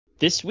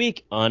This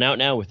week on Out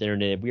Now with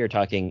Internet, we are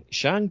talking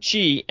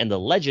Shang-Chi and the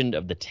Legend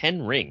of the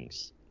Ten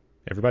Rings.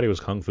 Everybody was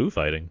kung fu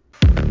fighting.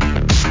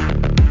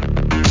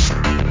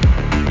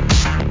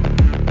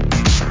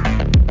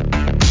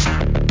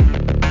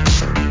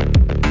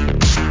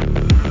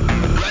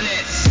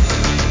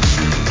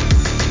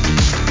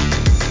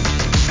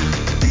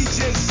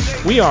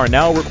 We are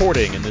now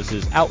recording, and this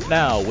is Out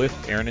Now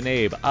with Aaron and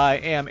Abe. I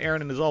am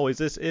Aaron, and as always,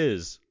 this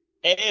is...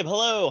 Abe,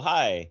 hello,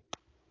 hi.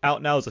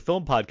 Out Now is a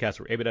film podcast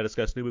where Abe and I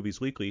discuss new movies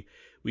weekly.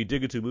 We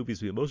dig into movies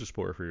via most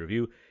spoiler-free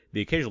review,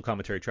 the occasional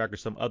commentary track, or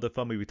some other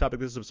fun movie topic.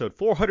 This is episode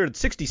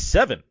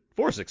 467.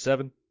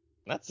 467.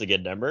 That's a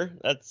good number.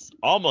 That's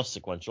almost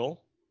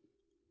sequential.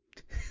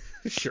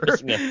 Sure.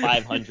 Missing a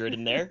 500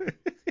 in there.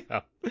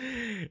 Yeah.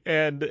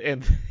 And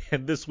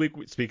this week,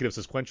 speaking of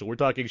sequential, we're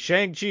talking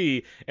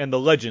Shang-Chi and the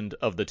Legend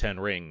of the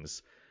Ten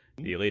Rings,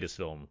 the latest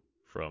film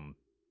from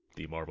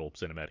the Marvel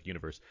Cinematic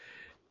Universe.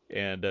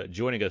 And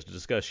joining us to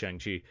discuss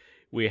Shang-Chi,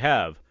 we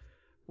have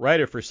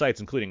writer for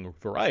sites including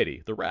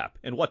Variety, The Wrap,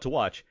 and What to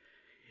Watch.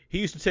 He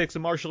used to take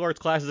some martial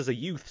arts classes as a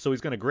youth, so he's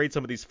going to grade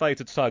some of these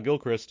fights. It's Todd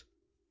Gilchrist.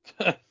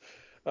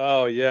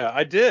 Oh yeah,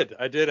 I did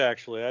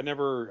actually.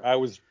 I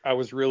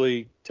was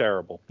really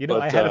terrible. You know,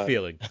 I had a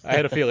feeling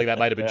that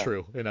might have been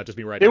true, and not just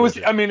me writing. It was.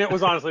 I mean, it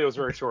was honestly, it was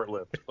very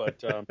short-lived.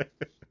 But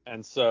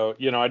and so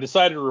I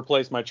decided to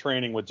replace my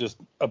training with just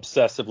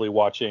obsessively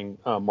watching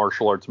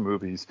martial arts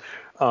movies.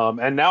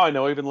 And now I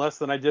know even less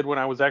than I did when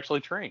I was actually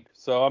trained.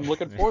 So I'm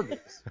looking forward to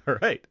this. All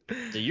right.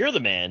 So you're the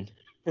man.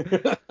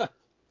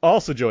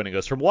 Also joining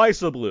us from Why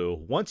So Blue.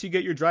 Once you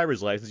get your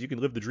driver's license, you can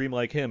live the dream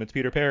like him. It's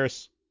Peter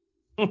Paris.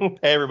 Hey,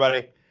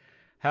 everybody.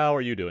 How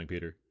are you doing,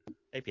 Peter?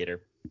 Hey, Peter.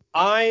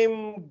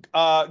 I'm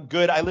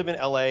good. I live in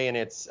LA, and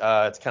it's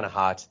kind of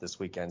hot this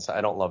weekend, so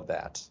I don't love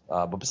that.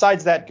 But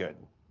besides that, good.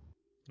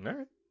 All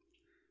right.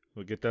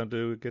 We'll get down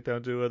to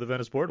the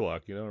Venice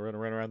Boardwalk, run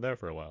around there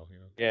for a while.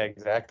 Yeah,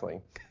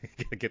 exactly.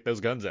 Get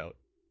those guns out.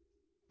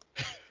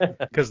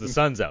 Because the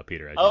sun's out,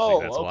 Peter. I Oh,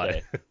 think that's okay.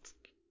 why.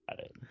 Got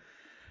it.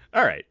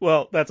 All right.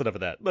 Well, that's enough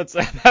of that.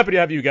 I'm happy to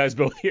have you guys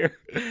both here.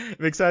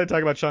 I'm excited to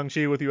talk about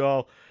Shang-Chi with you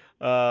all.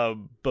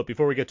 But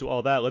before we get to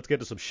all that, let's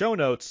get to some show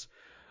notes.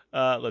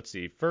 Let's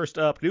see. First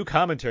up, new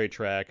commentary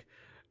track.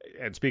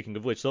 And speaking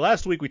of which, so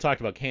last week we talked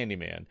about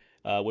Candyman,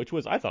 which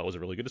I thought was a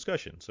really good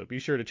discussion. So be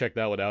sure to check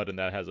that one out, and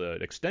that has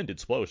an extended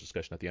spoilers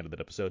discussion at the end of that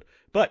episode.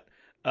 But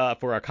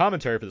for our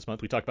commentary for this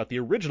month, we talked about the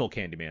original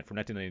Candyman from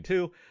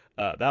 1992.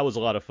 That was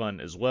a lot of fun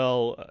as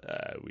well.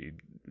 We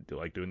do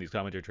like doing these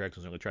commentary tracks.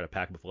 We're going to try to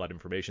pack them with a lot of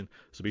information.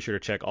 So be sure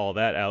to check all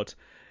that out.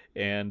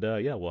 And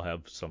we'll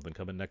have something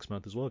coming next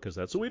month as well, because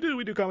that's what we do.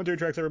 We do commentary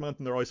tracks every month,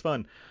 and they're always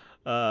fun.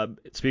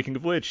 Speaking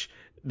of which,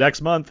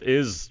 next month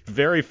is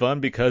very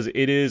fun because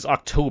it is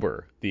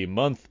October, the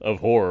month of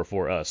horror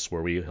for us,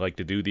 where we like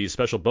to do these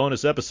special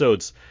bonus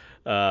episodes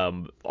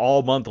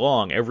all month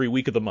long. Every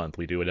week of the month,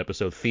 we do an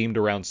episode themed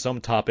around some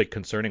topic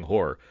concerning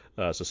horror.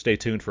 So stay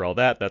tuned for all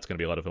that. That's going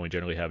to be a lot of fun. We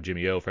generally have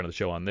Jimmy O, friend of the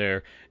show, on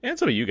there, and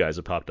some of you guys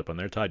have popped up on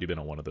there. Todd, you've been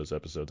on one of those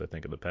episodes, I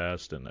think, in the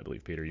past, and I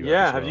believe Peter, you have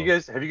as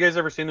well. Have you guys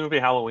ever seen the movie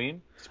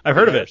Halloween? I've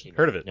heard of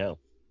it. No.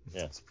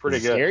 Yeah. It's pretty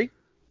Is it good. Scary?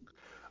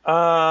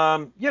 I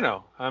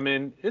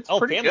mean, it's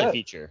pretty family good.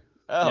 feature.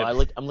 Oh,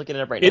 Yeah. I'm looking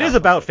it up right now. It is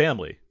about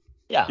family.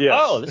 Yeah. Yes.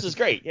 Oh, this is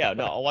great. Yeah.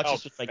 No, I'll watch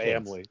this with my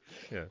family.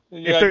 kids. Yeah.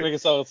 You gotta make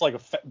it sound it's like a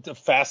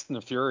Fast and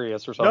the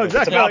Furious or something. No,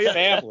 exactly. It's about No, yeah.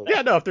 family.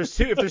 Yeah, no.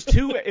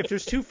 If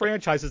there's two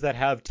franchises that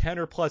have 10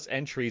 or plus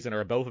entries and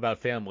are both about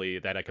family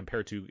that I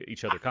compare to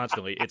each other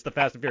constantly, it's the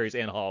Fast and Furious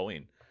and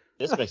Halloween.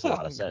 This makes a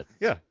lot of sense.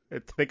 Yeah,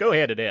 they go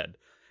hand in hand.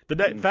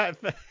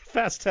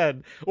 Fast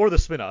 10 or the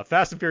spinoff,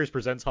 Fast and Furious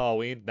presents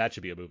Halloween. That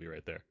should be a movie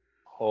right there.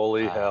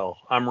 Holy hell!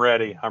 I'm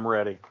ready.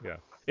 Yeah.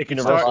 It can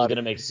Universal is start. going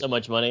to make so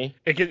much money.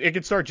 It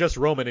can start just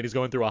Roman and he's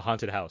going through a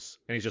haunted house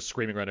and he's just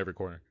screaming around every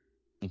corner.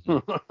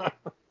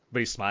 But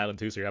he's smiling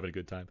too, so you're having a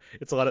good time.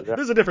 It's a lot of. This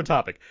is a different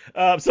topic.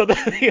 So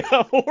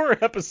the horror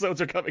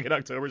episodes are coming in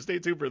October. Stay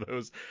tuned for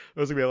those.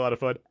 Those are gonna be a lot of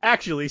fun.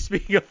 Actually,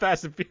 speaking of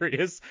Fast and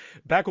Furious,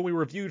 back when we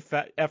reviewed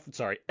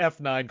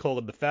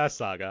F9: The Fast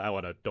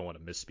Saga, don't want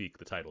to misspeak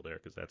the title there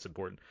because that's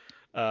important.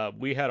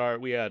 We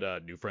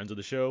had new friends of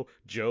the show,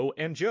 Joe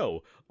and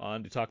Joe,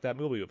 on to talk that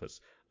movie with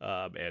us.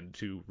 And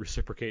to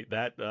reciprocate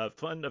that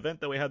fun event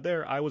that we had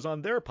there, I was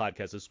on their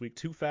podcast this week,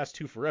 Too Fast,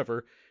 Too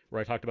Forever,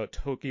 where I talked about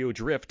Tokyo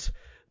Drift,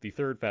 the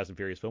third Fast and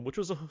Furious film, which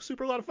was a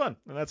super lot of fun.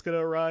 And that's going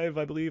to arrive,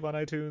 I believe, on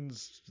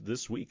iTunes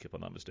this week, if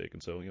I'm not mistaken.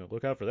 So,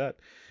 look out for that.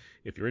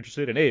 If you're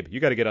interested, and Abe, you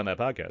got to get on that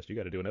podcast. You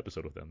got to do an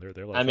episode with them. They're a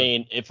lot of fun. I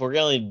mean, if we're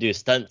going to do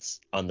stunts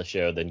on the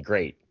show, then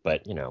great.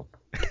 But,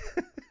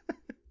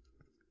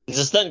 is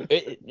a stunt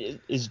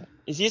is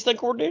he a stunt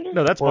coordinator?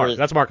 No, that's Mark.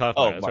 That's Mark Hoffmeyer.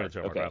 Oh, That's Mark.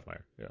 Mark Okay.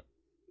 Hoffmeyer. Yeah.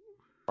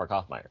 Mark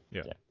Hoffmeyer.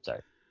 Yeah.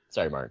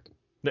 Sorry, Mark.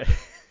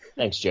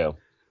 Thanks, Joe.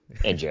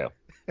 And Joe.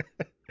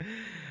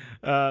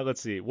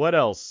 Let's see. What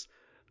else?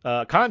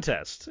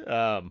 Contest.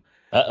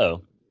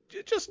 Uh-oh.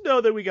 Just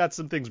know that we got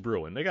some things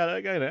brewing. I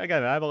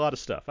have a lot of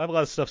stuff. I have a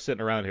lot of stuff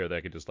sitting around here that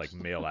I could just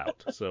mail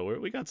out. So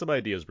we got some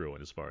ideas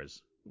brewing as far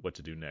as what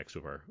to do next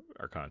with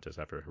our contest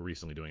after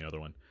recently doing another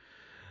one.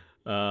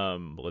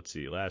 Let's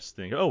see, last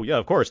thing. Oh yeah,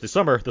 of course, the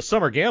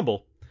summer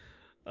gamble.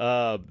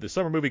 The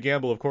summer movie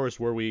gamble, of course,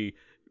 where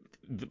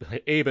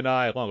Abe and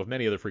I, along with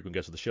many other frequent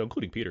guests of the show,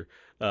 including Peter,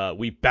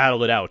 we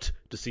battle it out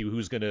to see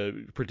who's going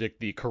to predict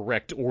the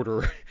correct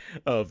order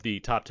of the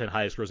top 10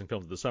 highest grossing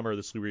films of the summer.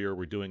 This year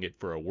we're doing it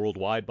for a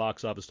worldwide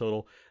box office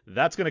total.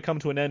 That's going to come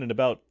to an end in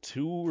about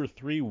 2 or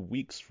 3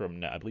 weeks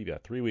from now. I believe,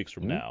 3 weeks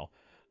from now.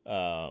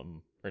 Or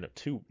no,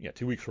 2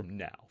 weeks from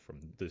now, from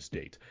this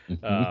date.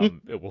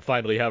 We'll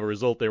finally have a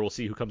result there. We'll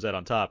see who comes out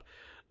on top.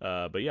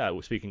 But yeah,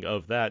 speaking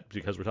of that,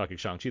 because we're talking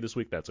Shang-Chi this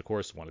week, that's, of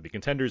course, one of the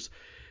contenders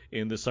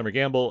in this summer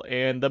gamble.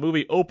 And the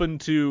movie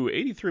opened to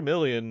 83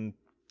 million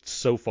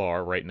so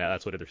far right now.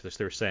 That's what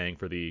they're saying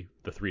for the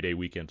 3-day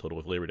weekend total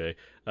with Labor Day.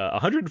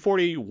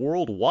 140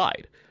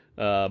 worldwide,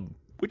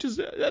 which is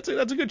that's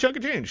a good chunk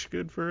of change.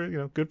 Good for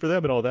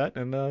them and all that.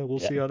 And we'll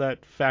see how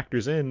that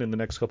factors in the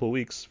next couple of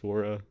weeks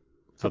for.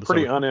 It's a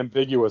pretty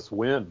unambiguous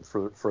win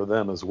for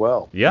them as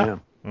well. Yeah.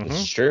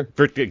 This is true.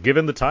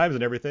 Given the times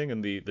and everything,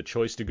 and the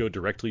choice to go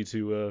directly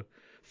to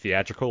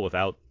theatrical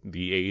without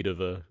the aid of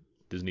a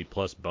Disney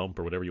Plus bump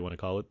or whatever you want to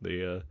call it,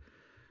 they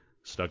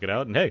stuck it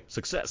out, and hey,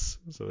 success.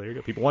 So there you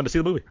go. People wanted to see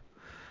the movie.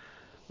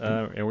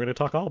 And we're going to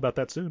talk all about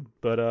that soon.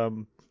 But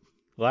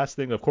last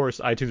thing, of course,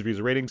 iTunes reviews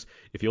and ratings.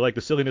 If you like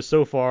the silliness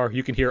so far,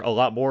 you can hear a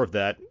lot more of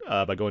that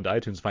by going to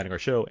iTunes, finding our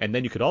show, and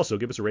then you could also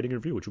give us a rating and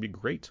review, which would be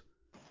great.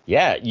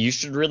 Yeah, you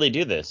should really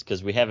do this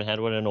because we haven't had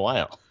one in a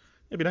while.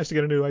 It'd be nice to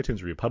get a new iTunes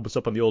review. Pump us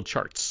up on the old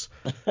charts.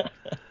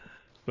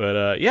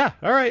 But yeah,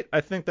 all right. I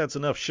think that's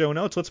enough show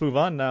notes. Let's move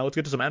on now. Let's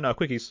get to some Now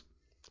Quickies.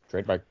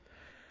 Trademark.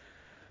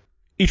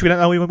 Each week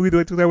now we do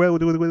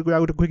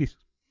quickies.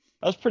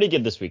 That was pretty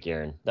good this week,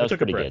 Aaron. That was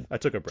pretty good. I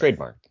took a break.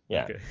 Trademark.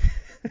 Yeah.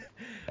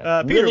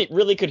 Okay. Peter,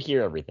 really could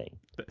hear everything.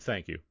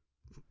 Thank you.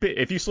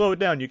 If you slow it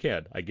down, you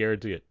can. I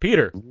guarantee it.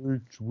 Peter.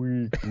 Which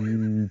week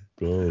we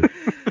go?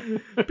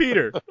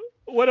 Peter,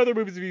 what other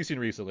movies have you seen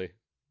recently?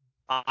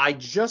 I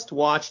just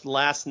watched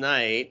last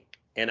night,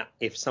 and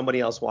if somebody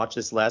else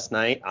watches last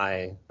night,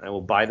 I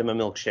will buy them a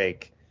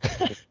milkshake.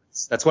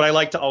 That's what I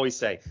like to always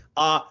say.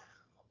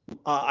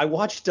 I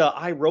watched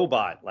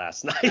iRobot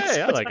last night.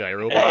 Hey, I like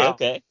iRobot. Hey,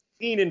 okay.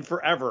 Seen in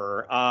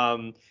forever.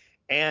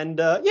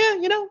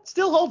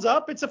 Still holds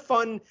up. It's a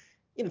fun.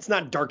 It's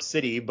not Dark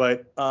City,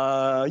 but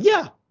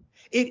yeah,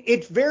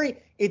 it's the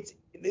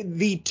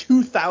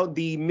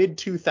mid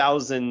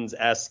 2000s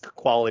esque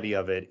quality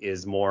of it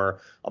is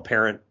more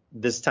apparent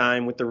this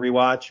time with the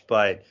rewatch,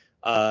 but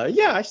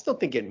yeah, I still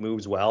think it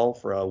moves well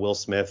for a Will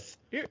Smith.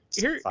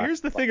 Here's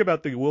the thing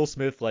about the Will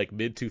Smith like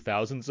mid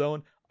 2000s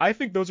zone. I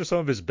think those are some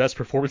of his best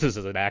performances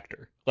as an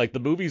actor. Like the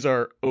movies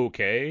are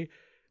okay,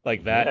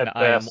 like that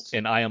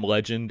and I Am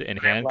Legend and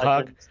Hancock.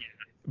 Legend, yeah.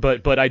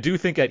 But I do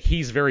think that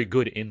he's very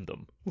good in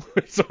them.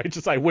 So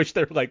I wish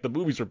they're like the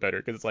movies were better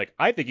because it's like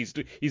I think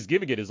he's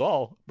giving it his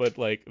all, but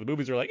like the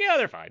movies are like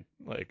they're fine.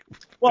 Like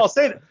well,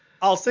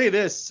 I'll say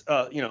this.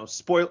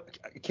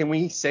 Can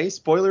we say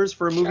spoilers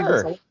for a movie?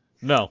 Sure.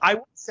 No. I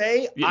would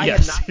say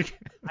yes.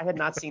 I had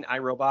not seen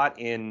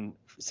iRobot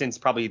since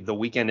probably the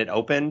weekend it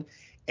opened,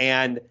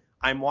 and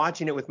I'm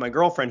watching it with my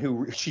girlfriend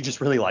who she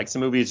just really likes the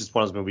movie. It's just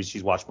one of those movies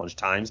she's watched a bunch of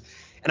times,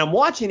 and I'm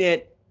watching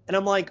it and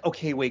I'm like,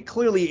 okay, wait,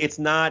 clearly it's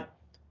not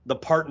the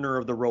partner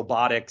of the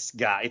robotics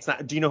guy. It's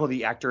not. Do you know who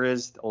the actor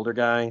is? The older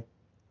guy?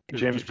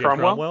 James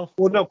Cromwell?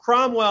 Well, no,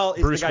 Cromwell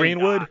is Bruce the guy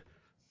Greenwood.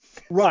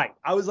 Right.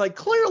 I was like,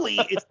 clearly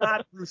it's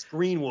not Bruce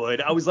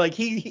Greenwood. I was like,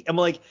 I'm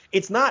like,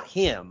 it's not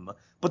him.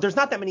 But there's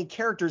not that many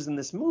characters in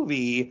this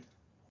movie,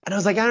 and I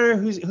was like, I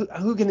don't know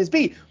who can this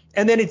be.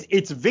 And then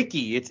it's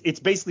Vicky. It's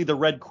basically the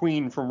Red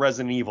Queen from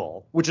Resident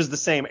Evil, which is the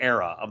same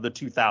era of the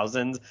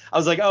 2000s. I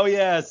was like, oh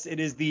yes,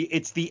 it's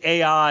the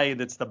AI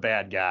that's the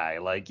bad guy.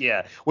 Like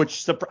yeah,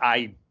 which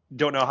I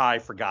don't know how I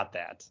forgot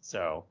that.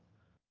 So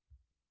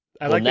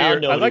I like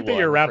that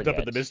you're wrapped up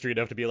in the mystery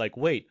enough to be like,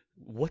 wait,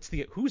 who's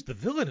the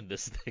villain in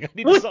this thing? I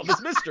need to solve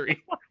this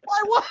mystery.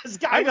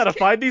 I gotta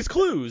find these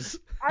clues.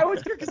 I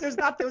was scared because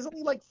there was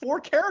only like 4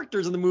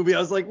 characters in the movie. I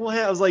was like,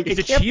 is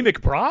it Chi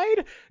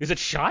McBride? Is it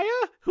Shia?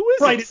 Who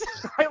is right, it? Is it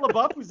Shia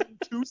LaBeouf who's in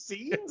 2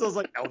 scenes? I was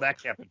like, no,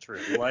 that can't be true.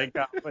 Like,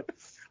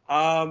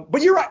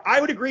 but you're right.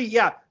 I would agree.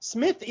 Yeah,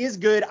 Smith is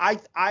good.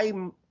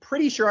 I'm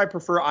pretty sure I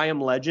prefer I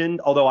Am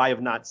Legend, although I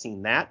have not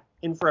seen that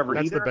in forever.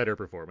 That's either. the better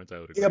performance.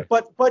 I would agree. Yeah,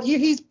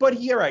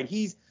 but you're right.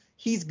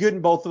 He's good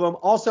in both of them.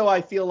 Also,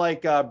 I feel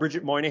like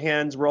Bridget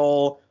Moynihan's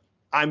role.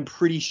 I'm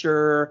pretty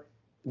sure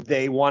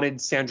they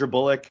wanted Sandra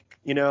Bullock,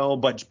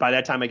 but by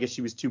that time I guess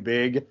she was too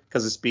big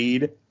because of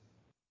Speed.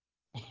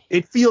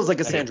 It feels like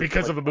a Sandra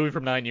because Bullock. of a movie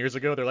from 9 years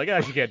ago. They're like,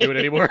 she can't do it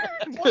anymore.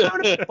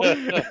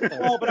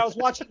 No, but I was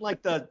watching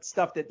like the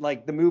stuff that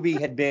like the movie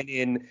had been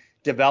in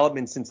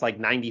development since like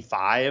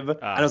 95, and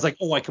I was like,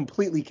 I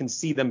completely can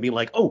see them being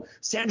like,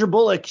 Sandra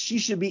Bullock, she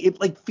should be.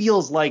 It like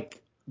feels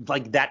like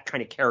that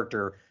kind of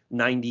character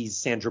 90s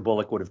Sandra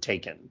Bullock would have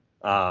taken.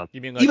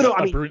 You mean like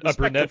a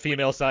brunette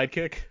female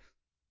sidekick?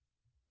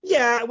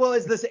 Yeah, well,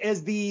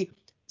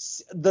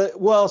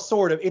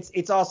 sort of.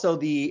 It's also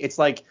it's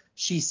like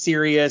she's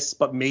serious,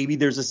 but maybe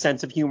there's a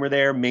sense of humor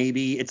there.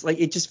 Maybe it's like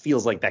it just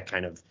feels like that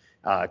kind of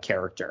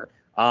character.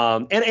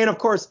 And of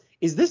course,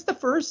 is this the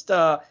first?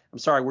 I'm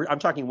sorry, I'm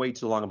talking way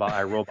too long about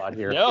iRobot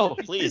here. No,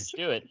 please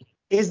do it.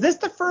 Is this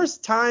the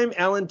first time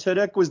Alan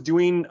Tudyk was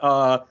doing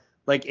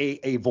like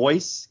a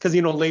voice? Because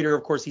later,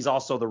 of course, he's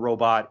also the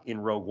robot in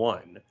Rogue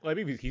One. Well, I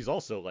mean, he's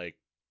also like,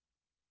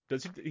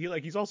 does he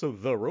like he's also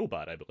the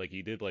robot? Like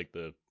he did like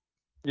the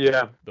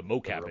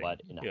mocapping,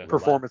 robot in yeah,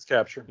 performance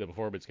capture. the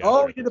performance capture.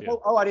 Oh,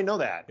 yeah. I didn't know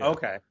that. Yeah.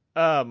 Okay.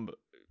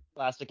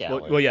 Plastic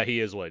Alan. Well, yeah, he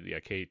is what? Yeah,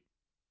 Kate.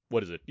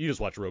 What is it? You just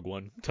watch Rogue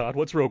One, Todd.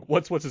 What's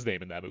his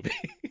name in that movie?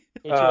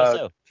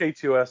 H2SO.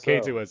 K2SO.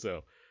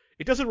 K2SO.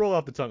 It doesn't roll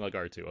off the tongue like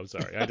R2. I'm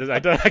sorry. I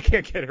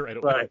can't get it right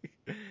away.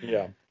 Right.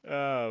 Yeah.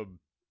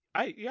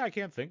 I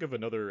can't think of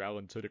another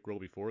Alan Tudyk role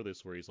before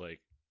this where he's like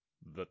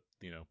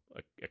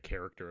a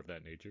character of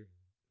that nature.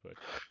 But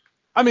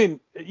I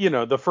mean,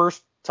 the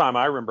first time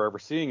I remember ever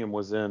seeing him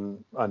was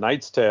in A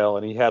Knight's Tale,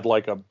 and he had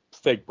like a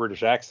fake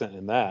British accent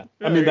in that.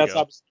 Yeah, I mean, that's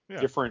obviously a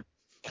different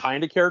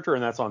kind of character,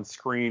 and that's on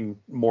screen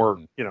more,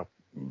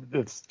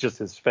 it's just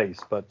his face.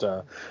 But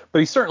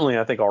he certainly,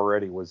 I think,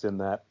 already was in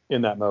that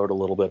mode a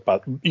little bit,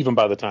 but even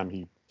by the time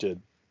he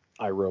did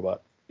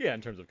iRobot. Yeah,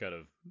 in terms of kind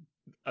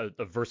of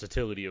a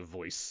versatility of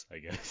voice, I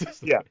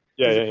guess. Yeah.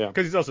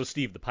 Because he's also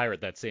Steve the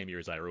Pirate that same year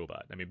as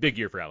iRobot. I mean, big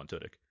year for Alan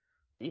Tudyk.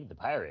 Steve the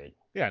Pirate.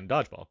 Yeah, in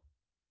Dodgeball.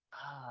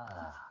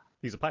 Ah.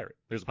 He's a pirate.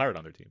 There's a pirate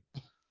on their team.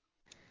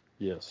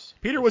 Yes.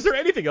 Peter, was there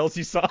anything else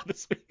you saw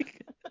this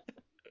week?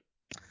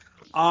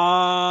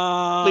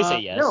 Please say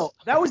yes. No,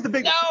 that was the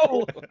big.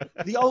 No.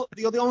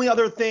 The only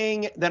other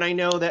thing that I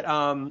know that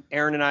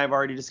Aaron and I have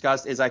already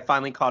discussed is I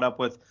finally caught up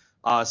with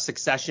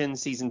Succession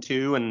season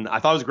 2, and I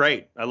thought it was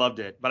great. I loved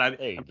it, but I'm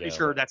pretty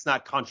sure that's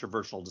not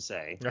controversial to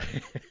say.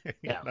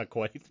 Yeah, not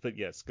quite, but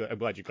yes, I'm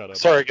glad you caught up.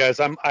 Sorry, guys,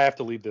 I have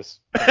to leave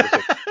this.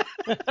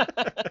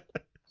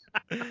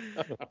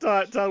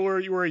 Todd, where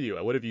are you?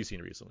 What have you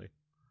seen recently?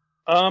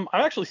 I've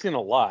actually seen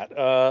a lot.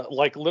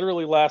 Like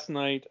literally last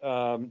night,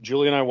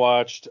 Julie and I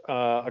watched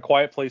A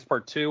Quiet Place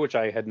Part 2, which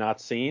I had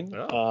not seen,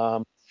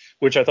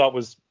 which I thought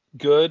was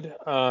good.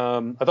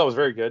 I thought it was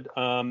very good.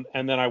 And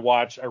then I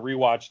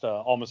rewatched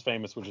Almost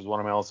Famous, which is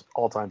one of my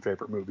all-time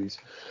favorite movies.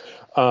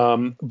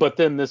 But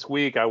then this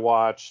week I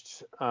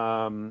watched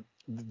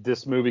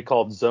this movie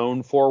called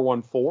Zone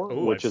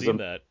 414, which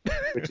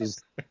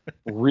is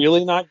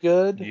really not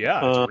good.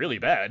 Yeah, it's really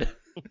bad.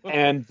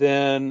 And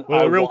then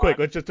real quick,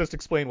 let's just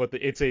explain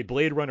it's a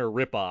Blade Runner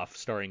ripoff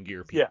starring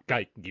Guy Pearce.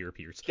 Yeah. Gear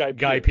Pierce?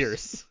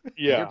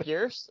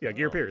 Yeah,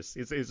 Gear Pearce.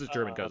 It's his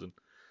German cousin.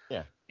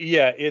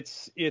 Yeah,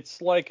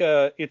 it's like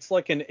an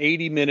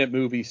 80-minute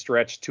movie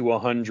stretched to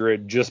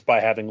 100 just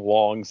by having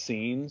long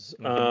scenes,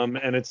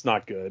 and it's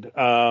not good.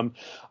 I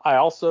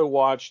also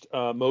watched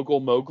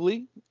Mogul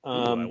Mowgli.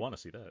 I want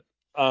to see that.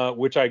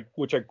 Which I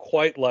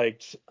quite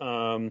liked.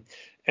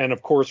 And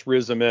of course,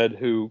 Riz Ahmed,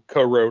 who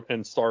co-wrote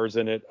and stars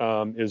in it,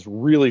 is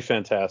really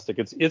fantastic.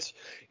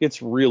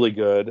 It's really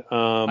good.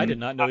 I did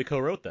not know he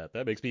co-wrote that.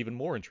 That makes me even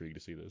more intrigued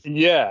to see this.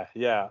 Yeah.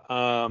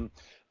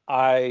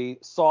 I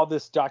saw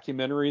this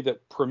documentary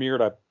that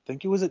premiered, I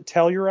think it was at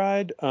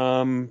Telluride,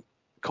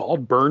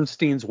 called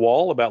Bernstein's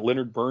Wall, about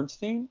Leonard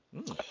Bernstein.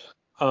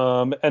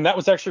 And that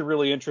was actually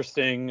really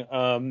interesting.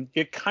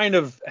 It kind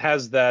of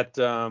has that.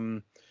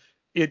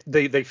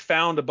 They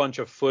found a bunch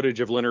of footage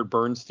of Leonard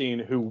Bernstein,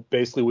 who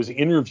basically was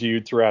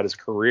interviewed throughout his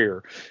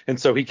career, and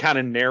so he kind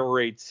of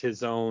narrates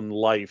his own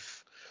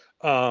life,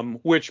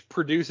 which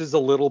produces a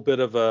little bit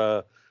of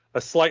a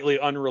slightly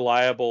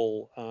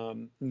unreliable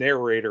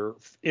narrator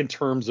in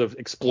terms of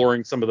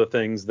exploring some of the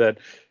things that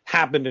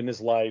happened in his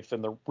life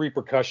and the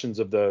repercussions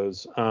of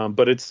those.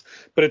 But it's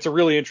a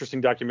really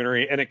interesting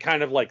documentary, and it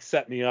kind of like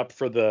set me up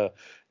for the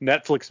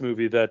Netflix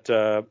movie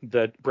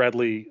that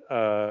Bradley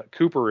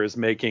Cooper is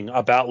making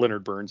about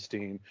Leonard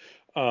Bernstein.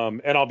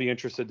 And I'll be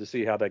interested to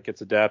see how that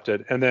gets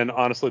adapted. And then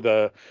honestly,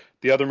 the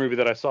other movie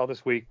that I saw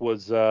this week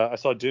was I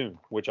saw Dune,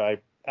 which I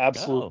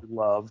absolutely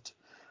loved.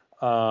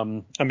 I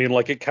mean,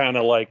 like it kind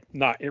of like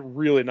it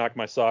really knocked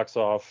my socks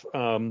off.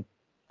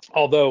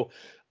 Although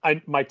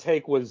my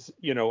take was,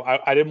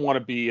 I didn't want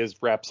to be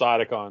as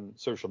rhapsodic on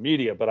social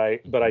media, but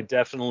I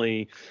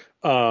definitely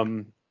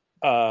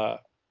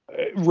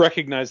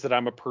recognize that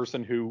I'm a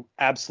person who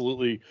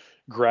absolutely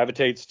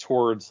gravitates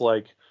towards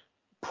like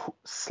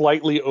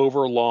slightly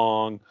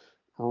overlong,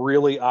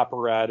 really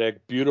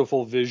operatic,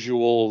 beautiful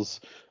visuals,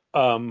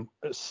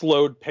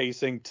 slowed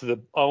pacing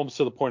almost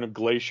to the point of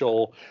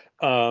glacial.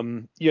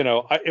 The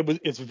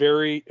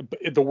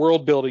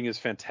world building is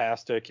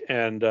fantastic,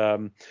 and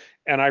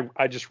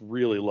I just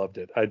really loved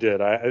it. I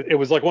did. It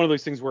was like one of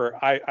those things where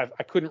I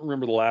couldn't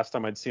remember the last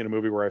time I'd seen a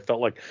movie where I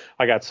felt like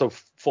I got so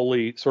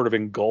fully sort of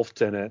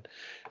engulfed in it,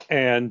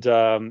 and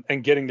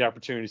getting the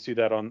opportunity to see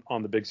that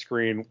on the big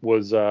screen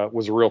was a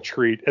real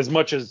treat, as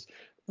much as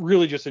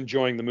really just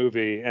enjoying the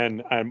movie.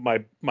 And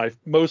my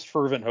most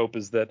fervent hope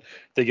is that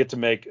they get to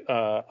make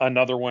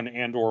another one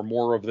and or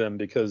more of them,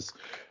 because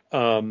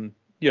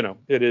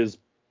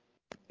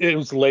it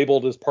was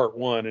labeled as part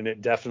one, and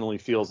it definitely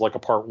feels like a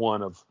part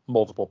one of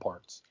multiple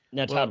parts.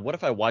 Now, Todd, what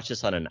if I watch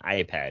this on an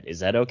iPad? Is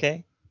that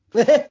okay?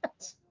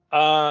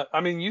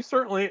 I mean, you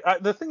certainly.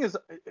 The thing is,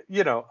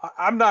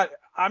 I'm not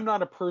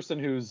a person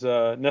who's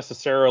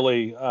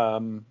necessarily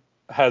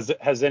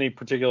has any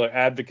particular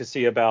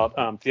advocacy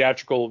about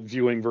theatrical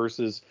viewing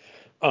versus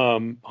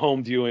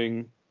home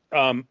viewing.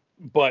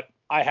 But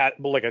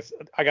like I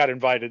said, I got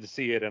invited to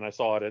see it, and I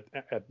saw it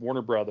at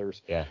Warner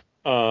Brothers. Yeah.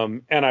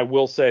 And I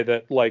will say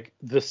that like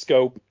the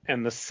scope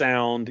and the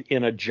sound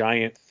in a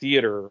giant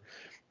theater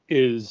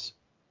is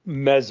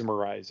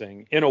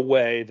mesmerizing in a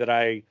way that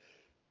I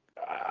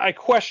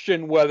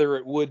question whether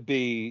it would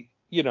be,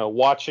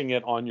 watching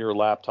it on your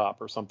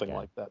laptop or something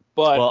like that.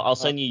 But well, I'll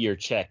send you your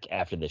check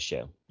after this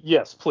show.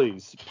 Yes,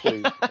 please.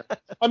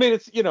 I mean,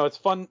 it's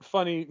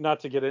funny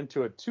not to get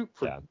into it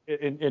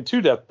in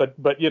too depth, but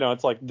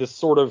it's like this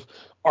sort of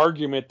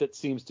argument that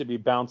seems to be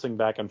bouncing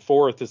back and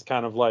forth is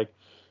kind of like,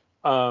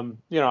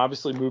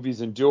 obviously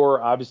movies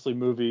endure, obviously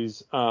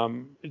movies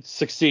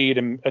succeed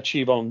and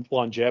achieve on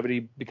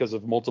longevity because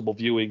of multiple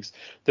viewings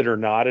that are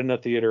not in a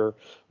theater.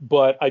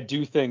 But I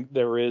do think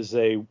there is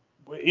a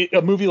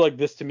movie like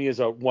this to me is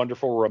a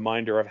wonderful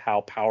reminder of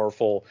how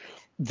powerful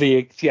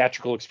the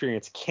theatrical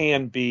experience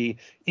can be,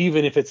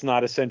 even if it's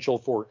not essential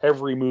for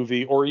every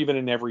movie or even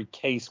in every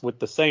case with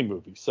the same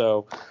movie.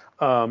 So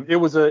it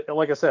was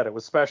like I said, it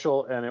was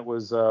special and it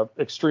was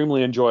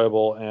extremely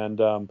enjoyable.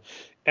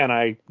 And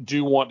I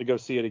do want to go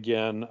see it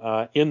again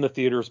in the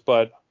theaters,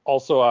 but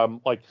also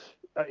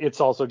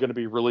it's also going to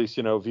be released,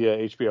 via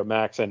HBO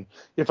Max. And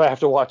if I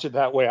have to watch it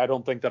that way, I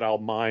don't think that I'll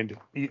mind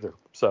either.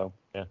 So,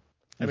 yeah.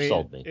 I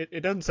mean,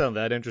 it doesn't sound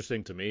that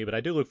interesting to me, but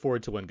I do look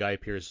forward to when Guy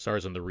Pearce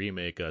stars in the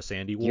remake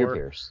Sandy War.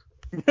 Dear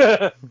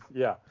Pierce.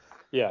 Yeah.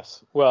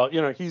 Yes. Well,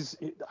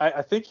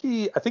 I think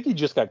he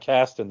just got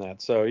cast in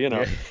that. So,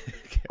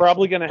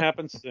 probably going to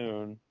happen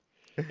soon.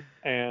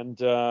 And,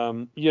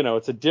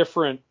 it's a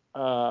different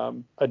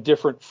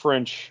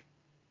French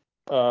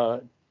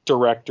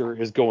director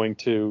is going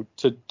to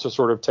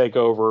sort of take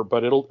over,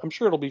 but I'm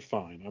sure it'll be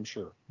fine. I'm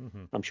sure.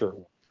 Mm-hmm. I'm sure it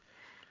will.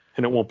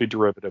 And it won't be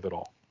derivative at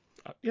all.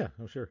 Yeah,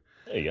 I'm sure.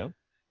 There you go.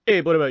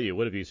 Abe, what about you?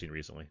 What have you seen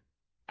recently?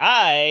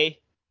 I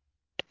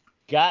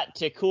got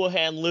to Cool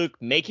Hand Luke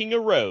making a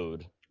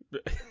road.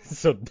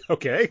 So,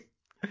 okay.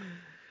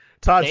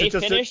 Todd, they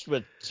finished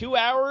with 2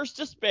 hours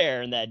to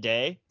spare in that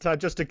day.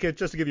 Todd, just to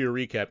give you a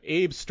recap,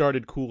 Abe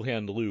started Cool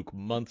Hand Luke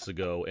months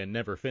ago and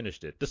never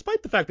finished it,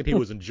 despite the fact that he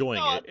was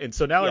enjoying it. And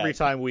so now every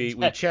time we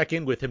check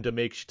in with him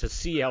to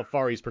see how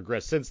far he's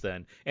progressed since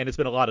then, and it's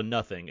been a lot of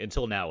nothing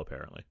until now,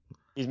 apparently.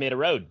 He's made a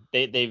road.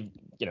 They've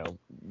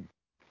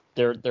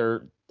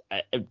they're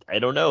I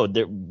don't know.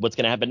 What's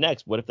going to happen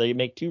next? What if they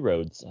make 2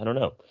 roads? I don't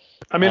know.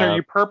 I mean, are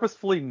you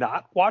purposefully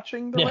not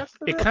watching the rest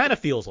of it? It kind of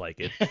feels like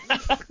it.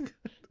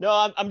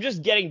 No, I'm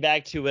just getting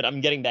back to it.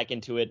 I'm getting back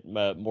into it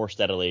more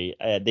steadily.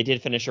 They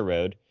did finish a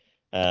road,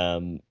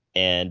 and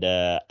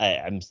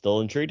I'm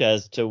still intrigued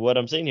as to what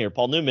I'm seeing here.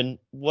 Paul Newman,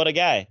 what a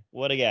guy!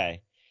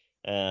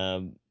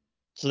 So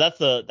that's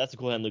the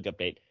Cool Hand Luke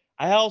update.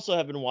 I also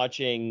have been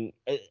watching.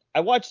 I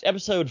watched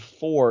episode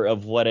 4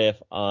 of What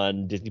If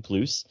on Disney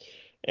Plus,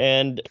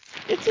 and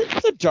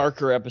it's a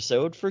darker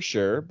episode for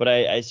sure. But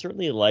I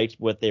certainly liked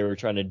what they were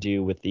trying to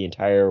do with the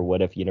entire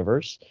What If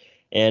universe.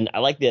 And I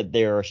like that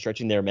they're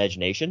stretching their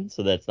imagination,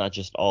 so that's not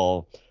just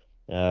all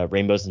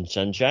rainbows and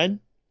sunshine.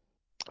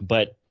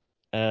 But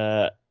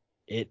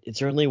it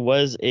certainly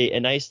was a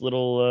nice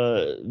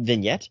little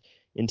vignette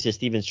into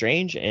Stephen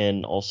Strange,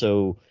 and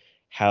also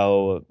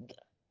how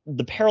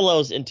the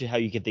parallels into how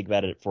you can think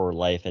about it for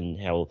life and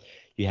how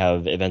you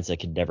have events that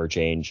could never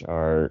change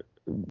are.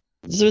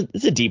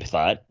 It's a deep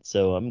thought.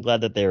 So I'm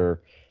glad that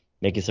they're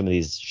making some of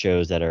these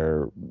shows that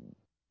are,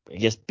 I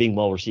guess, being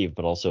well received,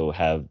 but also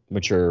have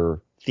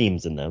mature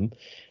themes in them,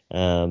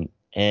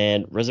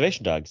 and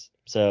Reservation Dogs.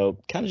 So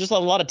kind of just a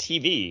lot of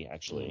TV,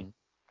 actually.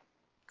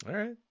 All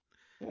right.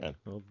 Yeah.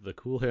 Well, the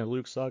Cool Hand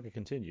Luke saga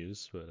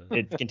continues. But,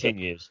 It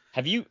continues.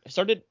 Have you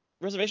started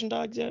Reservation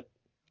Dogs yet?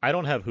 I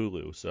don't have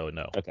Hulu, so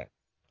no. Okay.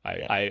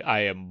 I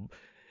am.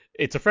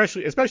 It's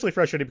especially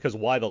frustrating because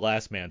Why the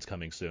Last Man's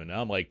coming soon.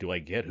 Now I'm like, do I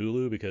get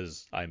Hulu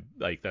because I'm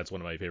like that's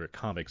one of my favorite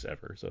comics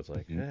ever. So it's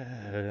like,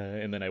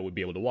 and then I would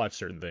be able to watch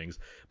certain things.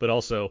 But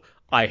also,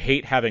 I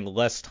hate having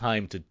less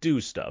time to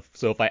do stuff.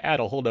 So if I add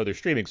a whole other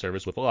streaming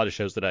service with a lot of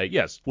shows that I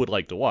would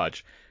like to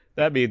watch,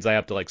 that means I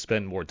have to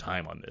spend more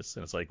time on this.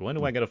 And it's like, when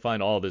am I gonna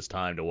find all this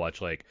time to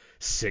watch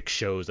 6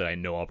 shows that I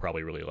know I'll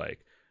probably really like?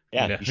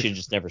 Yeah, you should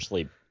just never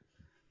sleep.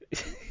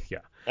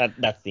 Yeah,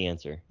 that's the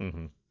answer.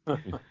 Mm-hmm.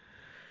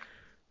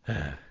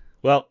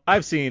 Well,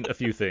 I've seen a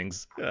few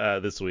things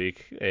this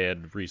week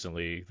and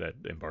recently that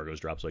embargoes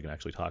dropped, so I can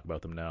actually talk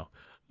about them now.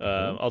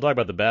 I'll talk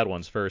about the bad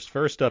ones first.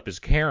 First up is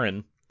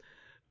Karen.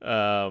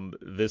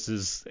 This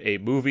is a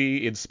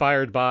movie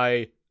inspired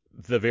by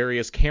the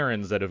various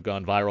Karens that have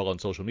gone viral on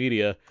social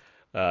media.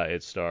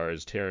 It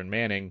stars Taryn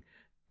Manning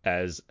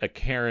as a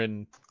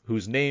Karen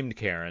who's named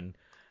Karen.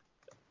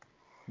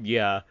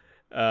 Yeah.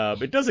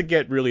 It doesn't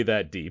get really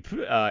that deep.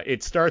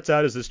 It starts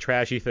out as this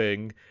trashy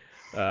thing,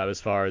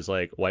 as far as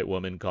like white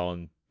woman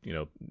calling,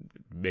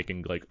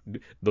 making like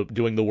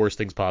doing the worst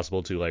things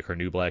possible to like her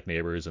new black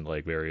neighbors and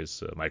like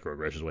various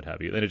microaggressions, what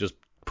have you. Then it just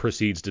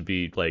proceeds to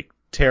be like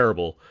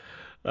terrible,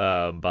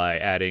 by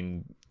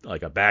adding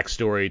like a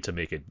backstory to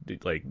make it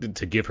like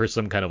to give her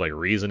some kind of like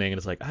reasoning, and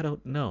it's like, I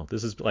don't know,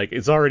 this is like,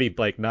 it's already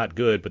like not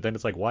good, but then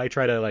it's like, why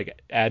try to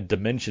like add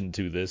dimension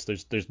to this?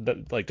 There's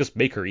like, just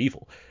make her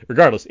evil.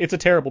 Regardless, it's a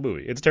terrible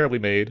movie. It's terribly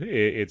made.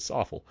 It's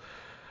awful.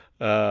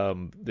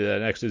 The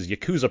next is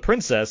Yakuza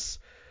Princess,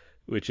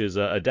 which is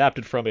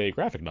adapted from a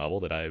graphic novel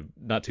that I'm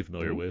not too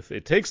familiar with.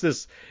 It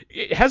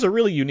has a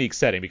really unique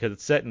setting because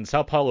it's set in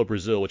Sao Paulo,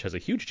 Brazil, which has a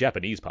huge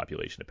Japanese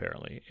population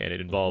apparently, and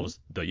it involves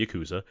the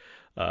Yakuza.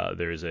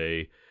 There's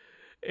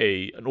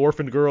an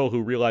orphaned girl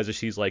who realizes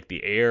she's like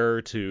the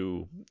heir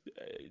to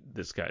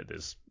this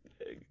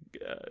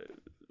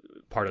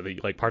part of the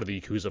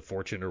Yakuza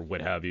fortune or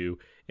what have you,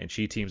 and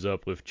she teams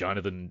up with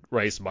Jonathan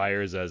Rhys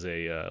Meyers as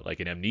a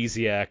like an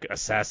amnesiac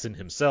assassin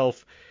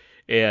himself.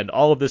 And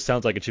all of this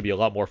sounds like it should be a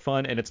lot more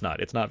fun, and it's not.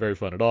 It's not very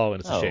fun at all,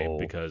 and it's a shame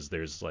because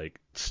there's like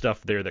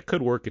stuff there that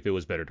could work if it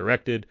was better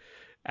directed,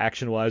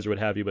 action-wise or what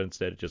have you, but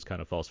instead it just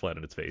kind of falls flat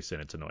on its face,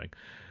 and it's annoying.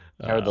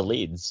 How are the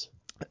leads?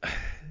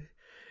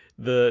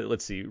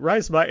 Let's see,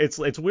 Rhys Meyers.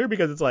 It's weird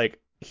because it's like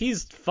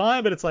he's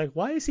fine, but it's like,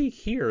 why is he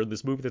here in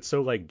this movie that's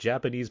so like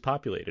Japanese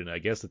populated? And I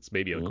guess it's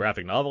maybe a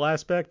graphic novel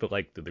aspect, but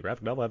like, did the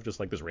graphic novel have just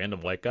like this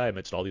random white guy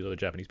amidst all these other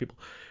Japanese people?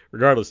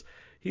 Regardless,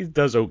 he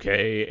does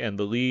okay, and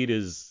the lead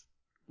is,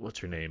 what's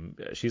her name?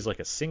 She's like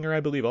a singer, I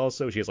believe.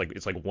 Also, she has like,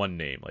 it's like one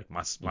name, like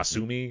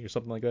Masumi or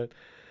something like that.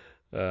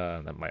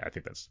 I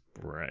think that's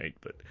right,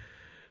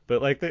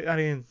 but like, I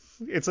mean,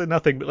 it's a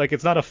nothing. Like,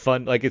 it's not a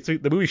fun. Like,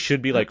 the movie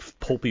should be like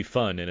pulpy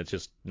fun, and it's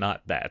just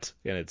not that.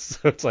 And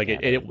it's like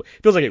it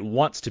feels like it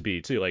wants to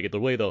be too. Like the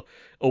way the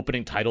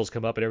opening titles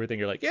come up and everything,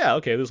 you're like, yeah,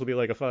 okay, this will be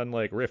like a fun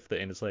like riff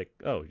thing. And it's like,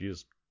 oh,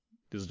 this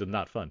is just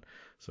not fun.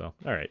 So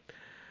all right,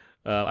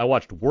 I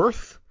watched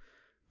Worth.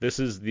 This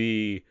is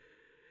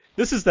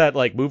that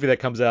like movie that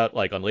comes out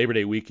like on Labor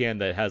Day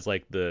weekend that has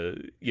like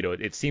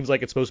it seems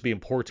like it's supposed to be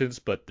important,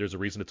 but there's a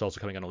reason it's also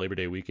coming on Labor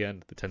Day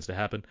weekend. That tends to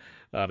happen.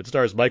 It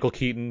stars Michael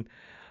Keaton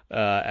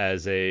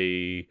as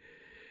a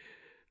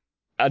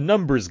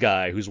numbers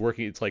guy who's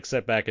working. It's like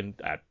set back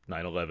at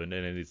 9/11,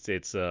 and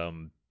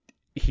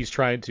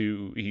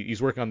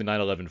he's working on the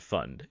 9/11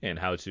 fund and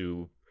how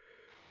to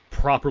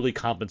properly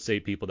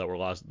compensate people that were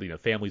lost,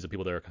 families of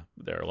people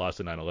that are lost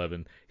in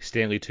 9/11.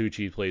 Stanley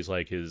Tucci plays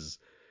like his,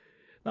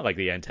 not like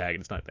the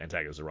antagonist, not the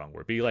antagonist is the wrong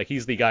word, but like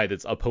he's the guy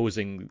that's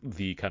opposing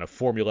the kind of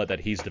formula that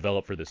he's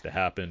developed for this to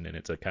happen, and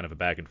it's a kind of a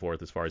back and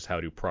forth as far as how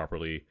to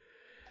properly,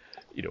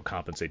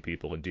 compensate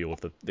people and deal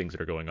with the things that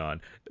are going on.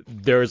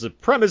 There's a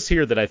premise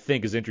here that I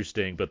think is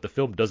interesting, but the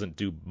film doesn't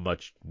do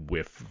much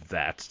with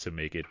that to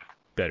make it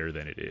better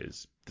than it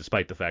is,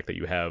 despite the fact that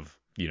you have,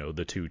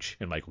 the Tooch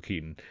and Michael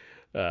Keaton.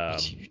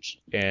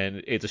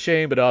 And it's a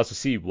shame, but I also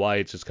see why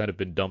it's just kind of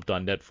been dumped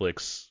on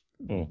Netflix,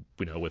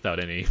 without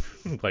any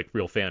like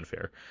real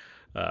fanfare.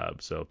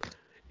 So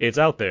it's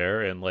out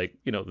there, and like,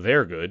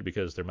 they're good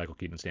because they're Michael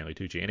Keaton, Stanley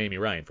Tucci, and Amy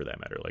Ryan for that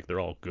matter. Like, they're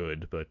all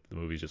good, but the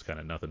movie's just kind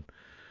of nothing.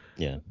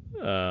 Yeah.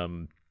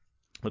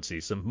 Let's see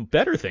some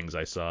better things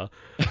I saw.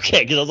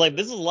 Okay, because I was like,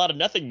 this is a lot of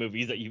nothing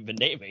movies that you've been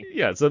naming.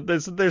 Yeah, so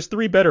there's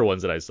three better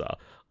ones that I saw.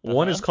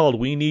 One is called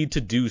We Need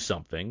to Do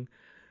Something.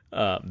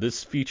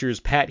 This features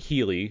Pat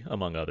Healy,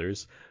 among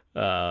others,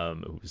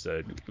 who's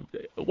a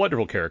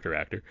wonderful character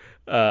actor.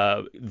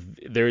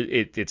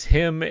 It's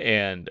him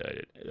and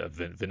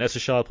Vanessa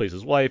Shaw plays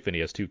his wife, and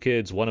he has two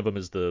kids. One of them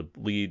is the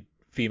lead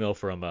female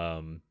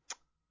from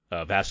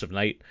Vast of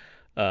Night,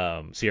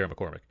 Sierra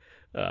McCormick.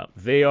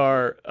 They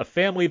are a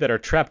family that are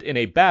trapped in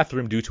a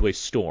bathroom due to a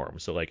storm.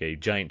 So like a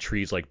giant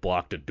tree's like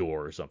blocked a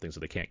door or something, so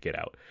they can't get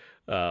out.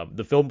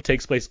 The film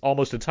takes place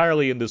almost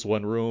entirely in this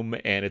one room,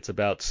 and it's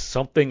about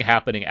something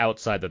happening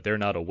outside that they're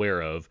not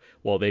aware of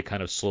while they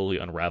kind of slowly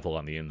unravel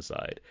on the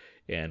inside.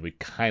 And we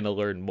kind of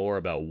learn more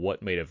about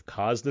what may have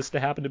caused this to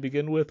happen to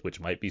begin with, which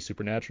might be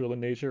supernatural in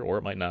nature, or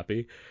it might not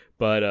be.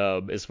 But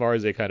as far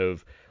as a kind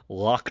of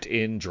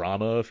locked-in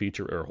drama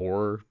or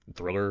horror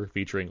thriller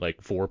featuring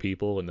like four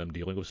people and them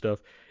dealing with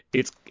stuff,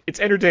 it's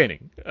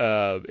entertaining.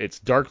 It's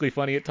darkly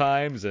funny at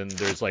times, and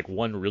there's like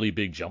one really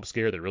big jump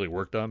scare that really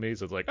worked on me.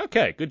 So it's like,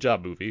 okay, good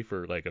job, movie,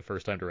 for like a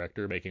first-time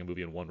director making a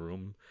movie in one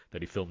room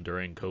that he filmed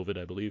during COVID,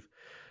 I believe.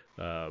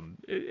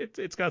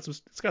 It's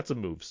got some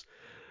moves.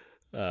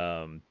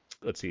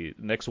 Let's see.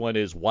 Next one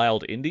is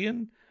Wild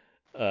Indian.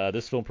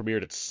 This film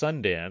premiered at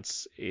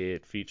Sundance.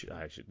 It features,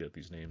 I should get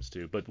these names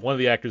too, but one of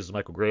the actors is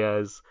Michael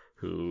Greyes,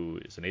 who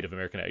is a Native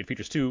American. It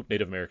features two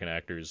Native American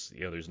actors.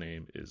 The other's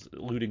name is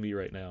eluding me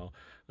right now,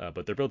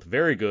 but they're both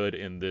very good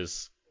in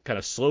this kind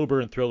of slow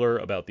burn thriller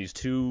about these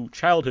two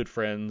childhood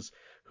friends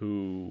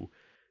who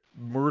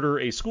murder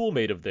a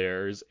schoolmate of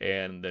theirs,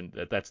 and then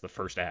that's the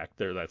first act.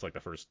 That's like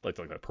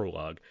the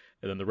prologue,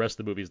 and then the rest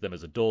of the movie is them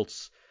as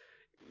adults.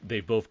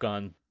 They've both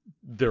gone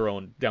their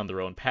own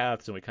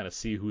paths, and we kind of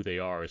see who they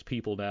are as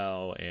people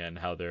now, and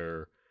how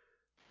they're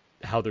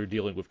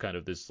dealing with kind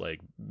of this like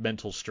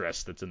mental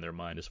stress that's in their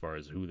mind as far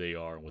as who they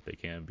are and what they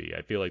can be.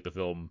 I feel like the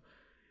film,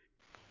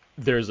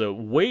 there's a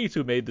way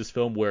to made this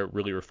film where it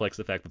really reflects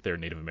the fact that they're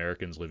Native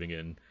Americans living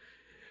in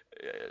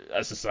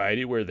a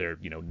society where they're,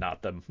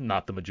 not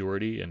the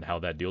majority, and how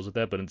that deals with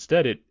that. But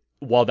instead,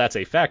 while that's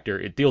a factor,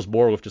 it deals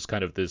more with just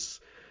kind of this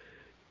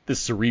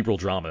cerebral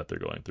drama that they're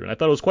going through. And I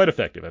thought it was quite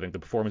effective. I think the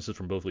performances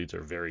from both leads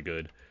are very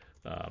good,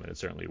 and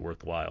it's certainly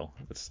worthwhile.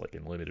 It's like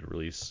in limited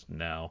release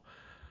now.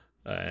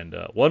 And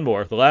one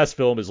more. The last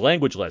film is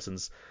Language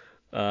Lessons.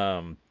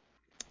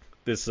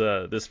 This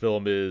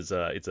film is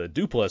it's a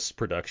Duplass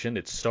production.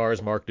 It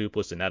stars Mark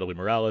Duplass and Natalie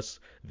Morales.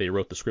 They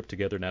wrote the script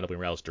together. Natalie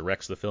Morales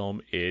directs the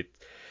film. It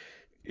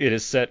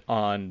is set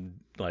on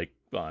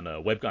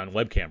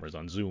web cameras,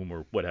 on Zoom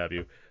or what have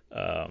you.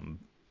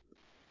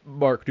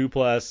 Mark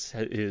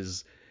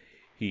Duplass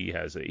he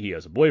has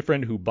a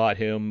boyfriend who bought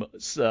him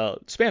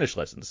Spanish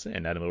lessons,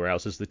 and Natalie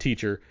Morales is the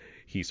teacher.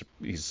 He's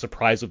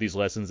surprised with these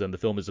lessons, and the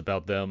film is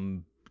about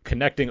them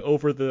connecting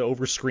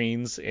over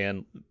screens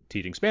and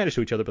teaching Spanish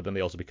to each other, but then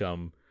they also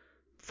become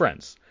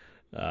friends,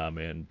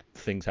 and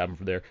things happen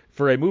from there.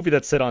 For a movie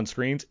that's set on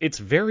screens, it's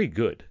very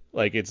good.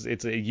 Like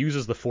it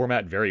uses the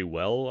format very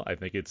well. I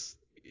think it's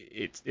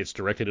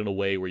directed in a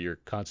way where you're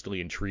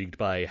constantly intrigued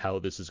by how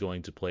this is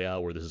going to play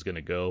out, where this is going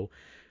to go.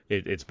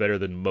 It's better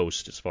than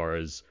most as far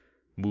as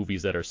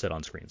movies that are set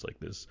on screens like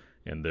this,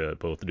 and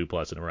both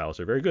Duplass and Morales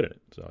are very good at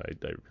it. So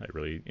I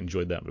really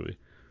enjoyed that movie.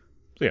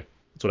 So yeah,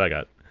 that's what I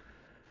got.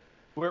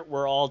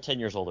 We're all 10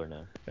 years older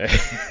now.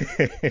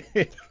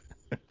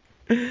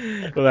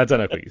 Well, that's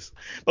on Equities.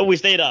 But we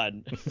stayed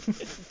on.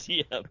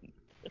 TM.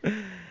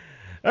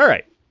 All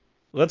right,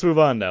 let's move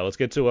on now. Let's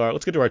get to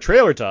our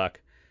trailer talk,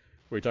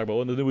 where we talk about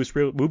one of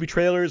the movie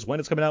trailers, when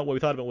it's coming out, what we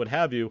thought about, what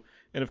have you.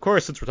 And of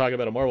course, since we're talking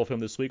about a Marvel film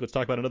this week, let's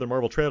talk about another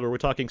Marvel trailer. We're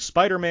talking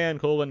Spider-Man: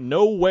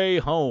 No Way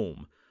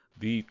Home,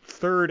 the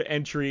third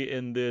entry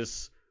in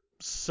this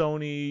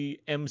Sony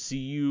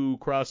MCU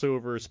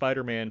crossover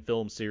Spider-Man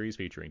film series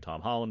featuring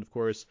Tom Holland, of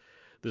course.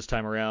 This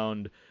time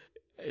around,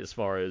 as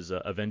far as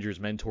Avengers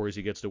mentors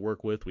he gets to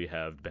work with, we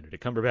have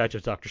Benedict Cumberbatch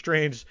as Doctor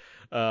Strange,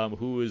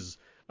 who is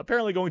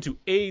apparently going to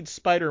aid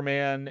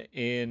Spider-Man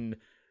in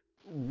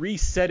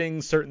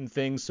resetting certain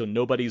things so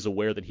nobody's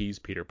aware that he's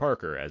Peter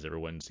Parker, as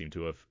everyone seemed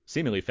to have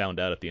seemingly found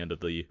out at the end of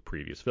the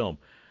previous film.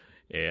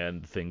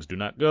 And things do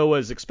not go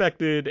as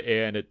expected,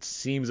 and it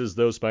seems as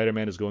though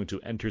Spider-Man is going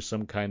to enter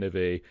some kind of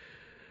a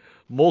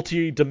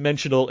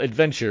multi-dimensional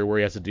adventure where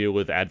he has to deal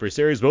with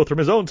adversaries both from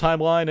his own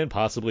timeline and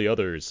possibly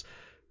others.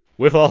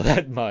 With all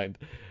that in mind,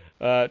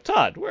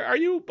 Todd, are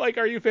you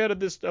a fan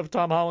of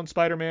Tom Holland's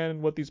Spider-Man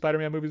and what these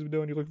Spider-Man movies have been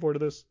doing? You looking forward to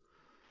this?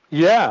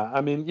 Yeah,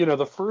 I mean,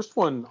 the first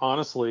one,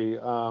 honestly,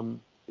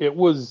 it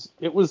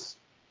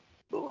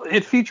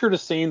featured a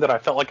scene that I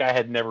felt like I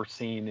had never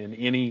seen in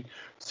any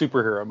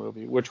superhero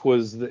movie, which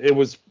was it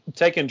was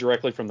taken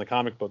directly from the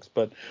comic books,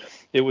 but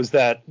it was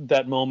that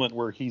moment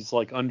where he's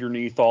like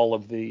underneath all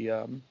of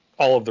the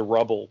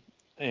rubble,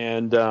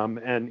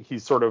 and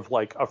he's sort of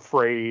like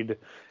afraid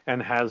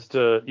and has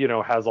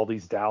all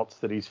these doubts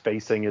that he's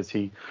facing as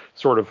he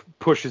sort of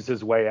pushes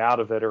his way out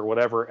of it or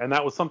whatever. And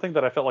that was something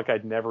that I felt like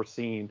I'd never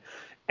seen.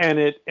 And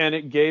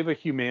it gave a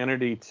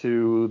humanity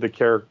to the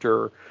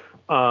character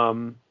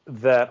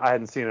that I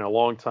hadn't seen in a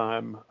long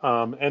time,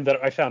 and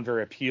that I found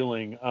very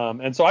appealing.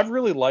 And so I've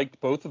really liked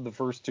both of the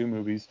first two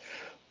movies.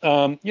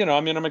 I'm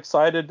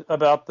excited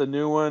about the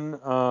new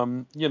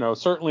one.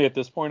 Certainly at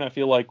this point, I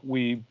feel like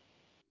we've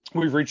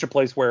reached a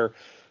place where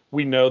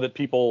we know that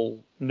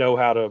people know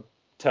how to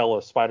tell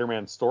a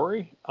Spider-Man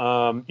story.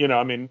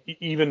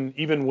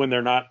 Even when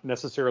they're not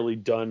necessarily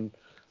done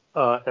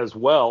as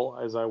well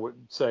as I would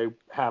say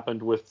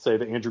happened with, say,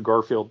 the Andrew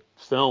Garfield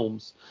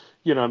films.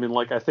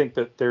 I think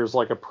that there's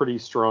like a pretty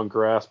strong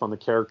grasp on the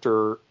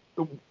character,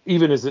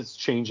 even as it's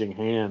changing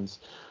hands.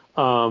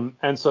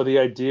 And so the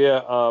idea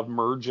of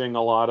merging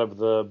a lot of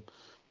the,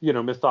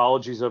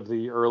 mythologies of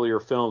the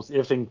earlier films,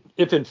 if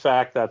in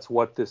fact that's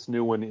what this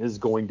new one is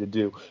going to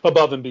do,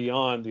 above and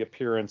beyond the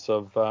appearance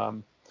of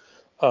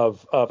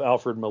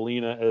Alfred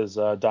Molina as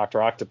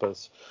Dr.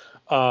 Octopus,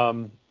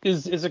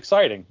 is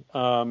exciting.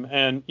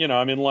 I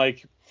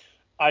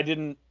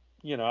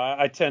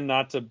tend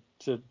not to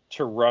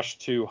rush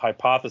to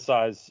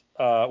hypothesize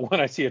when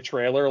I see a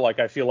trailer, like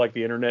I feel like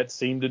the internet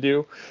seemed to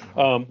do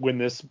when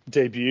this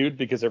debuted,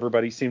 because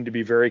everybody seemed to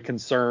be very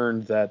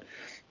concerned that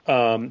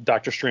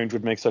Doctor Strange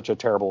would make such a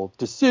terrible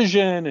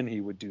decision and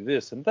he would do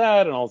this and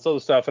that and all this other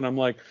stuff. And I'm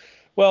like,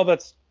 well,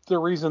 that's the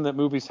reason that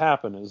movies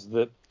happen, is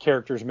that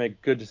characters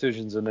make good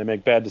decisions and they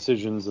make bad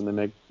decisions, and they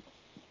make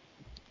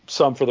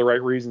some for the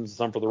right reasons,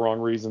 some for the wrong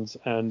reasons.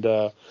 And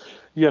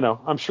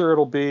I'm sure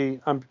it'll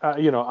be.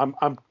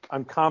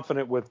 I'm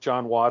confident with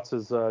John Watts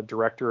as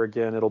director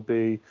again. It'll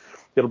be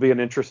an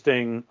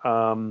interesting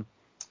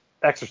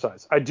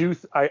exercise.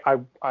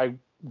 I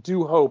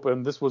do hope,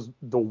 and this was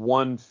the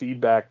one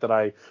feedback that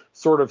I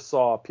sort of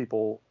saw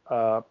people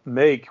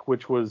make,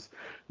 which was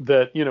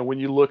that, when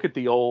you look at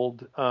the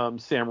old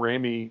Sam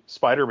Raimi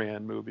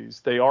Spider-Man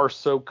movies, they are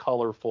so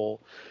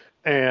colorful.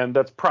 And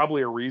that's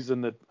probably a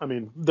reason that,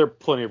 there are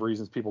plenty of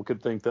reasons people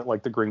could think that,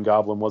 like, the Green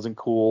Goblin wasn't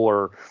cool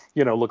or,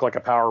 looked like a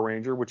Power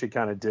Ranger, which he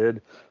kind of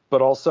did.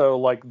 But also,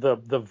 like, the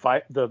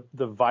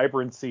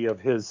vibrancy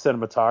of his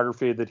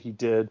cinematography that he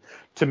did,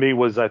 to me,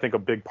 was, I think, a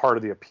big part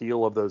of the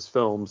appeal of those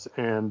films.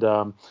 And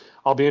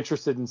I'll be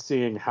interested in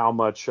seeing how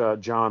much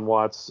John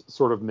Watts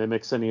sort of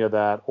mimics any of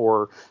that,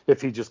 or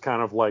if he just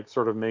kind of, like,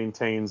 sort of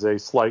maintains a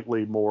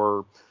slightly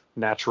more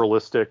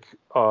naturalistic,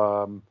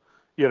 or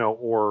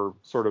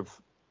sort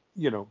of,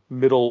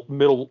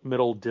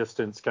 middle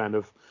distance kind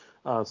of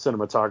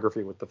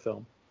cinematography with the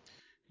film.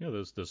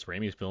 Those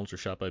Raimi films were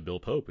shot by Bill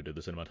Pope, who did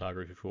the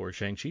cinematography for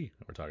Shang-Chi,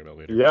 we're talking about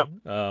later. Yeah.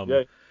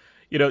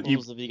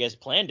 If you guys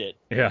planned it.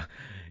 Yeah.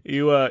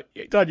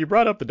 Todd, you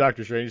brought up the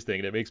Doctor Strange thing,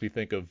 and it makes me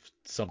think of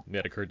something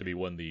that occurred to me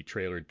when the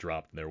trailer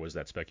dropped and there was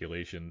that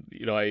speculation.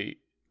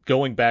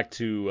 Going back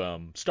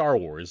to Star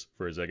Wars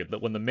for a second,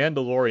 when The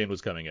Mandalorian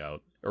was coming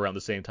out around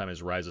the same time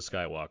as Rise of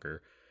Skywalker,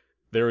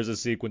 there was a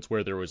sequence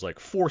where there was, like,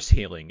 force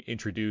healing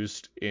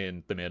introduced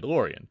in The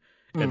Mandalorian.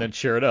 And then,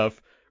 sure enough,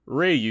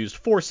 Rey used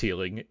force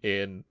healing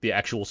in the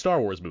actual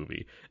Star Wars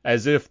movie,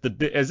 as if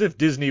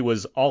Disney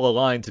was all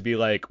aligned to be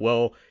like,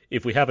 well,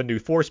 if we have a new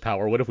force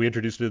power, what if we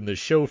introduce it in this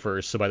show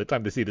first? So by the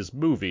time they see this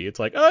movie, it's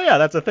like, oh yeah,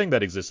 that's a thing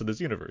that exists in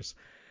this universe.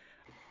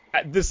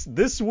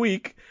 This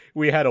week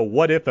we had a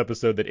What If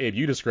episode that, Abe,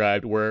 you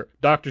described, where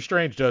Doctor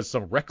Strange does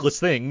some reckless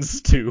things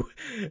to,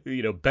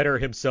 better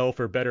himself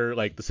or better,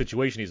 like, the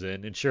situation he's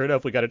in. And sure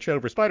enough, we got a trailer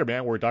for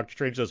Spider-Man where Doctor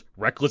Strange does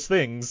reckless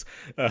things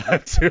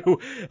to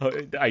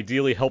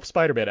ideally help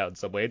Spider-Man out in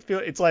some way.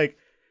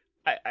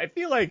 I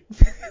feel like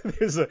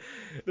there's a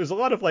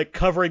lot of, like,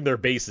 covering their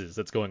bases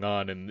that's going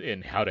on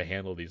in how to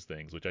handle these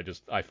things, which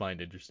I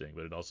find interesting,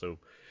 but it also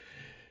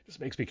just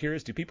makes me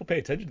curious. Do people pay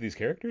attention to these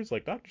characters?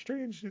 Like Doctor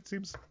Strange, it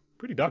seems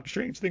pretty Doctor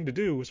Strange thing to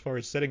do as far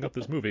as setting up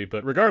this movie.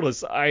 But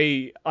regardless,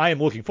 I am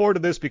looking forward to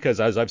this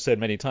because, as I've said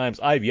many times,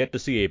 I've yet to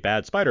see a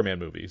bad Spider-Man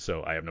movie,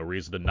 so I have no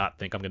reason to not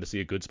think I'm going to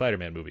see a good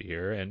Spider-Man movie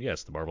here. And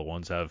yes, the Marvel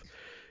ones have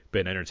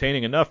been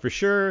entertaining enough for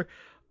sure.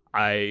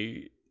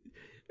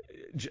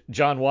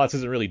 John Watts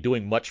isn't really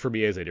doing much for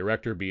me as a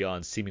director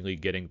beyond seemingly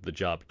getting the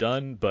job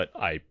done, but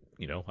I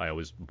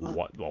always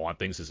want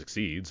things to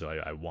succeed, so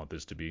I want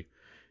this to be,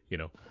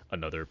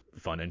 another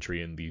fun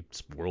entry in the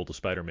world of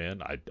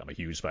Spider-Man. I'm a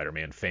huge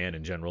Spider-Man fan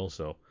in general,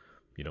 so,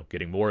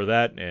 getting more of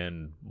that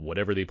and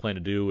whatever they plan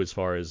to do as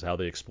far as how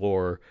they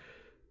explore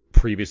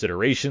previous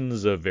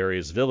iterations of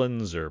various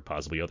villains or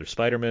possibly other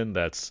Spider-Men,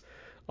 that's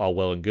all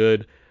well and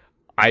good.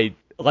 I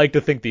like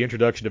to think the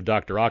introduction of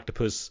Dr.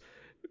 Octopus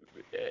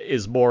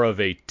is more of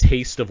a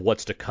taste of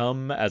what's to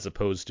come as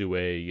opposed to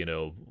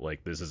a,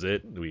 like, this is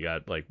it. We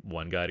got, like,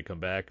 one guy to come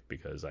back,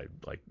 because I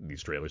like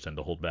these trailers tend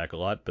to hold back a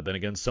lot. But then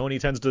again,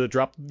 Sony tends to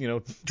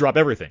drop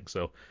everything.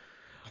 So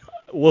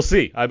we'll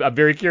see. I'm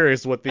very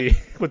curious what the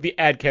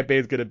ad campaign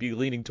is going to be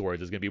leaning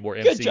towards. Is going to be more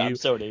MCU, Good job,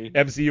 Sony.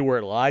 MCU where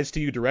it lies to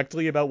you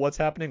directly about what's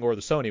happening, or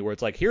the Sony where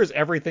it's like, here's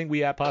everything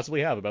we possibly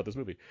have about this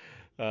movie.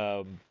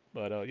 But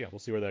we'll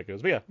see where that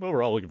goes. But yeah,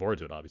 overall looking forward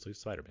to it. Obviously,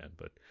 Spider-Man,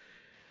 but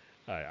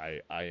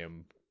I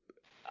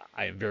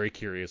am very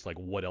curious, like,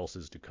 what else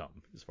is to come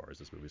as far as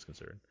this movie is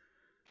concerned.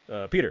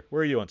 Peter,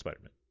 where are you on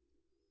Spider-Man?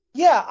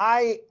 Yeah,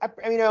 I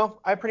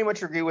pretty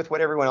much agree with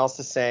what everyone else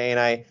is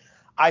saying.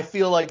 I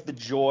feel like the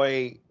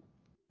joy,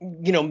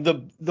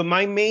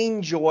 my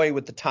main joy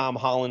with the Tom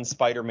Holland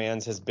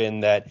Spider-Mans has been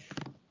that,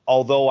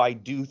 although I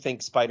do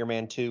think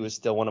Spider-Man 2 is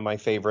still one of my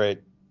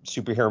favorite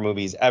superhero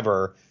movies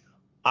ever,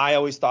 I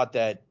always thought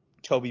that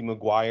Tobey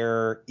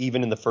Maguire,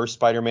 even in the first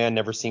Spider-Man,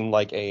 never seemed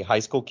like a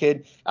high school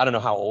kid. I don't know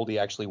how old he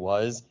actually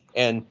was.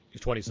 And he's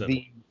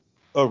 27.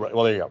 Right.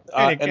 Well, there you go.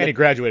 And he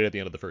graduated at the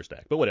end of the first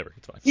act, but whatever,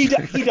 it's fine. He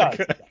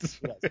does.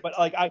 But,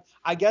 like,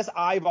 I guess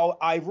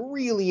I've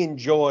really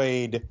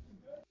enjoyed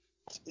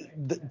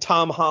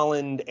Tom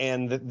Holland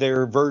and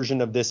their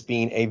version of this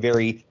being a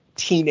very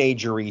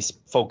teenagery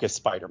focused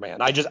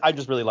Spider-Man. I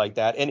just really like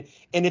that, and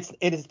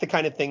it's the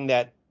kind of thing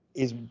that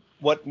is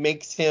what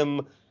makes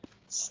him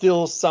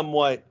still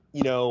somewhat,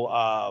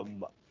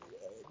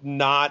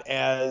 not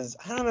as,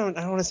 I don't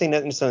want to say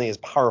not necessarily as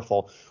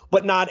powerful,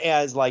 but not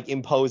as, like,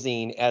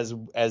 imposing as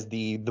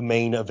the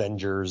main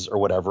Avengers or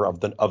whatever of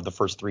the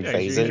first three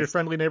phases. He's your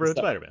friendly neighborhood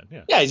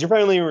Spider-Man. Yeah, he's your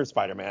friendly neighborhood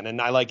Spider-Man, and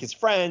I like his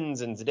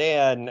friends and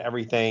Zendaya and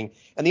everything.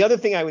 And the other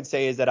thing I would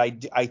say is that I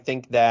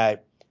think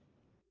that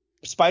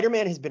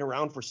Spider-Man has been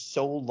around for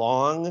so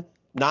long,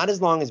 not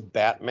as long as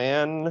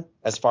Batman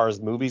as far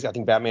as movies. I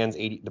think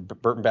the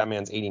Burton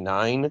Batman's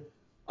 89.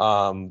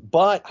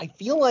 But I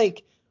feel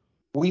like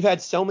we've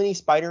had so many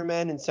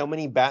Spider-Men and so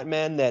many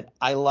Batman that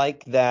I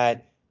like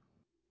that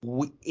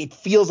it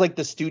feels like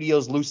the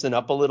studios loosen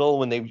up a little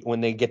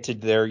when they get to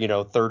their,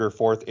 third or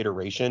fourth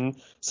iteration.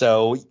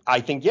 So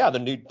I think,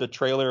 the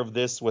trailer of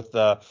this with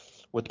the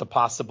with the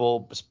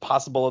possible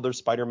other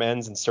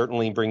Spider-Mans, and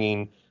certainly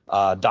bringing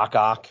Doc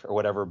Ock or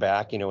whatever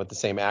back, with the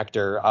same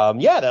actor.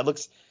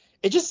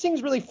 It just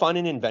seems really fun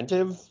and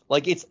inventive.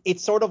 Like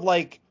it's sort of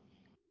like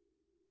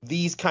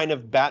these kind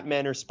of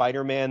Batman or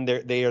Spider-Man,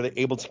 they are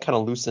able to kind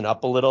of loosen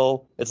up a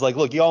little. It's like,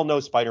 look, you all know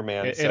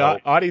Spider-Man. And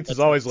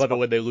audiences always love it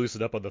when they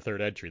loosen up on the third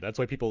entry. That's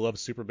why people love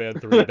Superman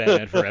 3,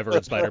 Batman Forever,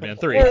 and Spider-Man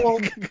 3. Well,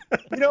 you're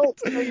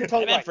totally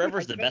Batman right. Forever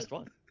is the best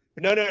one.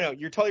 No,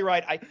 you're totally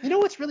right.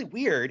 What's really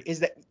weird is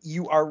that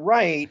you are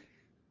right.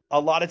 A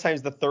lot of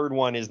times the third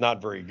one is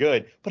not very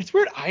good, but it's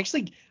weird. I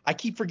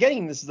keep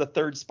forgetting this is the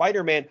third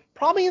Spider-Man,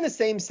 probably in the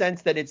same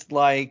sense that it's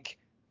like,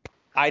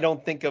 I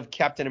don't think of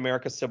Captain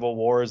America Civil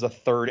War as a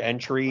third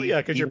entry. Well, yeah,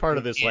 because you're part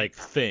of this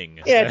thing.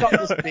 Yeah, it's all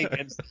this big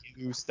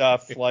MCU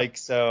stuff,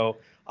 so.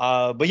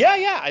 But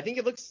yeah, I think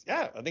it looks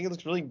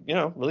really,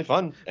 really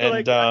fun.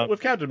 And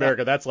with Captain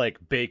America, that's like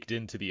baked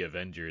into the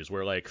Avengers,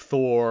 where like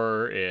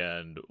Thor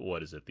and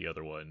what is it, the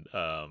other one?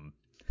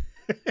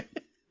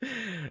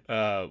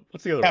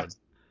 What's the other one?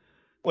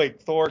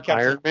 Wait, Thor,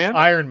 Captain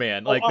Iron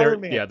Man. Like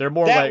Iron Man. they're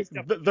more That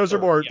like those are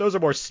more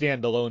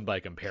standalone by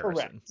comparison.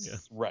 Correct. Yeah.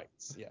 Right.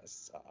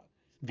 Yes.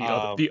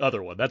 The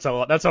other one. That's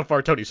how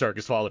far Tony Stark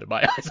has fallen in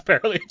my eyes.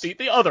 Apparently,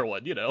 the other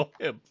one.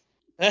 Him.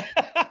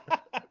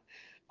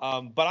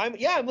 But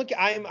I'm looking.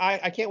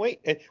 I can't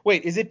wait.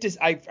 Wait, is it?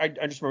 I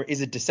just remember. Is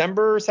it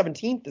December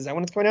 17th? Is that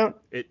when it's coming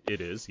out? It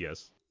is.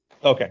 Yes.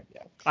 Okay.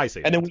 Yeah. I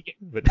say. And that, then we get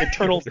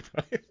Eternals.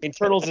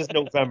 Eternals is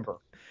November.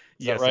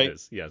 Is yes, that right? It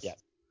is. Yes.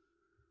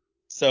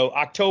 So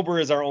October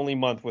is our only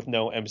month with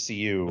no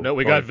MCU. No,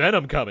 we got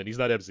Venom coming. He's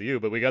not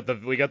MCU, but we got the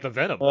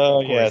Venom.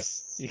 Oh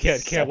yes. You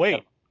can't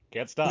wait.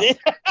 Can't stop.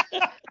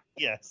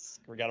 Yes.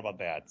 Forgot about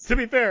that. To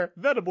be fair,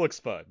 Venom looks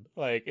fun.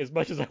 Like, as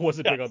much as I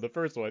wasn't big on the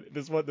first one,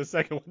 the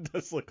second one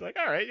does look like,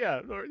 all right,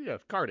 yeah,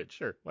 Carnage,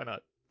 sure, why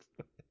not?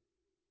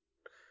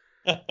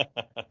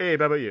 Hey,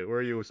 how about you? Where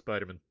are you with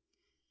Spider-Man?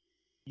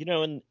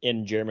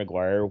 In Jerry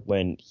Maguire,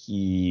 when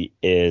he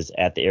is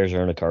at the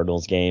Arizona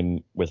Cardinals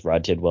game with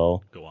Rod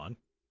Tidwell. Go on.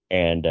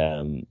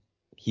 And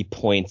he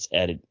points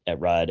at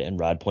Rod, and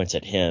Rod points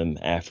at him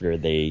after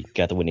they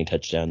got the winning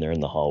touchdown there in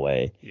the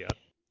hallway. Yeah.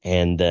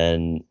 And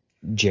then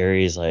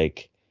Jerry's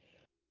like,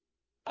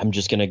 I'm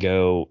just going to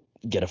go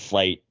get a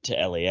flight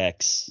to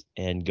LAX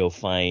and go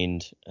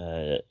find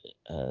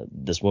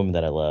this woman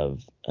that I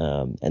love.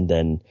 And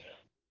then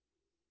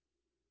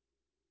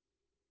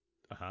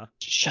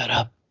shut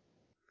up.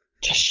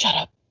 Just shut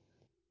up.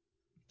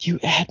 You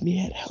add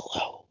me at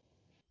hello.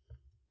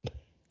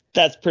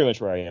 That's pretty much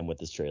where I am with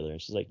this trailer.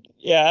 She's like,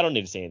 yeah, I don't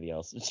need to say anything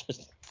else. It's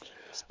just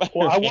Spider-Man.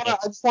 Well, I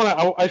just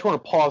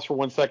want to pause for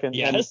 1 second.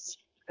 Yes.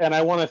 And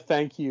I want to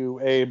thank you,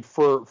 Abe,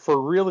 for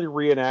really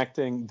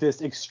reenacting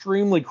this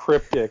extremely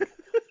cryptic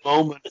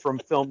moment from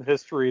film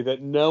history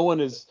that no one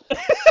has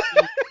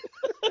seen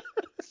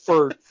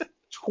for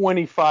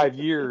 25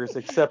 years,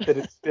 except that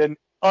it's been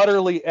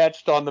utterly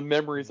etched on the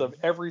memories of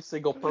every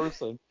single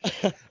person.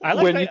 You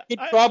could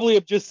probably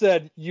have just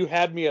said, you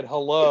had me at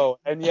hello,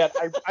 and yet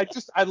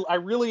I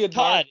really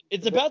admire Todd,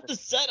 it's about the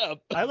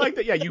setup. I like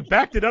that. Yeah, you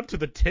backed it up to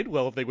the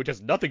Tidwell thing, which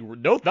has nothing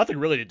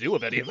really to do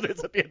with any of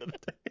this at the end of the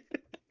day.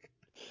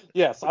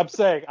 Yes, I'm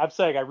saying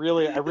I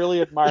really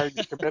admire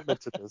your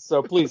commitment to this.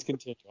 So please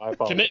continue. I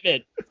apologize.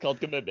 Commitment. It's called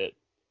commitment.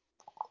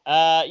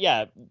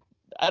 Yeah,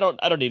 I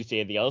don't need to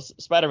say anything else.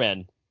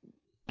 Spider-Man.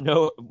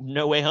 No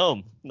way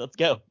home. Let's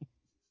go.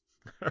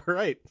 All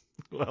right.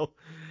 Well,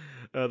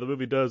 the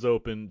movie does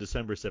open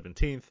December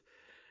 17th,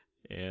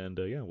 and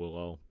we'll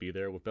all be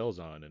there with bells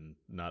on and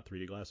not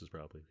 3D glasses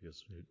probably.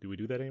 Because do we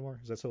do that anymore?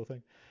 Is that still a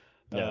thing?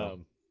 No.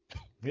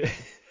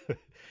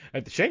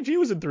 Shang-Chi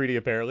was in 3D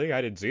apparently.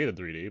 I didn't see it in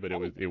 3D, but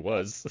it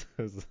was.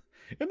 And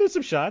there's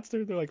some shots.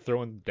 They're like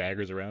throwing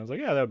daggers around. It's like,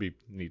 yeah, that would be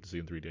neat to see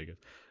in 3D, I guess.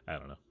 I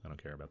don't know. I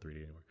don't care about 3D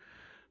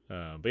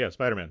anymore. But yeah,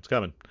 Spider-Man, it's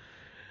coming.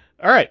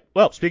 All right.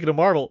 Well, speaking of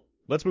Marvel,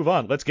 let's move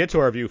on. Let's get to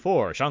our review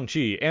for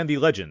Shang-Chi and the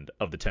Legend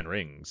of the Ten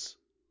Rings.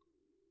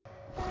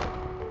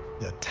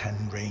 The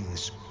Ten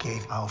Rings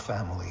gave our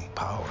family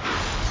power.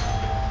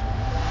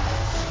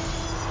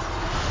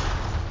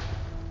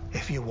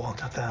 If you want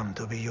them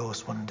to be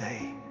yours one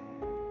day,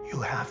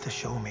 you have to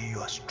show me you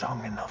are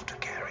strong enough to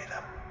carry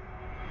them.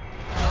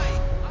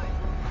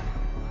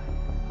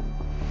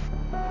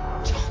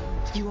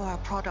 You are a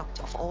product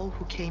of all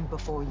who came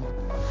before you.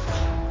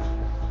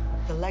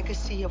 The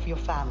legacy of your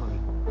family.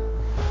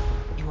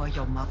 You are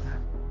your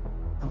mother.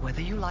 And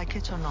whether you like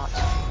it or not,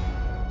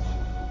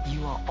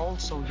 you are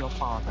also your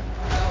father.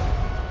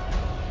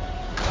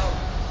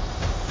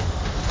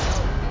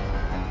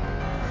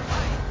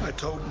 I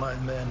told my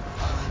men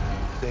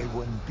they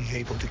wouldn't be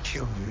able to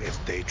kill you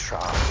if they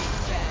tried.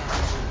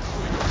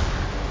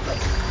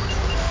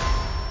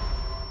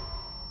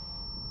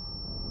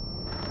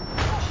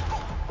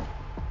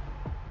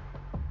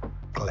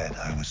 Glad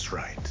I was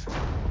right.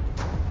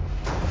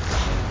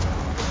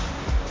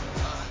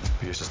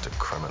 You're just a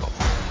criminal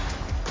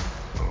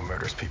who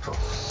murders people.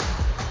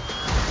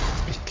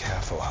 Be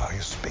careful how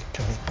you speak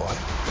to me, boy.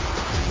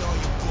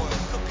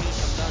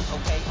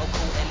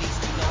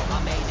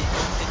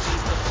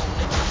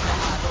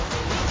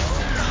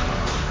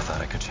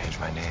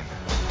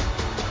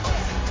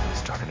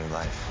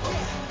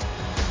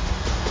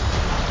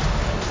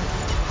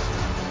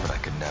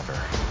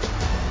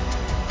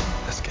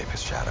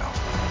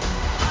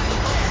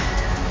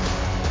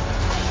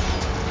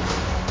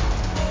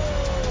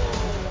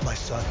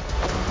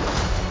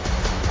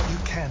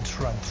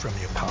 from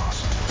your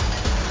past.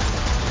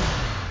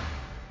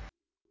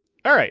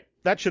 All right,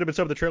 that should have been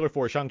some of the trailer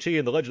for Shang-Chi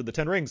and the Legend of the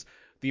Ten Rings.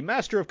 The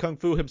master of Kung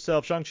Fu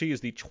himself, Shang-Chi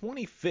is the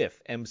 25th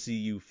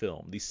MCU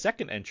film, the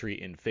second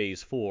entry in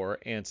Phase 4,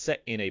 and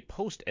set in a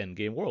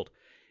post-Endgame world.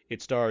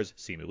 It stars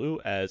Simu Liu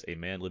as a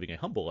man living a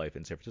humble life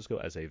in San Francisco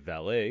as a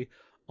valet,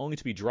 only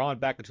to be drawn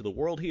back into the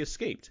world he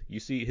escaped. You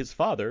see, his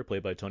father,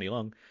 played by Tony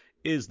Leung,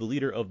 is the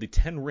leader of the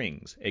Ten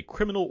Rings, a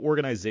criminal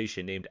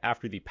organization named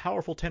after the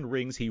powerful Ten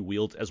Rings he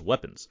wields as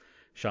weapons.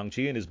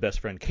 Shang-Chi and his best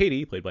friend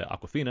Katie, played by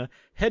Awkwafina,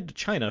 head to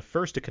China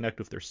first to connect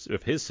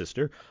with his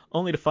sister,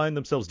 only to find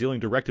themselves dealing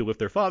directly with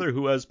their father,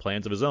 who has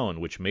plans of his own,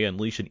 which may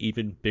unleash an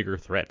even bigger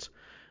threat.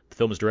 The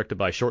film is directed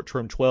by Short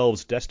Term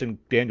 12's Destin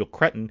Daniel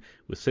Cretton,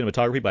 with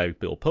cinematography by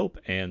Bill Pope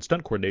and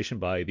stunt coordination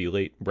by the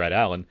late Brad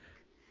Allen.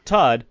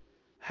 Todd,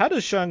 how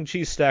does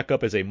Shang-Chi stack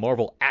up as a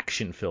Marvel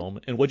action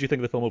film, and what do you think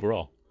of the film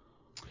overall?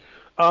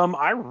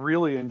 I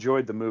really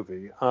enjoyed the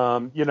movie.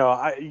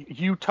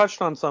 You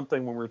touched on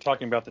something when we were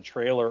talking about the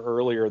trailer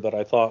earlier that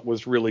I thought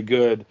was really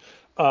good,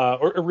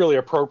 or really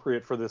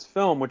appropriate for this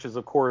film, which is,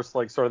 of course,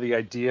 like sort of the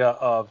idea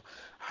of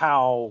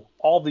how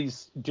all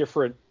these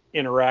different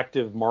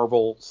interactive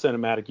Marvel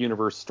Cinematic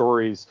Universe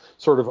stories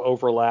sort of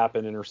overlap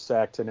and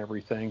intersect and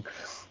everything.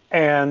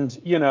 And,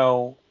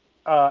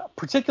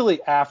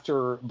 particularly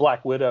after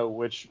Black Widow,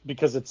 which,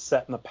 because it's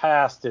set in the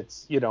past,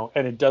 it's,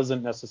 and it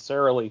doesn't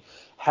necessarily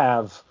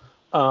have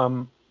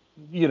an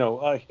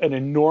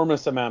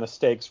enormous amount of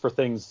stakes for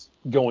things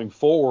going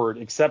forward,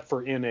 except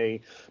for in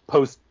a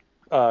post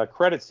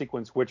credit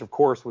sequence, which of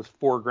course was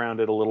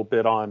foregrounded a little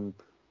bit on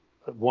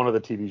one of the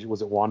TV.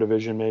 Was it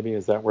WandaVision? Maybe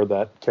is that where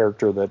that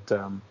character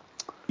that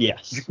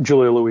yes,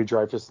 Julia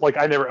Louis-Dreyfus, which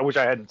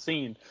I hadn't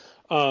seen.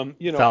 Falcon.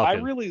 I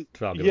really,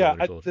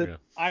 Falcon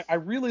I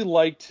really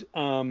liked.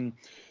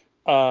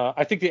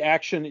 I think the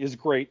action is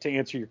great, to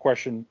answer your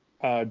question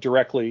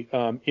directly,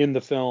 in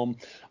the film.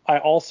 I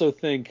also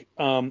think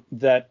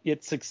that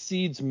it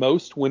succeeds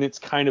most when it's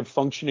kind of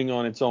functioning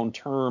on its own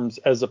terms,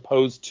 as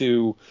opposed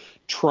to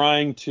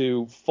trying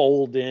to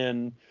fold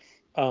in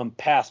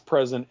past,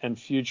 present, and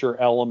future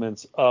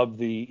elements of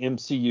the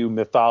MCU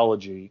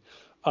mythology.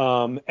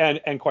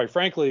 And quite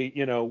frankly,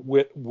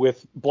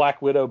 with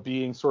Black Widow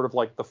being sort of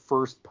like the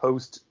first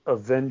post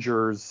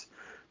Avengers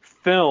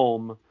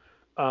film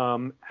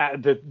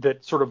that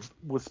sort of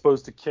was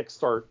supposed to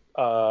kickstart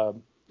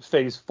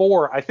Phase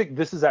 4, I think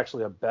this is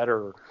actually a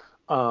better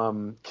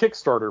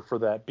Kickstarter for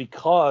that,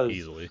 because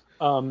easily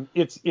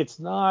it's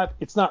not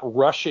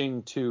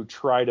rushing to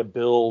try to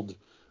build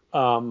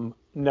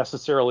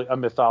necessarily a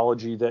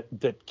mythology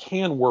that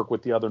can work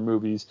with the other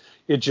movies.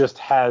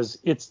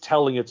 It's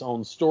telling its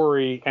own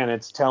story, and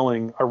it's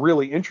telling a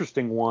really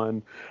interesting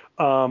one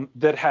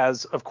that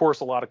has, of course,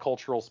 a lot of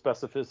cultural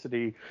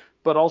specificity,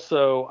 but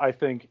also I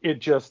think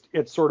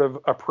it sort of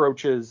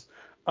approaches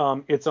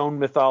its own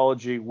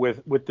mythology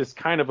with this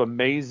kind of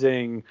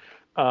amazing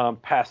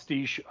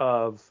pastiche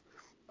of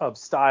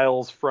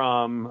styles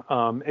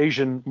from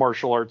Asian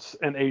martial arts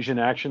and Asian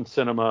action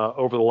cinema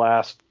over the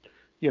last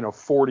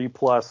 40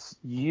 plus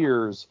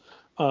years,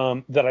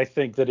 that I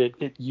think that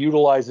it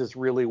utilizes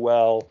really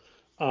well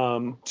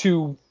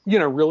to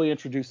really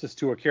introduce us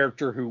to a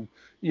character who,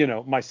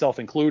 myself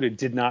included,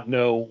 did not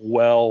know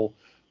well.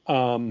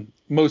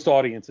 Most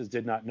audiences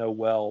did not know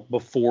well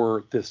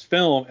before this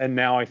film, and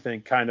now I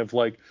think kind of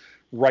like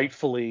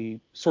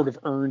rightfully sort of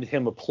earned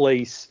him a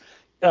place,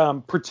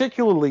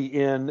 particularly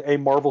in a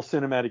Marvel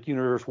Cinematic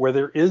Universe where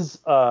there is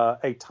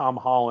a Tom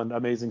Holland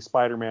Amazing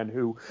Spider-Man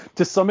who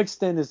to some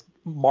extent is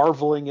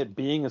marveling at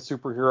being a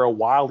superhero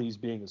while he's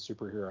being a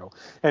superhero,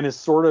 and is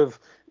sort of,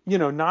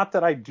 not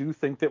that I do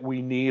think that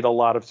we need a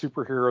lot of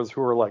superheroes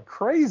who are like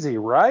crazy,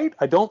 right?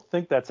 I don't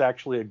think that's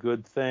actually a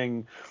good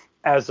thing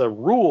as a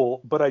rule,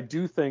 but I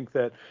do think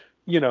that,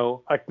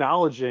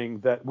 acknowledging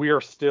that we are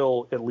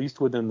still, at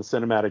least within the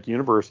cinematic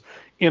universe,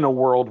 in a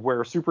world where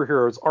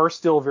superheroes are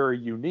still very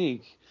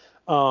unique.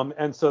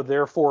 And so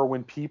therefore,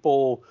 when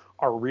people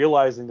are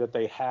realizing that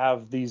they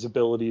have these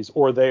abilities,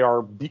 or they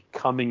are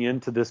coming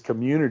into this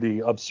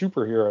community of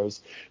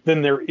superheroes,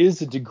 then there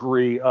is a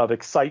degree of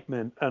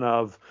excitement and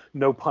of,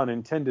 no pun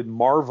intended,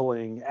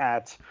 marveling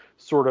at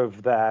sort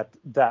of that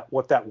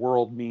what that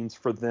world means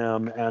for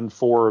them and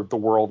for the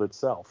world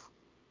itself.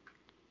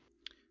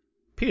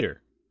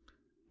 Peter,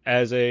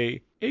 as a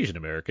Asian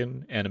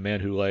American and a man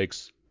who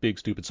likes big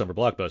stupid summer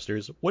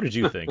blockbusters, what did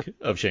you think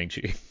of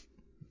Shang-Chi?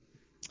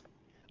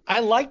 I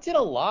liked it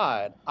a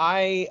lot.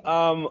 I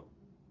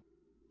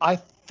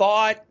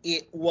thought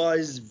it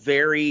was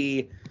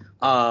very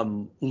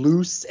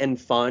loose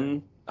and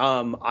fun.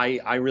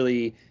 I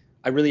really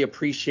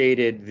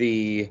appreciated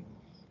the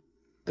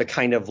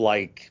kind of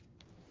like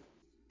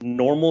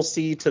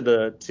normalcy to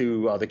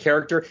the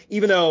character,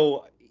 even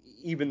though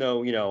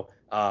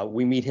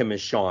we meet him as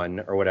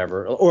Sean or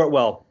whatever, or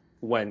well,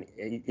 when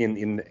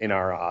in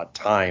our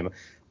time,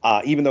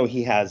 even though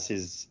he has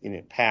his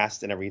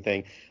past and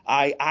everything.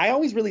 I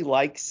always really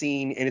like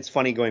seeing, and it's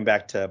funny going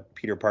back to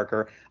Peter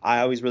Parker, I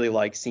always really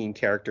like seeing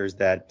characters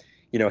that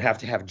have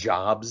to have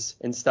jobs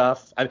and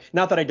stuff.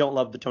 Not that I don't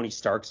love the Tony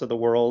Starks of the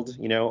world,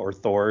 or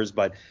Thors,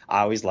 but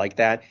I always like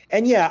that.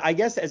 And yeah, I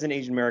guess as an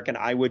Asian American,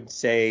 I would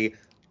say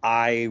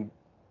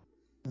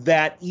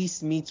that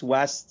East meets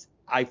West,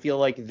 I feel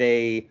like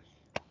they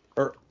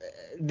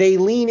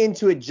lean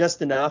into it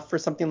just enough for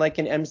something like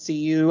an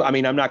MCU. I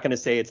mean, I'm not going to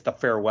say it's The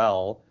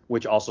Farewell,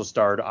 which also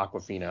starred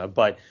Awkwafina,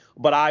 but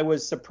I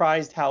was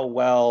surprised how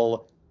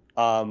well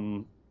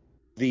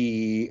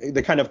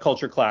the kind of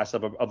culture class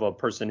of a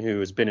person who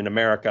has been in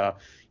America,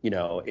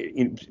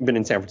 been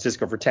in San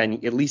Francisco for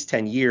at least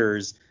 10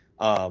 years,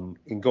 and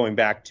going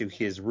back to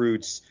his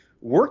roots,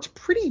 worked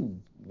pretty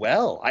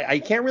well. I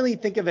can't really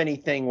think of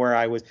anything where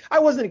I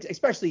wasn't,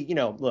 especially,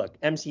 look,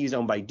 MCU is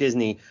owned by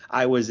Disney.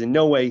 I was in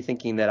no way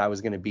thinking that I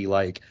was going to be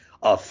like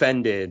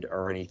offended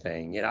or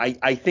anything.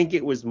 I think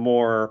it was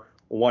more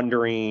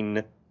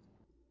wondering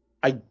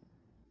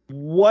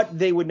what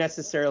they would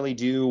necessarily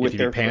do with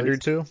their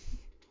pandered to.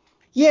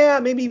 Yeah,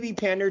 maybe be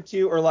pandered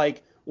to, or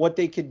like what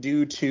they could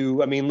do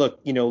to. I mean,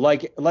 look,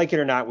 like it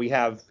or not, we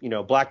have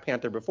Black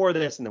Panther before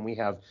this, and then we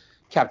have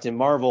Captain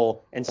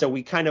Marvel, and so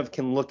we kind of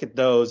can look at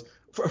those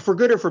for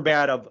good or for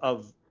bad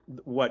of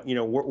what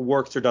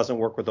works or doesn't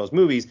work with those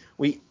movies.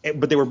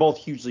 But they were both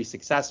hugely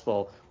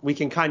successful. We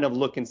can kind of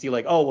look and see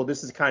like, oh well,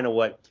 this is kind of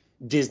what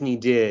Disney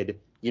did.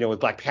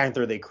 With Black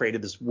Panther, they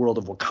created this world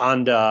of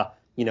Wakanda.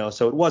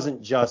 So it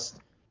wasn't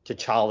just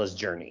T'Challa's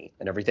journey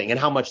and everything, and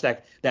how much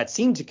that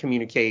seemed to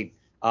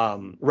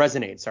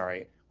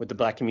resonate with the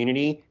Black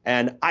community.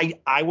 And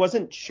I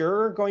wasn't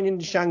sure going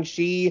into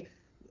Shang-Chi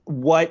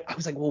what I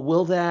was like, well,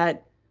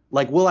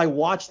 will I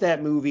watch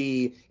that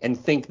movie and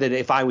think that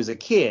if I was a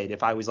kid,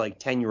 if I was like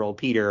 10-year-old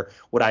Peter,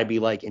 would I be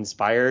like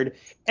inspired?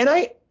 And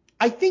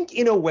I think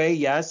in a way,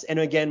 yes. And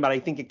again, but I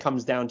think it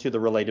comes down to the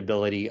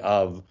relatability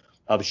of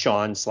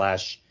Sean /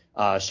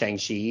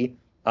 Shang-Chi.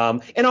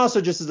 And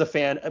also just as a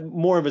fan,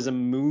 more of as a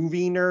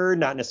movie nerd,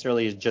 not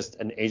necessarily as just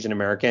an Asian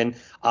American,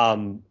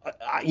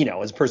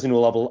 as a person who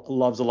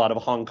loves a lot of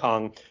Hong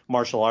Kong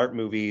martial art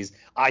movies,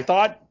 I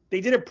thought they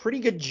did a pretty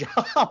good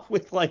job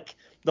with like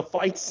the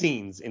fight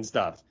scenes and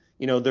stuff.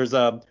 There's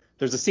a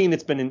scene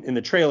that's been in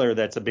the trailer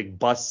that's a big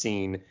bus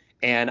scene,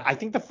 and I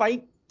think the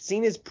fight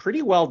scene is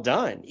pretty well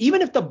done.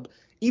 Even if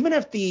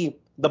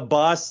the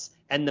bus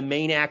and the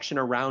main action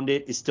around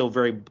it is still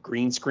very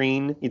green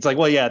screen, it's like,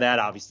 well, yeah, that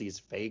obviously is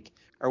fake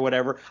or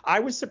whatever. I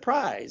was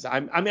surprised.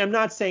 I'm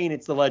not saying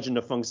it's the Legend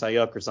of Feng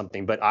Sayuk or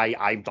something, but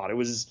I thought it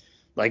was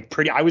like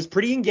I was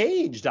pretty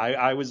engaged.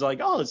 I was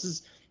like, oh, this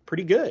is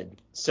pretty good.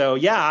 So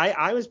yeah,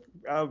 I was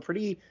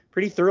pretty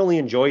thoroughly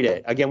enjoyed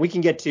it. Again, we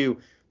can get to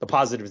the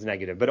positives and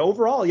negative, but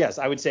overall, yes,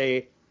 I would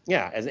say,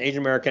 yeah, as an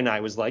Asian American, I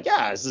was like,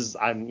 yeah,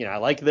 I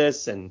like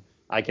this and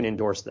I can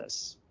endorse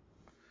this.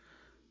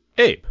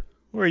 Abe,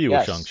 where are you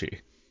Yes. with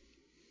Shang-Chi?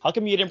 How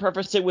come you didn't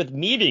preface it with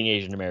me being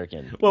Asian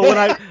American? Well,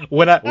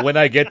 when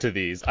I get to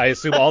these, I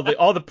assume all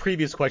the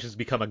previous questions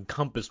become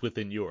encompassed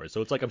within yours.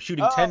 So it's like I'm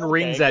shooting 10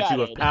 rings at got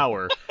you it. of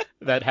power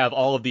that have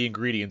all of the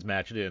ingredients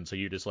matched in. So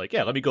you're just like,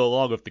 yeah, let me go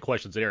along with the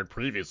questions that Aaron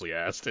previously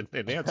asked and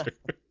answer.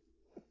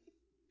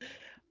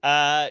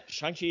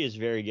 Shang-Chi is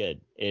very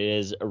good. It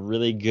is a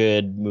really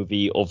good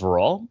movie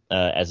overall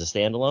as a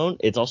standalone.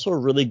 It's also a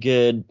really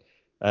good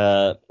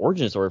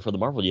origin story for the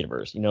Marvel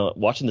Universe.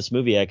 Watching this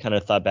movie, I kind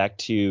of thought back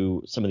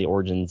to some of the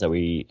origins that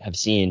we have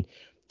seen.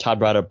 Todd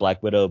brought up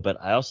Black Widow, but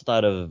I also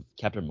thought of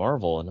Captain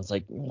Marvel, and I was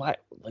like, why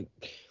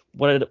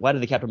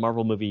did the Captain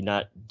Marvel movie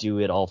not do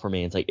it all for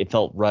me? It's like it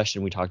felt rushed,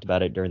 and we talked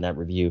about it during that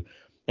review.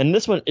 And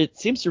this one, it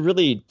seems to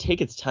really take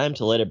its time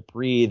to let it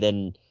breathe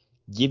and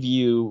give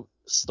you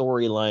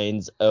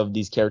storylines of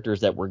these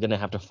characters that we're going to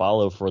have to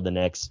follow for the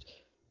next,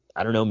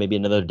 I don't know, maybe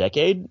another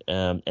decade.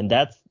 And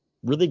that's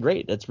really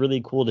great. That's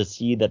really cool to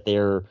see that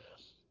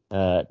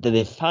that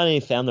they finally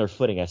found their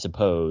footing, I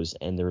suppose.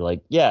 And they're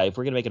like, yeah, if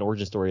we're going to make an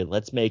origin story,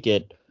 let's make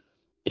it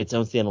its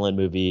own standalone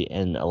movie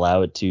and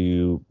allow it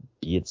to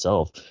be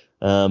itself.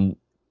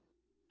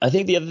 I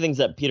think the other things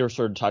that Peter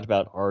sort of talked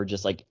about are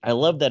just like, I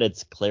love that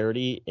its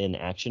clarity in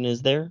action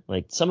is there.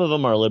 Like some of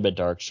them are a little bit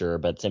dark, sure,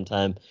 but at the same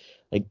time,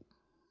 like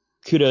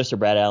kudos to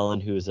Brad Allen,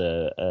 who's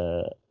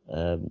a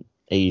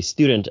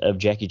student of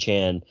Jackie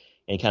Chan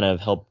and kind of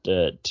helped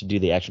to do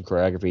the action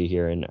choreography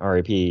here in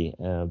R.I.P.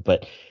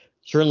 But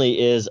certainly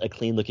is a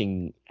clean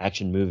looking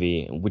action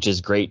movie, which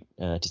is great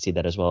to see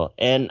that as well.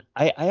 And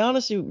I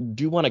honestly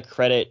do want to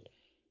credit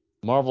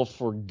Marvel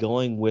for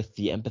going with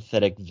the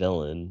empathetic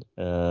villain.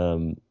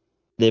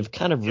 They've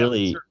kind of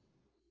really,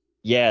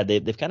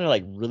 they've kind of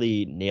like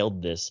really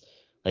nailed this,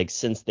 like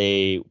since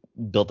they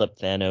built up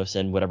Thanos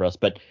and whatever else.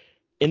 But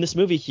in this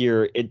movie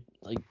here, it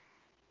like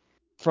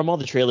from all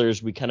the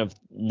trailers, we kind of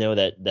know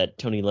that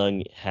Tony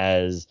Leung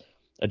has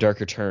a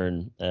darker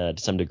turn to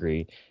some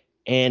degree.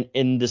 And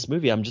in this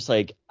movie, I'm just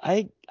like,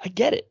 I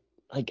get it.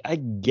 Like, I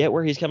get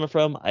where he's coming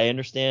from. I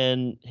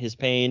understand his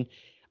pain.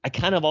 I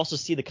kind of also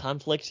see the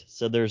conflict.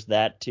 So there's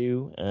that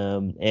too.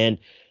 And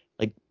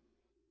like,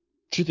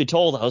 truth be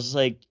told, I was just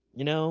like,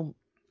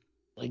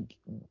 like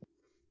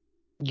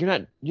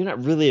you're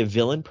not really a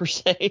villain per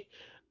se,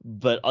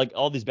 but like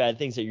all these bad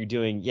things that you're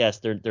doing, yes,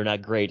 they're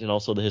not great, and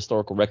also the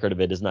historical record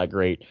of it is not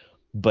great.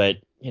 But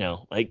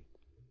like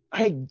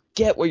I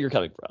get where you're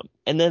coming from,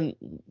 and then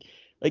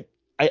like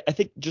I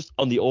think just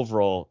on the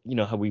overall,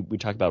 how we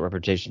talk about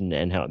representation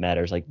and how it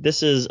matters. Like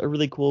this is a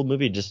really cool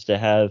movie just to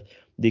have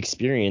the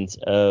experience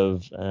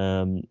of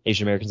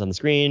Asian Americans on the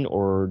screen,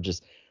 or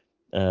just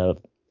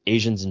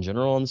Asians in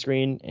general on the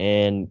screen,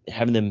 and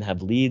having them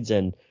have leads.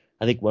 And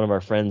I think one of our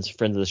friends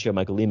of the show,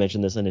 Michael Lee,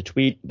 mentioned this in a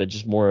tweet, but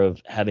just more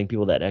of having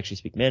people that actually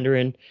speak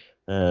Mandarin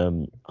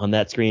on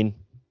that screen.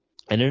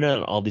 And then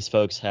not all these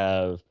folks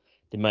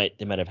they might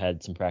have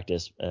had some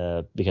practice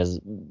because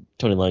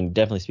Tony Leung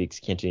definitely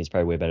speaks Cantonese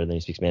probably way better than he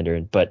speaks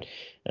Mandarin. But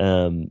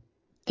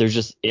there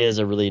just is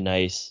a really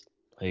nice,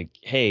 like,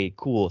 hey,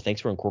 cool,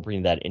 thanks for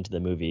incorporating that into the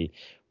movie.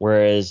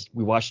 Whereas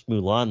we watched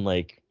Mulan,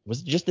 like,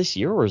 was it just this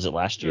year or was it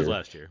last year? It was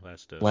last year.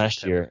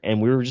 Last year.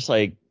 And we were just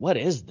like, what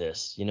is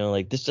this?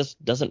 Like this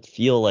just doesn't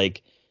feel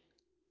like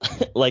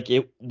like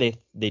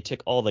they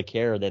took all the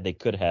care that they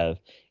could have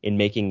in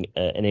making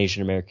an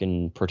Asian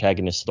American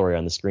protagonist story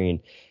on the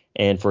screen.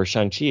 And for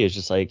Shang-Chi, it's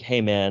just like,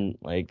 hey man,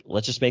 like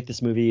let's just make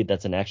this movie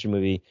that's an action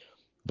movie,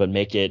 but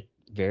make it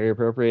very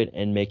appropriate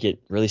and make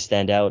it really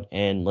stand out,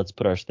 and let's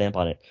put our stamp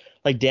on it.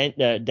 Like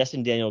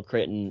Destin Daniel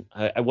Cretton,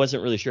 I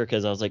wasn't really sure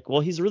because I was like,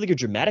 well, he's a really good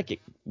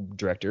dramatic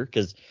director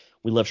because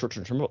we love Short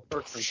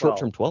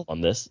Term 12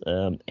 on this,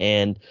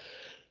 and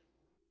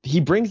he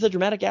brings the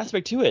dramatic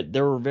aspect to it.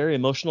 There were very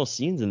emotional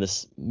scenes in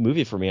this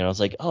movie for me, and I was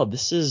like, oh,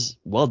 this is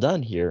well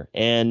done here.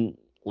 And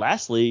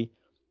lastly,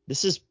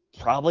 this is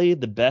probably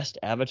the best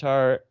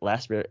Avatar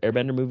Last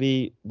Airbender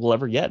movie we'll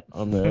ever get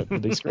on the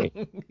big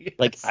screen. Yes.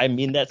 Like, I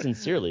mean that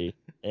sincerely.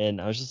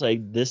 And I was just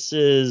like, this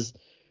is,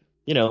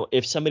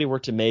 if somebody were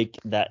to make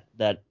that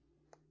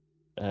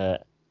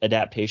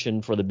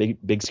adaptation for the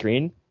big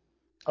screen,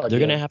 they're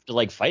going to have to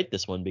like fight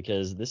this one,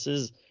 because this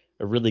is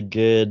a really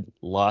good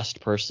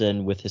lost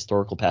person with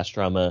historical past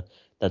trauma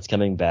that's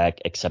coming back,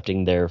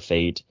 accepting their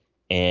fate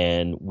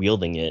and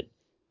wielding it.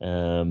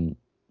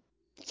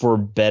 For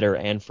better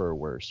and for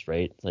worse,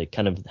 right? Like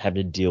kind of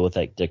having to deal with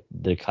like the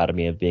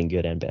dichotomy of being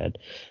good and bad.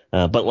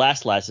 But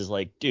last is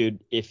like, dude,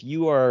 if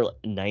you are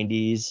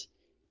 90s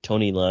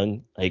Tony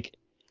Leung, like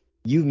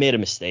you've made a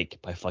mistake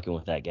by fucking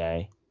with that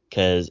guy.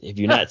 Because if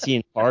you're not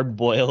seeing Hard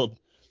Boiled,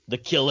 The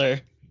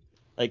Killer,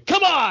 like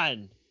come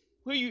on,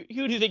 who do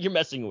you think you're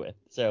messing with?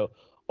 So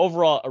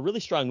overall, a really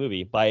strong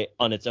movie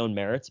on its own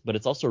merits, but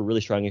it's also a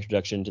really strong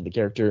introduction to the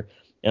character.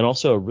 And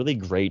also a really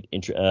great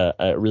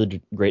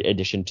great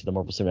addition to the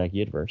Marvel Cinematic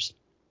Universe.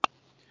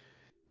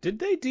 Did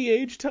they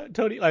de-age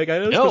Tony? Like, I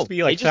know it's No, supposed to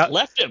be like they just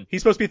left him.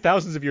 He's supposed to be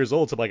thousands of years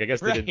old, so like I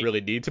guess they didn't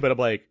really need to. But I'm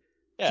like,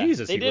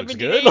 Jesus, he looks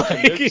good.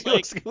 Like, he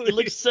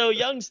looks so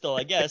young still.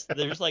 I guess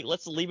they're just like,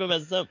 let's leave him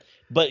as some,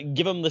 but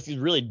give him this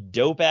really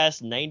dope ass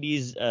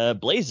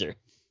 '90s blazer.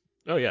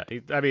 Oh yeah,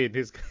 I mean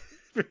his.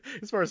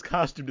 As far as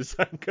costume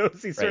design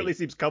goes, he certainly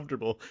seems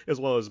comfortable as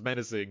well as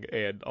menacing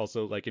and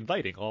also like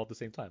inviting all at the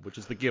same time, which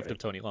is the gift of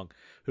Tony Leung,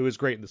 who is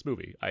great in this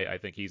movie. I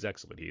think he's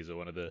excellent. He's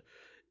one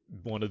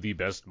of the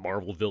best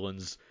Marvel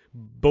villains,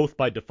 both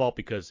by default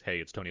because hey,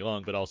 it's Tony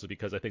Leung, but also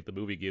because I think the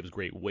movie gives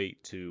great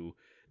weight to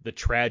the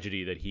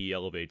tragedy that he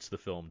elevates the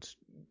film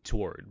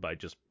toward by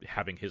just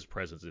having his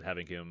presence and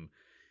having him,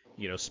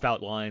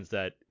 spout lines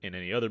that in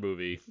any other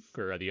movie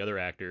or the other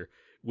actor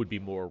would be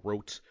more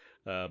rote.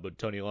 But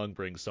Tony Leung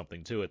brings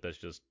something to it that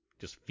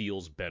just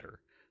feels better,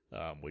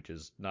 which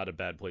is not a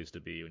bad place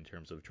to be in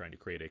terms of trying to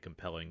create a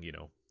compelling,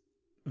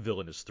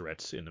 villainous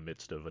threats in the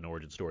midst of an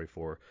origin story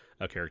for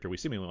a character we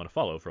seemingly want to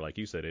follow for, like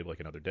you said, Abe, like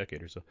another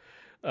decade or so.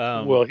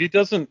 Well, he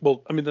doesn't.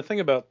 Well, I mean, the thing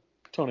about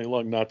Tony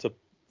Leung, not to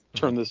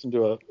turn this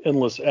into an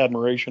endless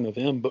admiration of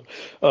him, but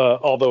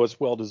although it's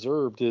well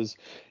deserved, is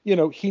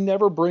he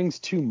never brings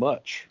too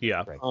much.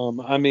 Yeah. Right.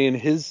 I mean,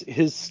 his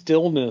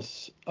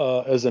stillness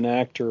as an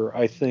actor,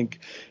 I think,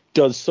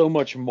 does so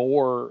much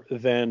more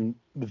than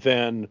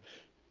an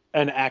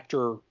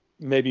actor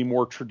maybe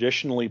more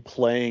traditionally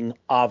playing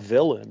a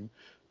villain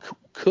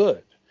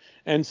could.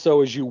 And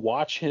so as you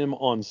watch him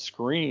on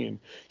screen,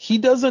 he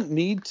doesn't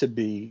need to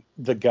be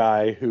the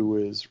guy who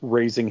is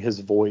raising his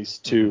voice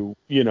to,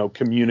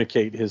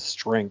 communicate his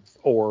strength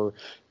or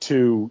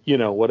to,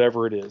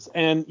 whatever it is.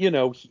 And,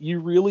 you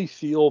really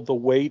feel the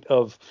weight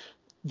of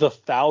the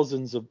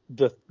thousands of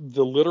the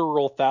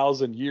literal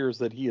 1,000 years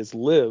that he has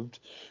lived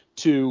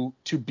to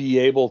be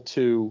able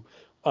to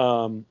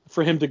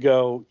for him to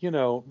go,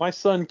 my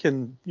son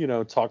can,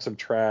 talk some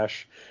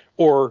trash,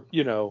 or,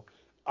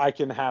 I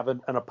can have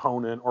an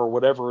opponent or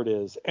whatever it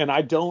is. And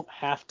I don't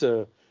have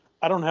to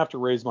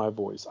raise my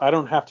voice. I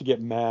don't have to get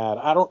mad.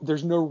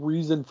 There's no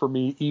reason for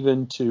me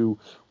even to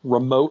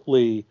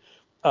remotely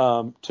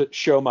to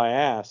show my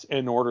ass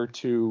in order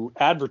to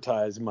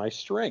advertise my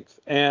strength.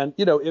 And,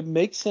 it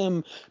makes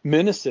him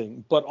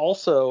menacing, but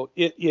also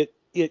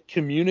it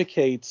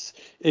communicates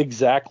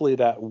exactly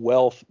that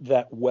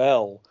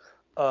well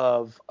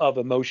of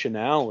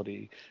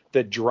emotionality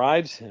that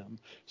drives him,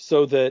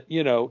 so that,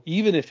 you know,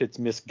 even if it's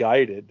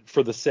misguided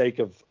for the sake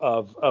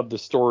of the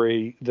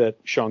story that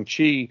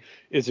Shang-Chi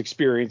is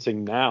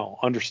experiencing now,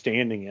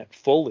 understanding it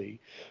fully,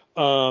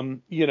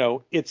 you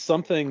know, it's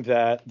something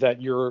that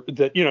you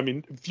know, I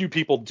mean, few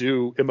people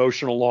do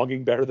emotional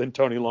longing better than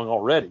Tony Leung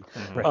already.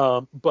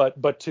 Right.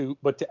 But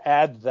to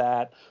add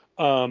that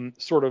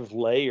sort of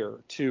layer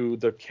to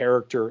the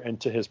character and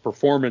to his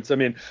performance, I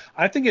mean,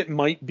 I think it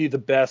might be the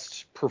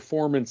best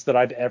performance that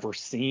I've ever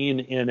seen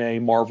in a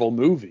Marvel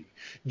movie,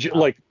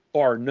 like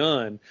bar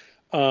none.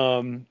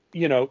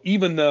 You know,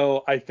 even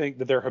though I think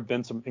that there have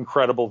been some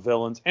incredible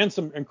villains and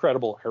some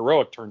incredible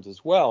heroic turns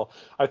as well,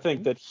 I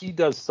think that he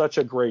does such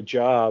a great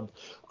job.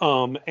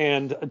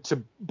 And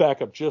to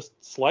back up just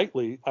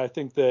slightly, I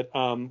think that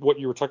what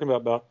you were talking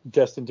about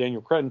Destin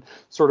Daniel Cretton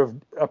sort of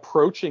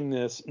approaching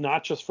this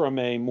not just from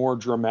a more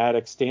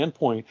dramatic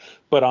standpoint,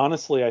 but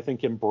honestly, I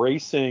think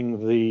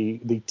embracing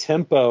the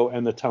tempo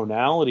and the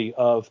tonality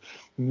of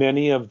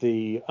many of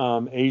the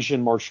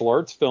Asian martial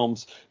arts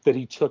films that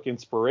he took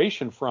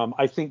inspiration from,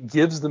 I think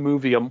gives the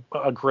movie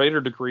a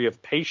greater degree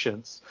of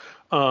patience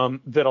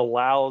that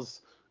allows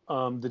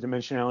the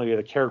dimensionality of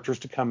the characters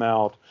to come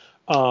out,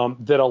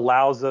 that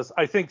allows us,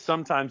 I think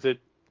sometimes it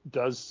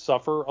does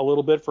suffer a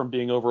little bit from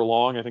being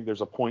overlong. I think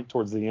there's a point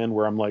towards the end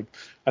where I'm like,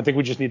 I think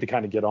we just need to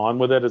kind of get on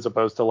with it, as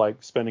opposed to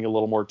like spending a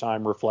little more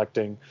time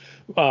reflecting.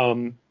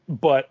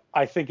 But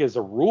I think as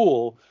a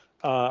rule,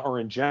 or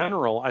in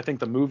general, I think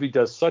the movie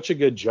does such a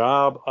good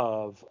job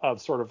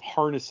of sort of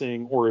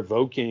harnessing or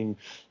evoking,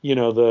 you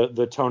know,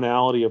 the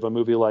tonality of a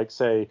movie like,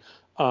 say,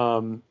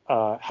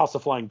 House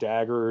of Flying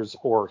Daggers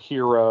or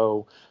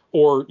Hero,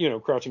 or, you know,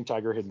 Crouching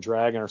Tiger, Hidden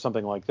Dragon, or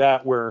something like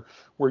that, where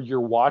you're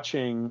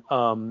watching,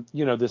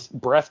 you know, this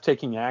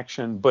breathtaking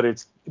action, but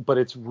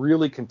it's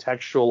really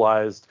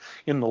contextualized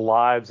in the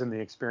lives and the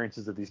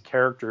experiences of these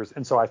characters.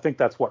 And so I think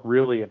that's what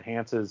really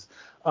enhances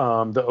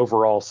the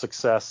overall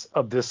success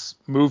of this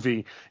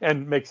movie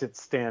and makes it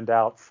stand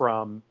out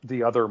from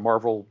the other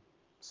Marvel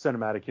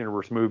Cinematic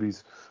Universe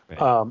movies,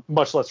 right.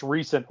 Much less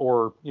recent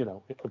or, you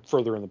know,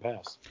 further in the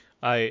past.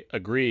 I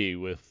agree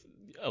with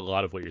a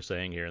lot of what you're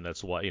saying here, and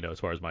that's why, you know, as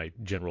far as my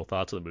general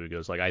thoughts of the movie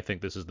goes, like, I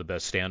think this is the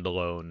best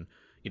standalone,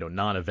 you know,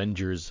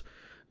 non-Avengers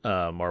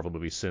Marvel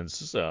movie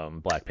since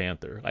Black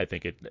Panther. I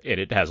think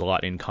it has a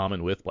lot in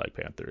common with Black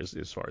Panther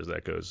as far as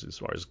that goes, as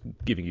far as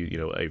giving you, you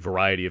know, a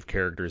variety of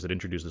characters that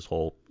introduce this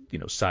whole, you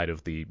know, side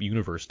of the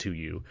universe to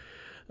you,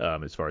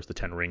 as far as the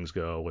Ten Rings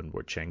go and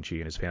what Shang-Chi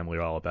and his family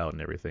are all about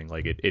and everything.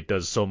 Like, it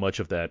does so much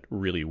of that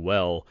really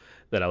well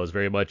that I was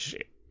very much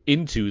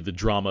into the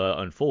drama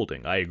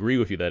unfolding. I agree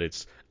with you that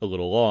it's a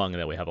little long and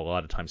that we have a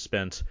lot of time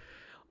spent,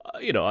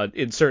 you know,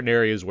 in certain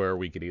areas where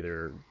we could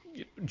either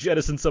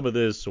jettison some of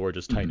this or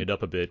just tighten it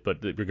up a bit.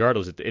 But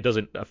regardless, it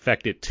doesn't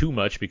affect it too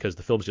much because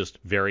the film's just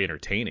very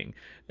entertaining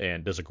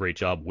and does a great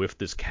job with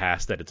this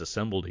cast that it's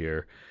assembled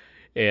here.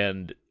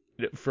 And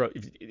you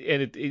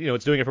know,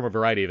 it's doing it from a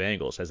variety of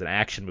angles. As an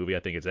action movie,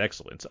 I think it's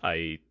excellent.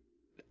 I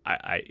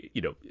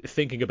you know,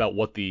 thinking about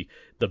what the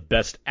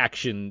best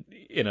action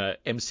in a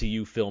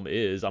MCU film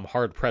is, I'm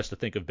hard pressed to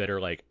think of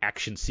better like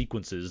action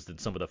sequences than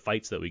some of the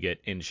fights that we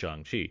get in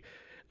Shang-Chi.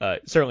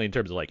 Certainly in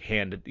terms of like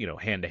hand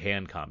to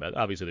hand combat.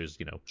 Obviously there's,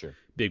 you know, sure,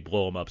 big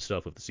blow 'em up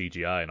stuff with the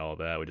CGI and all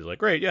that, which is like,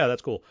 great, yeah,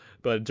 that's cool.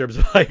 But in terms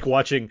of like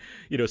watching,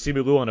 you know,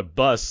 Simu Liu on a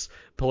bus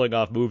pulling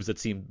off moves that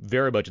seem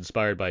very much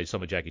inspired by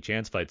some of Jackie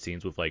Chan's fight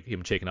scenes, with like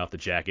him taking off the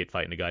jacket,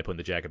 fighting a guy, putting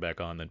the jacket back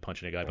on, then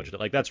punching a guy, punching it.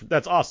 Like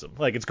that's awesome.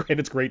 Like it's great.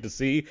 It's great to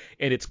see,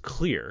 and it's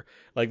clear.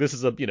 Like this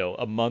is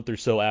a month or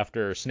so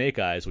after Snake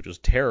Eyes, which was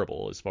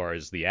terrible as far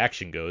as the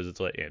action goes. It's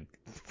like, and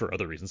for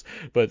other reasons,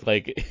 but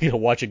like, you know,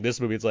 watching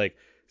this movie, it's like,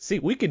 see,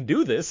 we can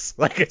do this.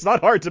 Like, it's not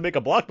hard to make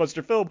a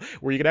blockbuster film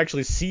where you can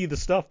actually see the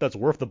stuff that's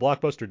worth the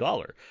blockbuster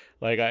dollar.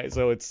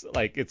 So it's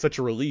like, it's such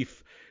a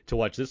relief to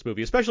watch this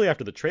movie, especially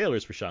after the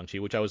trailers for Shang-Chi,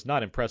 which I was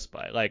not impressed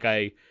by. Like,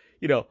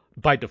 you know,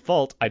 by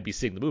default, I'd be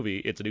seeing the movie.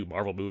 It's a new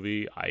Marvel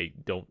movie. I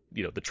don't,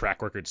 you know, the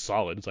track record's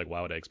solid. It's like,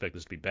 why would I expect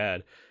this to be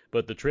bad?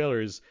 But the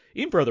trailers,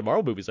 even for other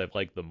Marvel movies, I've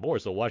liked them more.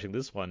 So watching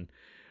this one,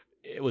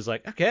 it was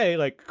like, okay,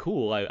 like,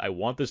 cool. I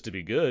want this to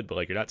be good, but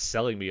like, you're not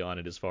selling me on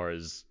it as far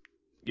as,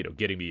 you know,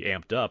 getting me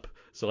amped up.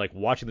 So like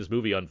watching this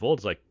movie unfold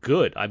is like,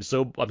 good. I'm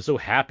so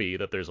happy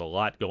that there's a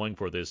lot going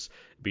for this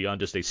beyond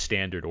just a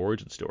standard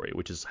origin story,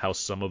 which is how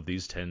some of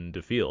these tend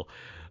to feel.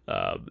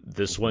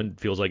 This one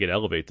feels like it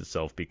elevates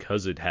itself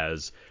because it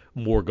has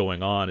more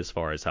going on as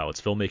far as how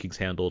its filmmaking's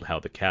handled, how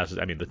the cast is.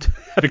 I mean,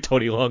 having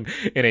Tony Leung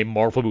in a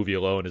Marvel movie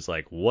alone is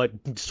like, what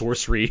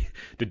sorcery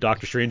did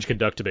Doctor Strange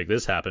conduct to make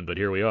this happen? But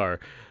here we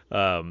are.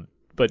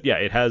 But yeah,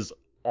 it has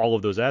all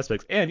of those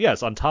aspects. And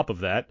yes, on top of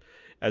that,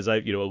 as I,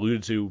 you know,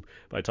 alluded to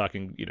by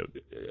talking, you know,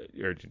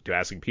 or to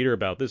asking Peter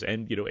about this,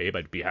 and, you know, Abe,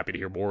 I'd be happy to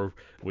hear more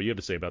what you have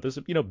to say about this.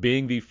 You know,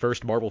 being the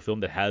first Marvel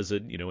film that has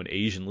an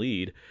Asian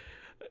lead,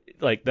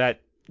 like that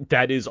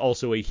is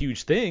also a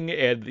huge thing.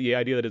 And the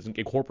idea that it's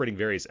incorporating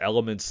various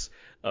elements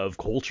of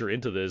culture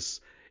into this,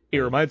 it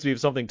reminds me of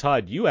something,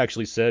 Todd, you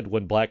actually said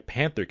when Black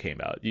Panther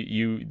came out.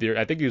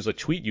 I think it was a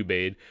tweet you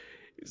made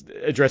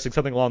addressing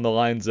something along the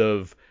lines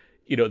of,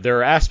 there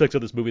are aspects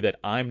of this movie that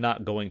I'm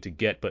not going to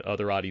get, but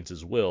other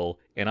audiences will,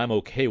 and I'm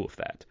okay with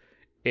that.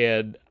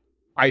 And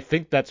I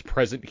think that's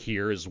present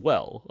here as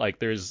well. Like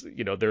there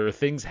are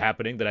things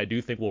happening that I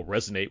do think will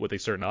resonate with a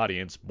certain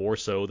audience more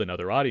so than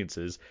other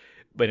audiences,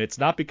 but it's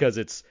not because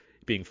it's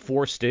being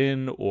forced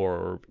in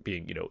or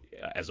being,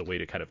 as a way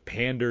to kind of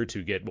pander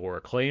to get more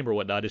acclaim or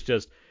whatnot. It's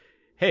just,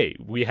 hey,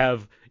 we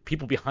have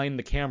people behind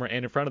the camera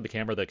and in front of the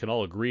camera that can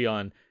all agree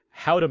on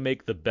how to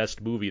make the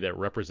best movie that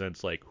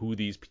represents like who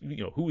these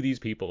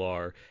people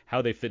are,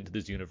 how they fit into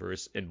this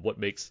universe, and what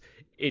makes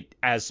it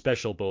as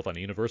special both on a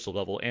universal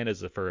level and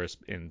as a first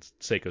in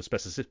sake of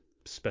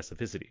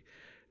specificity.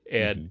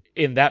 And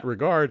in that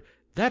regard,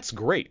 that's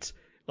great.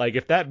 Like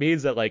if that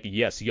means that like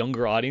yes,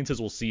 younger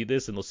audiences will see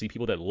this and they'll see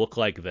people that look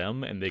like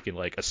them and they can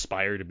like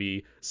aspire to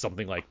be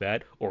something like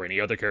that or any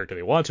other character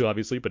they want to,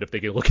 obviously. But if they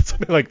can look at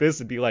something like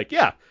this and be like,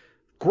 yeah,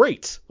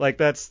 great, like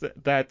that's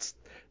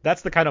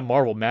the kind of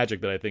Marvel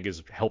magic that I think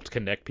has helped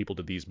connect people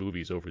to these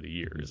movies over the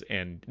years.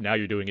 And now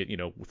you're doing it,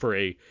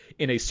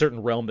 in a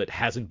certain realm that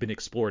hasn't been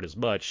explored as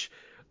much,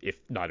 if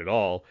not at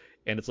all.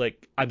 And it's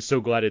like, I'm so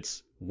glad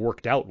it's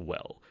worked out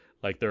well.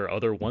 Like there are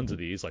other ones of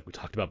these, like we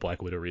talked about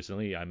Black Widow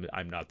recently.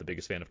 I'm not the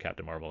biggest fan of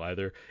Captain Marvel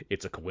either.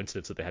 It's a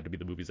coincidence that they had to be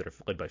the movies that are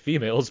led by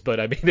females,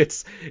 but I mean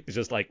it's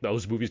just like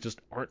those movies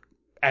just aren't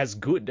as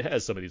good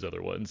as some of these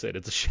other ones, and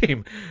it's a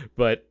shame.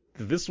 But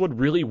this one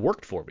really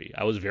worked for me.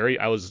 I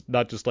was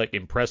not just like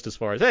impressed as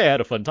far as, hey, I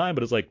had a fun time,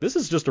 but it's like this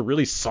is just a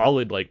really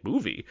solid like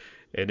movie,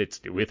 and it's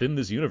within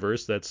this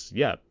universe that's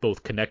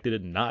both connected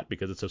and not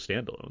because it's so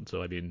standalone.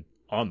 So I mean,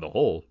 on the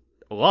whole,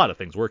 a lot of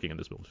things working in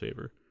this film's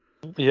favor.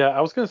 Yeah, I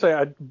was going to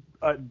say,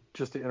 I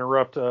just to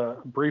interrupt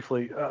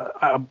briefly,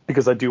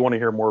 because I do want to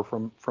hear more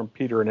from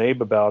Peter and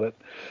Abe about it.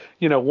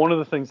 One of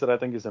the things that I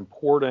think is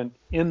important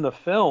in the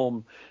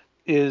film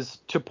is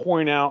to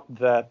point out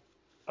that,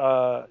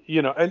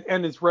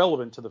 and it's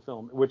relevant to the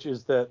film, which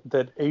is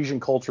that Asian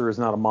culture is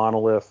not a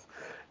monolith.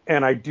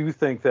 And I do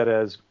think that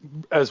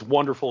as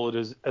wonderful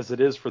as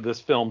it is for this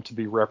film to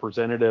be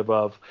representative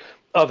of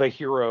a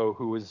hero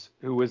who is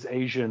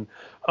Asian,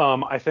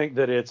 I think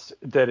that its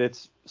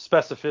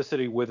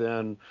specificity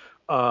within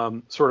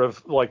sort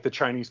of like the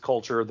Chinese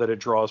culture that it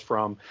draws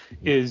from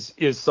is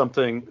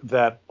something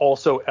that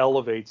also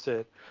elevates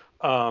it.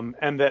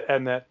 And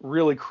that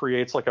really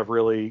creates like a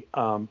really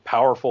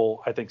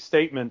powerful, I think,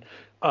 statement,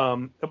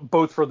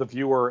 both for the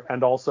viewer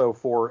and also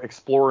for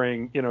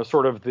exploring,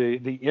 sort of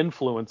the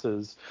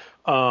influences,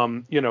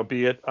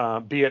 be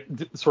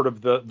it sort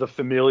of the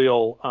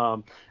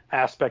familial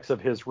aspects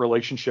of his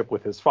relationship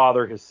with his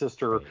father, his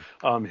sister,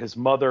 his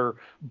mother,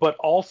 but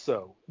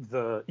also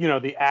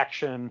the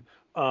action.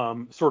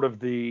 Sort of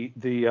the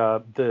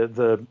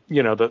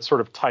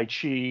sort of Tai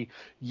Chi,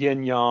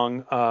 Yin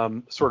Yang,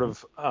 sort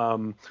of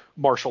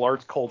martial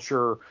arts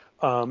culture,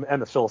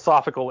 and the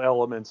philosophical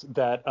elements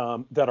that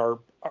are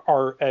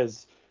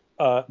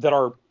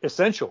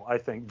essential, I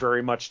think,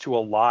 very much to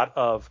a lot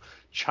of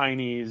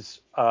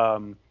Chinese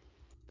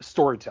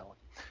storytelling.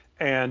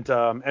 And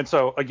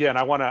so again,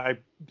 I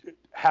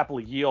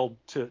happily yield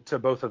to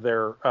both of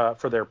their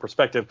for their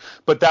perspective,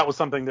 but that was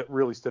something that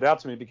really stood out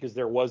to me because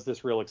there was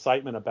this real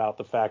excitement about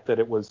the fact that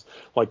it was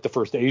like the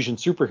first Asian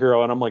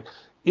superhero, and I'm like,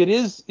 it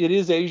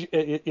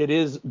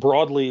is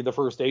broadly the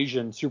first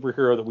Asian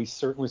superhero that we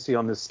certainly see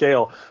on this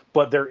scale,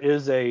 but there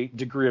is a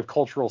degree of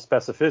cultural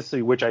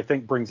specificity which I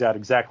think brings out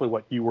exactly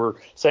what you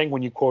were saying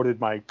when you quoted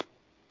my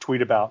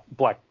tweet about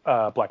Black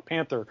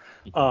Panther,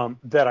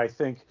 that I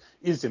think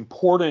is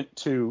important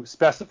to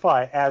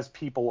specify as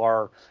people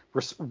are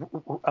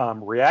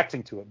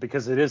reacting to it,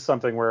 because it is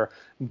something where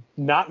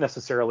not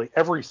necessarily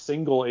every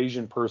single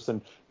Asian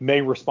person may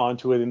respond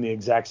to it in the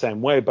exact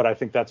same way, but I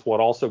think that's what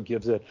also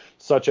gives it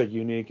such a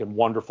unique and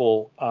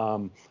wonderful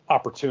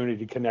opportunity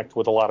to connect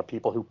with a lot of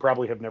people who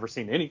probably have never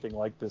seen anything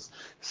like this,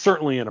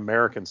 certainly in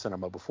American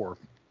cinema before.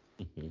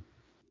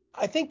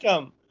 I think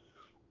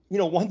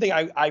one thing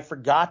I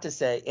forgot to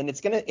say, and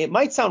it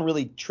might sound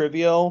really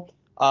trivial,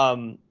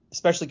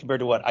 especially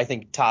compared to what I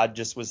think Todd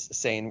just was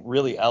saying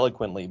really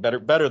eloquently,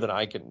 better than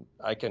I could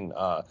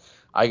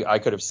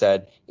have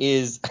said,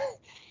 is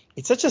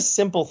it's such a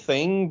simple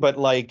thing, but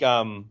like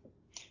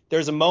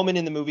there's a moment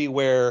in the movie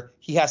where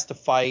he has to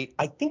fight.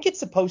 I think it's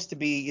supposed to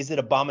be, is it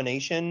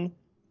Abomination?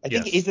 I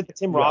think, is it the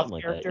Tim Roth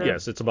character?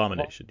 Yes, it's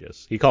Abomination.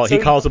 Yes, he calls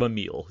him a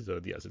meal. So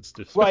yes, it's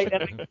just right.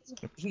 And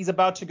he's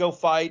about to go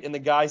fight, and the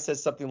guy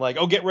says something like,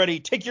 "Oh, get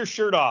ready, take your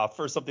shirt off,"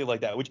 or something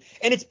like that.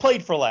 And it's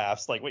played for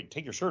laughs. Like, wait,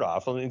 take your shirt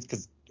off? I mean, it's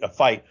because a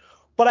fight.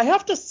 But I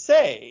have to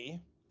say,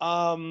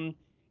 we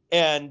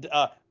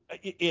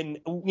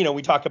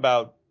talk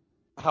about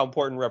how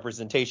important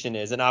representation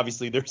is, and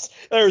obviously there's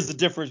a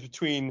difference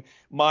between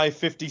my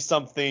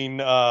 50-something.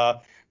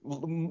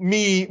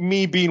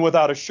 Me being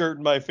without a shirt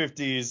in my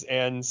 50s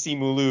and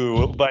Simu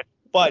Liu,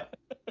 but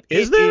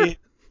is there?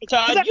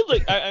 Todd, you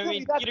look. I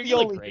mean, you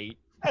look great.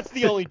 That's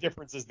the only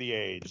difference is the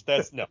age.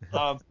 That's no.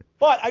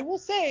 But I will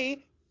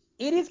say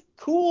it is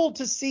cool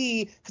to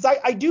see, because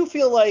I do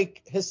feel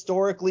like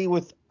historically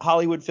with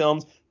Hollywood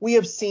films, we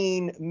have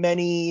seen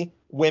many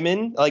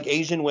women, like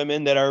Asian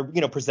women, that are,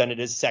 presented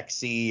as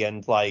sexy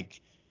and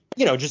like,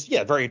 just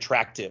very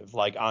attractive,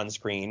 like on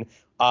screen.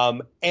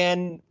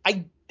 And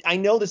I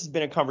know this has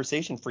been a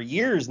conversation for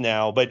years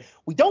now, but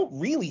we don't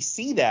really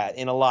see that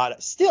in a lot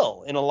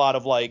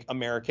of like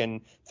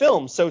American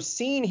films. So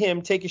seeing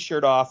him take his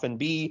shirt off and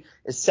be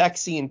as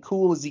sexy and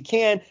cool as he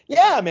can,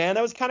 yeah, man,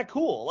 that was kind of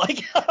cool.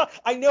 Like,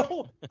 I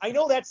know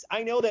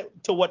that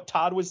to what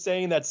Todd was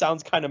saying, that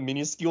sounds kind of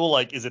minuscule.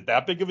 Like, is it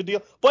that big of a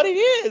deal? But it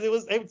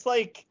is. It's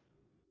like,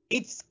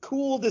 it's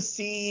cool to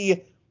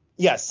see.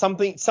 Yeah,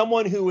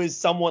 someone who is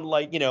someone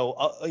like,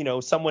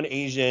 someone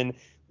Asian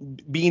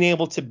being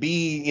able to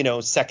be,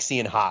 sexy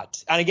and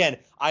hot. And again,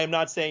 I am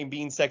not saying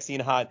being sexy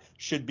and hot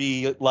should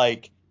be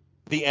like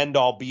the end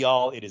all be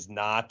all. It is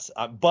not,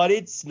 but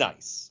it's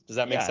nice. Does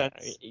that make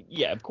sense?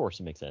 Yeah, of course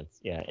it makes sense.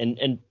 Yeah.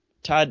 And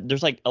Todd,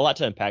 there's like a lot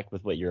to unpack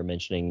with what you're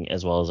mentioning,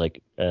 as well as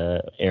like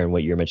Aaron,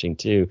 what you're mentioning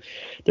too.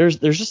 There's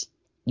just,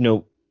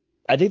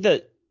 I think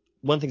that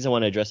one of the things I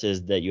want to address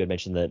is that you had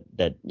mentioned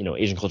that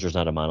Asian culture is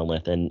not a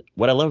monolith. And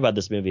what I love about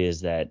this movie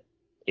is that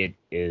it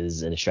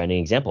is a shining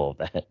example of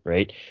that,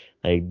 right?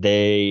 Like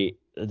they're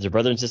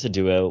brother and sister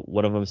duo.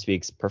 One of them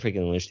speaks perfect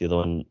English. The other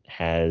one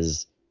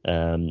has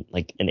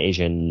like an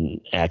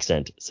Asian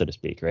accent, so to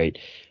speak, right?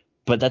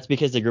 But that's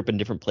because they grew up in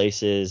different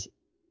places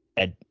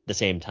at the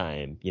same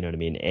time. You know what I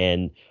mean?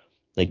 And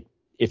like,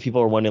 if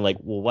people are wondering, like,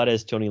 well, why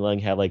does Tony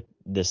Leung have like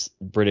this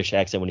British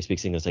accent when he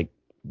speaks English? Like,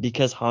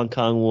 because Hong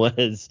Kong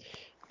was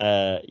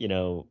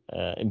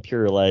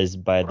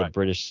imperialized by the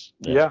British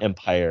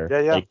Empire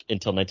like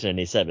until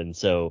 1997.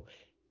 So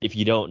if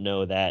you don't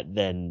know that,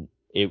 then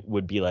it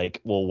would be like,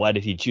 well, why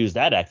did he choose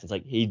that accent? It's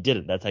like, he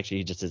didn't. That's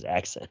actually just his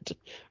accent,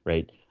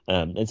 right?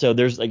 And so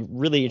there's like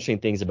really interesting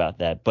things about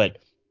that. But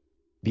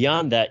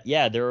beyond that,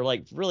 yeah, there are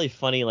like really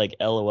funny like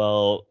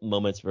LOL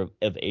moments of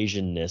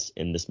Asianness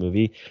in this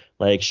movie.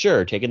 Like,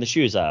 sure, taking the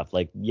shoes off,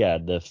 like, yeah,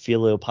 the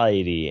filial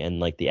piety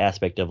and like the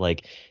aspect of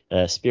like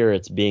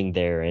spirits being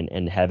there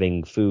and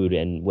having food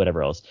and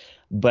whatever else.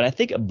 But I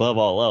think above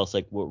all else,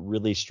 like what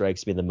really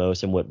strikes me the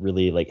most and what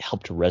really like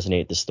helped to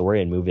resonate the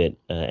story and move it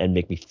and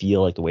make me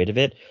feel like the weight of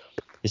it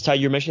is, Ty,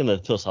 you're mentioning the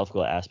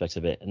philosophical aspects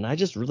of it. And I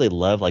just really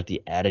love like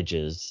the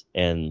adages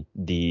and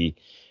the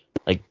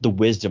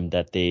wisdom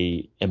that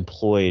they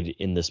employed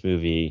in this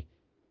movie,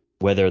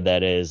 whether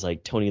that is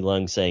like Tony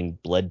Leung saying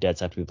blood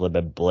debts have to be bled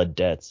by blood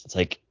debts. It's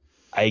like,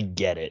 I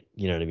get it.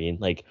 You know what I mean?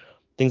 Like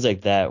things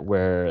like that,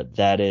 where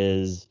that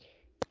is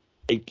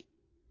like,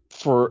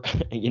 for,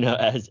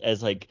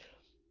 as like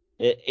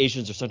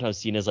Asians are sometimes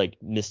seen as like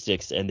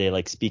mystics and they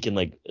like speak in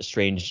like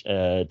strange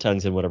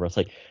tongues and whatever. It's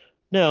like,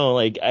 no,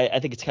 like I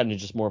think it's kind of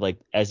just more of like,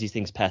 as these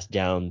things pass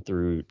down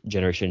through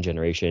generation to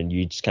generation,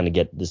 you just kind of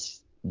get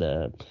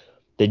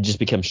they just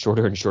become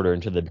shorter and shorter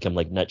until they become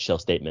like nutshell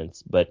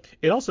statements. But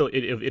it also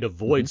it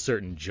avoids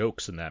certain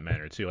jokes in that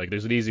manner too. Like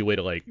there's an easy way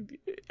to like,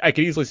 I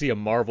could easily see a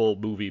Marvel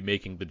movie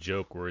making the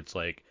joke where it's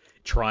like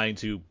trying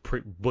to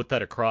put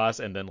that across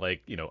and then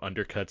like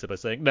undercuts it by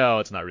saying, no,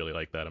 it's not really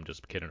like that, I'm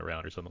just kidding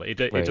around or something.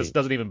 It just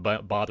doesn't even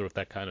bother with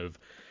that kind of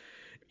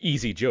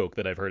easy joke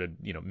that I've heard in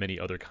many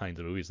other kinds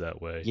of movies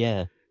that way.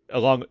 Yeah.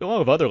 Along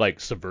with other like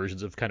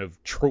subversions of kind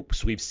of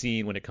tropes we've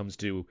seen when it comes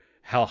to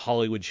how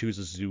Hollywood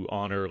chooses to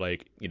honor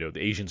like the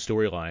Asian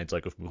storylines,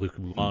 like with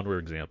Mulan, for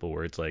example,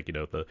 where it's like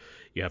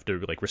you have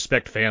to like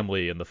respect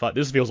family and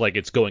this feels like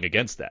it's going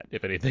against that.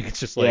 If anything, it's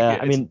just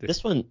like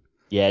this one,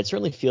 it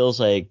certainly feels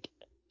like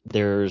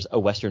there's a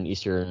Western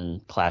Eastern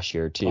clash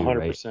here too,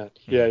 100%. Right?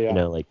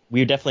 Yeah. Like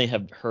we definitely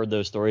have heard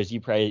those stories. You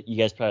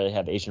guys probably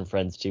have Asian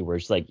friends too, where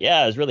it's like,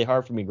 yeah, it was really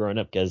hard for me growing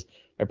up because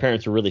our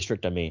parents were really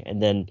strict on me,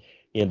 and then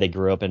they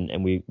grew up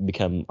and we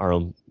become our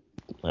own.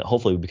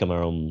 Hopefully, we become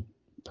our own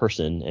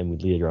person and we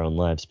lead our own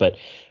lives. But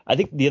I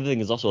think the other thing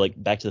is also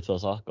like back to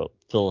the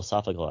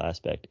philosophical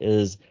aspect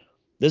is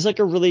there's like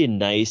a really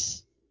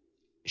nice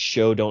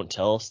show don't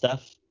tell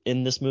stuff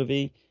in this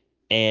movie,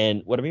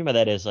 and what I mean by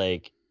that is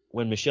like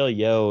when Michelle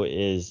Yeoh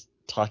is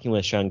talking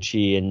with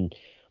Shang-Chi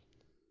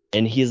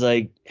and he's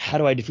like, how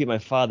do I defeat my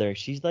father?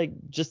 She's like,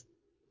 just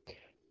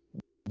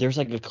there's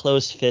like a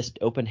closed fist,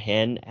 open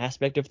hand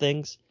aspect of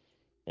things.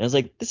 And I was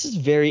like, this is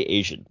very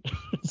Asian.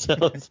 So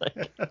it's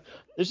like,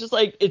 it's just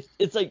like,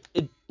 it's like,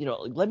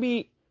 let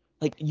me,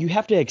 like, you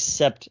have to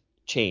accept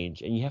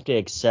change and you have to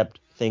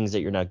accept things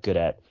that you're not good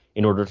at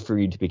in order for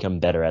you to become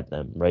better at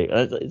them, right?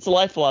 It's a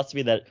life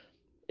philosophy that,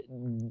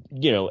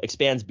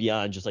 expands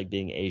beyond just like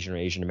being Asian or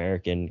Asian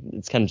American.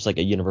 It's kind of just like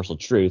a universal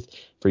truth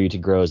for you to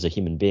grow as a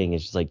human being.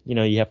 It's just like,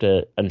 you have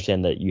to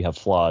understand that you have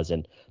flaws.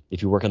 And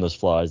if you work on those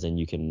flaws, then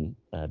you can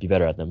be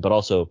better at them, but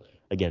also,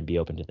 again, be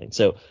open to things.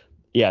 So,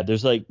 yeah,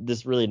 there's like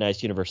this really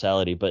nice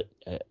universality, but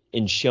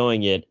in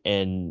showing it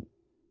and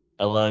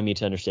allowing me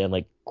to understand,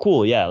 like,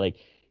 cool, yeah, like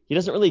he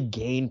doesn't really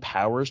gain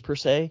powers per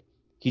se.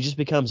 He just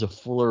becomes a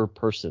fuller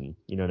person.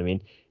 You know what I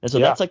mean? And so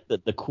that's like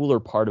the cooler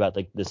part about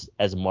like this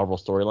as a Marvel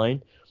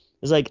storyline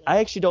is like, I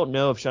actually don't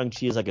know if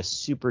Shang-Chi is like a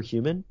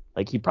superhuman.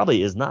 Like he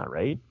probably is not,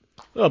 right?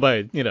 Well,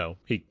 but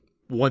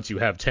once you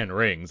have 10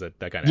 rings, that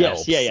kind of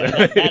Yes, helps. yeah.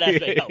 That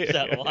aspect helps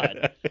out a lot.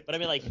 But I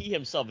mean, like, he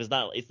himself is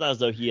not. It's not as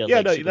though he has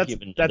like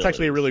superhuman that's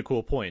actually a abilities. really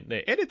cool point.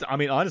 And I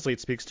mean, honestly, it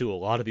speaks to a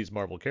lot of these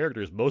Marvel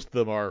characters. Most of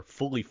them are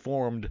fully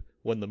formed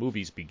when the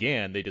movies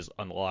began. They just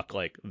unlock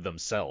like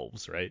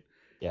themselves, right?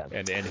 Yeah.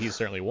 And he's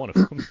certainly one of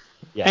them.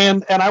 Yeah.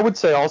 And I would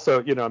say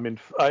also, I mean,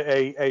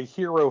 a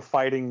hero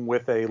fighting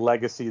with a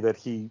legacy that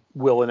he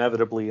will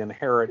inevitably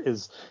inherit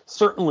is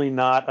certainly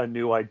not a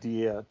new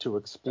idea to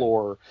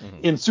explore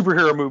in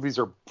superhero movies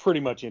or pretty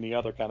much any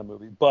other kind of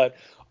movie. But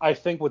I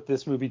think what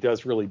this movie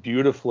does really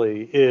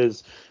beautifully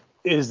is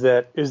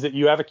that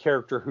you have a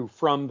character who,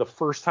 from the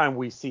first time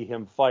we see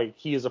him fight,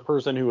 he is a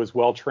person who is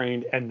well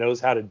trained and knows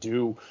how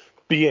to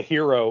be a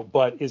hero,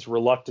 but is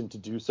reluctant to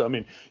do so. I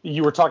mean,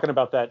 you were talking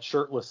about that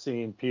shirtless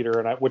scene, Peter,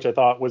 and which I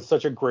thought was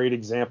such a great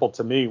example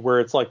to me, where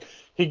it's like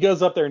he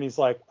goes up there and he's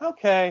like,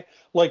 okay,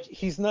 like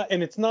he's not,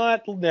 and it's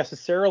not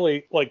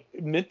necessarily like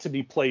meant to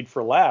be played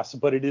for laughs,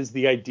 but it is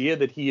the idea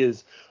that he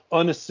is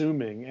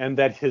unassuming and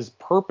that his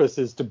purpose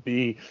is to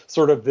be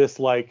sort of this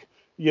like,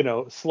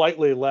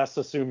 slightly less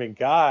assuming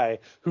guy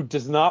who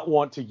does not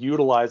want to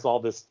utilize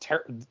all this,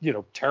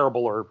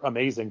 terrible or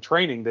amazing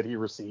training that he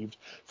received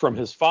from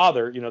his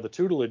father, the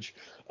tutelage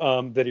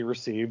that he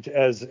received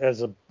as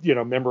a,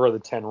 member of the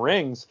Ten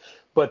Rings.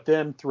 But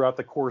then throughout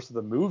the course of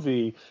the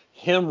movie,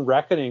 him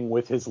reckoning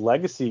with his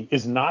legacy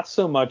is not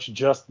so much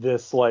just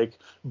this like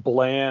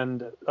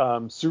bland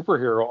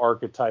superhero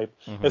archetype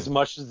as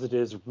much as it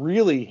is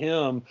really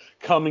him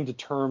coming to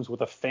terms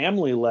with a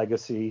family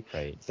legacy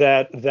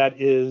that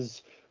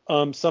is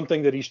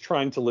something that he's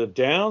trying to live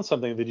down,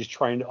 something that he's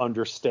trying to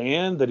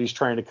understand, that he's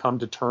trying to come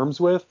to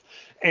terms with,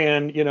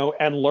 and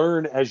and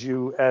learn as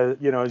you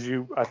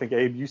I think,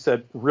 Abe, you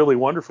said really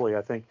wonderfully,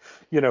 I think,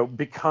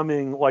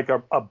 becoming like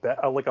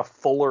a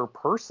fuller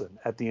person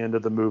at the end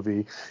of the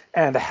movie.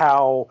 And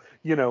how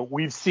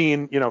we've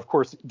seen, of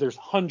course there's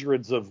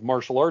hundreds of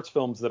martial arts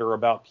films that are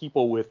about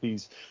people with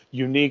these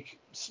unique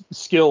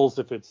skills,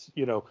 if it's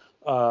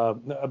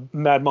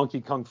Mad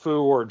Monkey Kung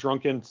Fu or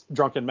Drunken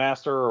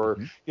Master or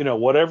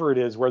whatever it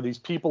is, where these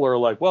people are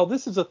like, well,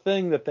 this is a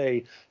thing that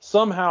they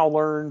somehow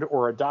learned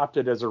or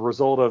adopted as a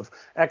result of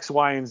X,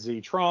 Y, and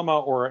Z trauma,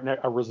 or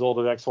a result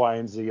of X, Y,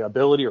 and Z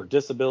ability or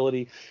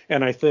disability.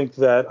 And I think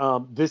that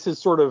this is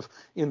sort of,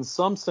 in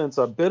some sense,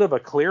 a bit of a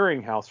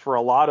clearinghouse for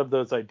a lot of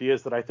those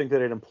ideas that I think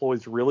that it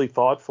employs really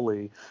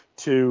thoughtfully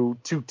to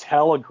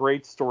tell a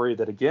great story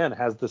that, again,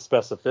 has the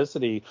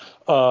specificity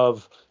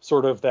of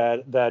sort of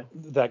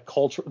that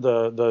culture,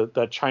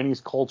 the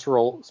Chinese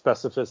cultural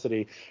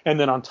specificity. And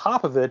then on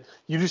top of it,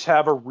 you just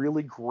have a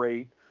really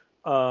great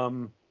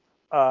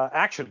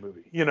action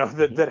movie,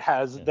 that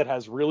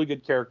has really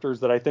good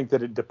characters, that I think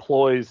that it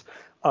deploys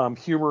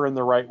humor in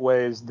the right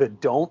ways, that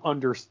don't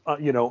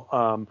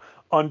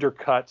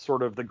undercut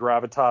sort of the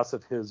gravitas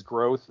of his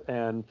growth,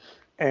 and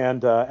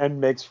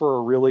makes for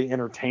a really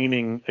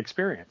entertaining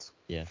experience.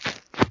 Yeah.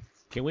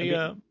 Can we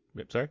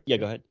sorry? Yeah,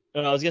 go ahead.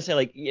 No, I was gonna say,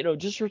 like,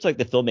 just for like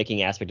the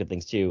filmmaking aspect of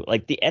things too,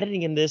 like the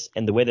editing in this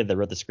and the way that they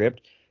wrote the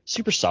script,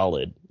 super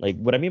solid. Like,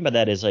 what I mean by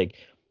that is, like,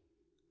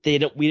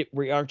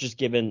 we aren't just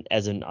given,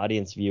 as an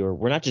audience viewer,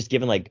 we're not just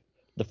given like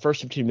the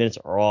first 15 minutes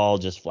are all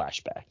just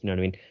flashback. You know what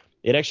I mean?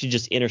 It actually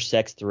just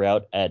intersects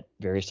throughout at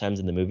various times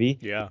in the movie.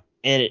 Yeah.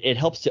 And it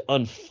helps to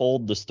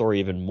unfold the story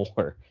even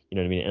more. You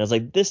know what I mean? And I was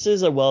like, this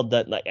is a well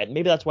done, like,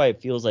 maybe that's why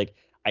it feels like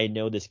I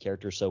know this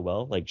character so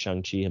well, like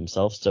Shang-Chi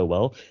himself so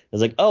well. I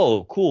was like,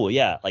 oh, cool,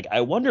 yeah. Like,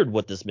 I wondered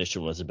what this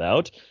mission was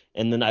about,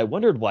 and then I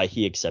wondered why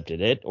he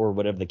accepted it, or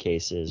whatever the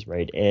case is,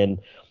 right?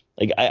 And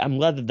like, I'm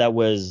glad that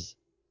was,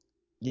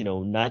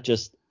 not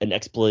just an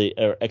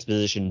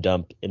exposition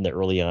dump in the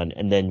early on,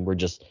 and then we're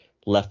just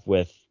left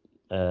with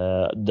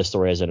the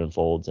story as it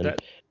unfolds. And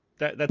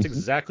that's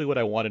exactly what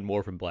I wanted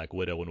more from Black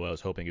Widow, and what I was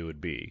hoping it would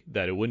be.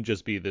 That it wouldn't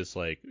just be this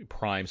like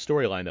prime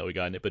storyline that we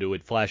got in it, but it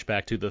would flash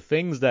back to the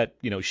things that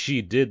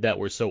she did that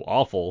were so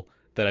awful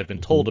that I've been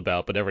told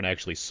about but never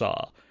actually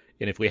saw.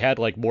 And if we had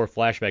like more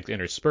flashbacks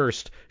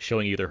interspersed,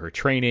 showing either her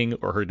training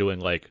or her doing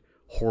like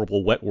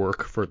horrible wet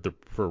work for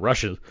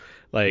Russia,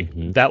 like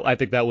that, I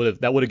think that would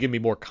have given me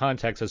more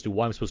context as to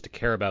why I'm supposed to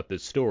care about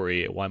this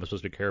story, why I'm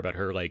supposed to care about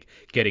her like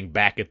getting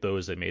back at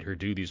those that made her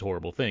do these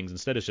horrible things.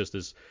 Instead, it's just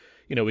this,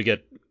 we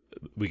get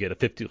a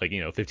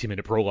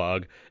 15-minute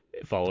prologue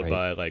followed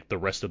by like the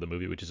rest of the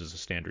movie, which is just a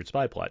standard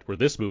spy plot. Where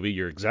this movie,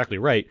 you're exactly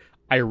right.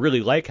 I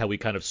really like how we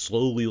kind of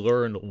slowly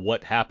learn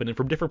what happened, and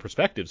from different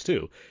perspectives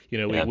too.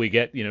 We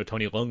get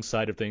Tony Leung's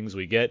side of things.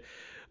 We get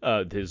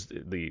Fala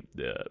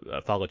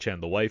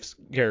Chen, the wife's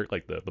character,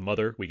 like the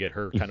mother. We get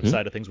her kind of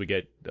side of things. We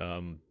get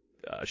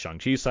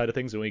Shang-Chi's side of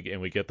things, and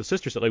we get the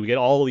sister side. Like, we get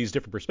all these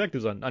different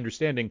perspectives on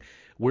understanding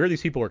where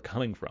these people are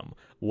coming from,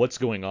 what's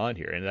going on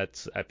here, and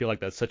I feel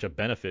like that's such a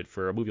benefit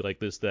for a movie like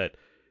this that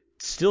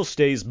still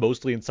stays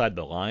mostly inside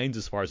the lines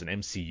as far as an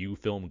MCU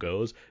film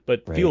goes,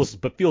 but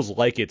feels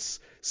like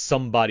it's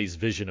somebody's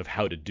vision of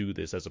how to do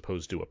this as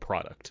opposed to a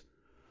product.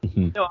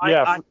 No,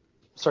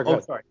 Sorry, go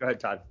ahead. Sorry, go ahead,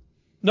 Todd.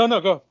 No,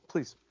 go,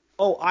 please.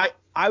 Oh,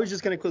 I was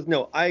just gonna close.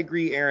 No, I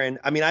agree, Aaron.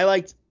 I mean, I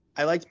liked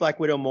I liked Black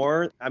Widow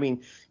more. I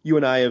mean, you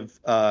and I have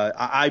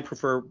I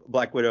prefer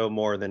Black Widow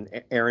more than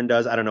Aaron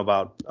does. I don't know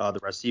about the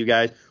rest of you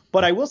guys,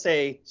 but I will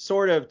say,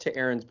 sort of to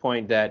Aaron's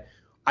point, that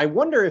I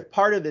wonder if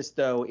part of this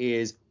though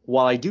is,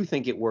 while I do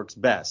think it works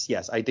best,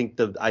 yes, I think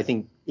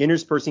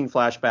interspersing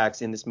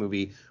flashbacks in this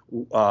movie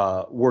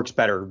works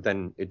better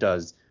than it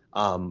does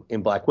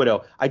in Black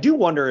Widow. I do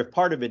wonder if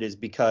part of it is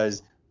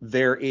because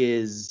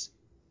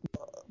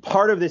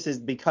part of this is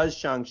because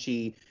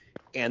Shang-Chi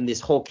and this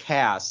whole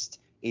cast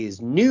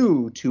is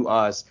new to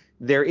us.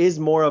 There is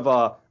more of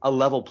a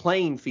level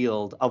playing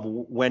field of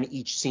when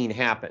each scene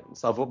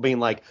happens, of being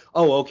like,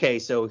 oh, okay,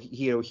 so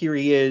here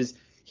he is.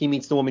 He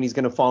meets the woman he's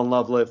going to fall in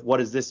love with. What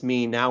does this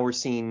mean? Now we're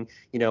seeing,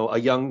 a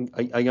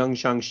young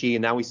Shang-Chi,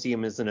 and now we see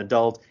him as an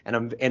adult.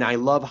 And I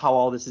love how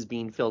all this is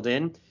being filled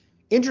in.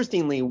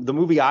 Interestingly, the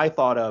movie I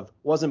thought of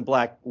wasn't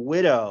Black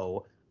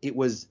Widow. It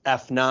was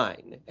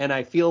F9. And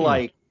I feel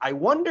like, I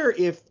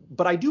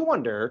do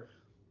wonder,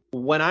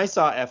 when I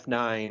saw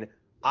F9,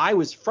 I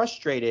was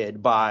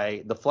frustrated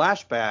by the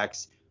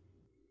flashbacks.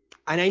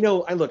 And I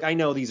know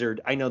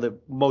that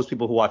most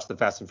people who watch the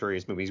Fast and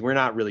Furious movies, we're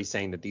not really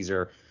saying that these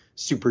are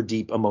super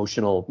deep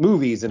emotional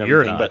movies and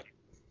everything. You're not.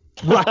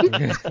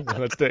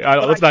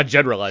 But let's not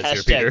generalize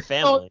here, Peter.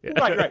 Family.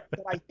 Right.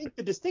 But I think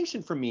the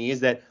distinction for me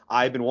is that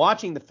I've been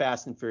watching the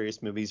Fast and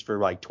Furious movies for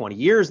like 20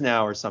 years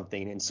now or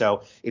something. And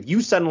so if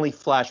you suddenly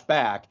flash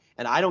back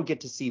and I don't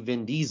get to see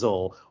Vin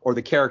Diesel or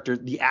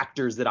the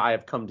actors that I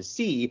have come to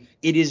see,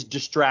 it is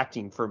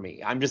distracting for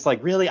me. I'm just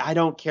like, really? I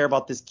don't care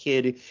about this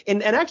kid.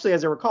 And actually,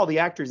 as I recall, the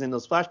actors in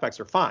those flashbacks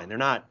are fine. They're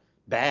not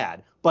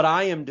bad, but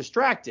I am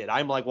distracted.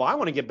 I'm like, well, I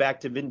want to get back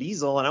to Vin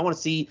Diesel, and I want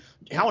to see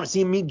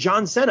him meet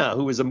John Cena,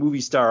 who is a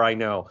movie star I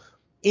know.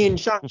 In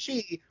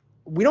Shang-Chi,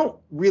 we don't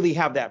really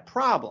have that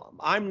problem.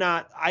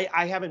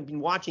 I haven't been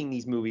watching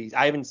these movies.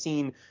 I haven't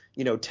seen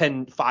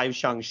 5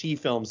 Shang-Chi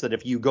films that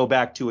if you go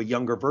back to a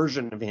younger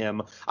version of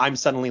him, I'm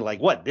suddenly like,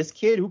 what, this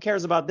kid? Who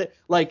cares about this?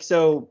 Like,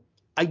 so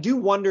I do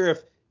wonder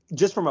if,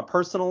 just from a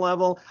personal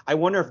level, I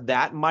wonder if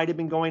that might have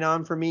been going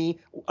on for me.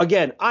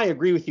 Again, I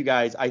agree with you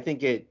guys. I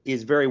think it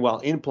is very well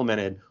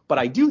implemented, but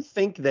I do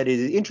think that it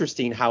is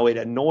interesting how it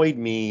annoyed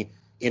me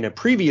in a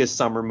previous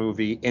summer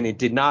movie, and it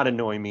did not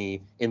annoy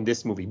me in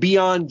this movie,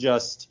 beyond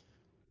just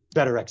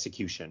better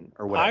execution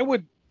or whatever. I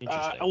would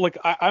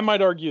I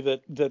might argue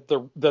that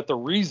the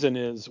reason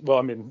is, well,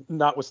 I mean,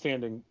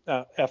 notwithstanding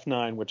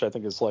F9, which I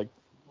think is like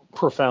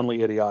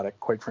profoundly idiotic,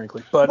 quite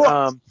frankly, but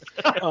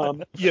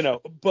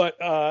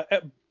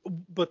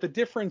but the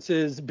difference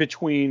is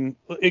between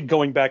it,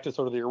 going back to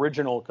sort of the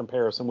original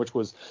comparison, which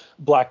was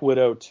Black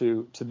Widow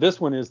to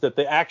this one, is that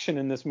the action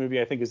in this movie,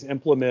 I think, is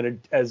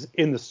implemented as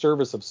in the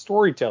service of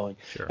storytelling,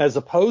 as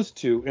opposed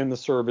to in the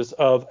service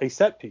of a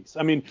set piece.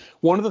 I mean,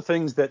 one of the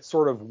things that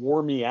sort of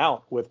wore me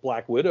out with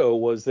Black Widow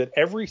was that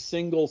every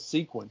single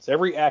sequence,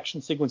 every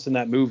action sequence in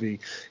that movie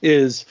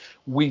is,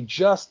 we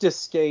just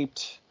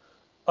escaped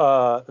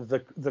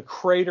the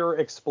crater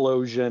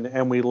explosion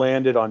and we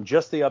landed on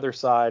just the other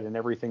side and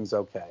everything's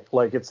okay.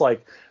 Like, it's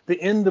like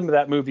the end of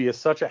that movie is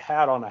such a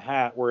hat on a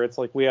hat, where it's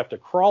like we have to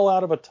crawl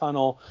out of a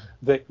tunnel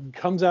that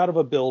comes out of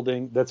a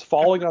building that's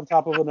falling on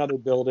top of another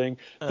building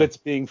that's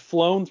being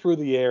flown through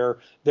the air,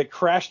 that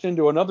crashed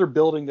into another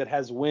building that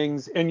has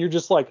wings, and you're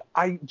just like,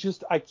 I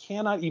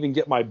cannot even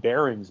get my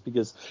bearings,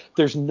 because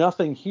there's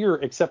nothing here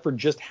except for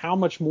just how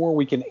much more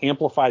we can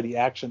amplify the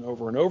action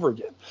over and over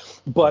again.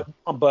 But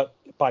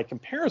by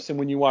comparison,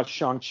 when you watch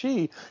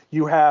Shang-Chi,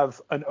 you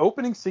have an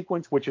opening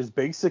sequence which is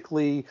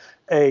basically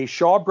a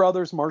Shaw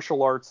Brothers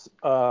martial arts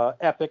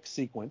epic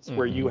sequence,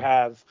 where you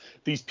have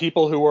these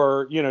people who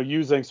are,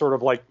 using sort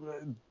of like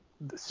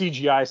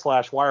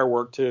CGI / wire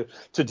work to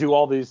do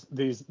all these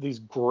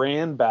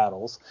grand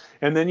battles.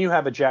 And then you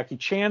have a Jackie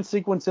Chan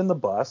sequence in the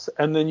bus,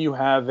 and then you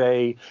have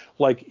a,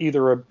 like,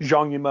 either a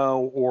Zhang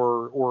Yimou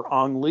or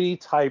Ang Lee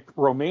type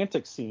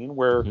romantic scene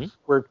where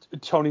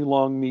Tony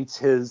Leung meets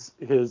his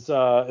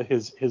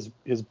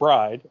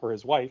bride, or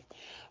his wife.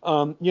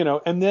 And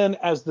then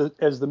as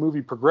the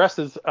movie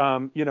progresses,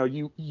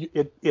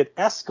 it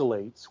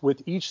escalates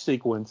with each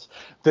sequence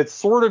that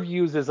sort of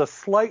uses a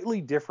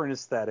slightly different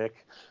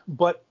aesthetic,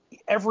 but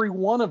every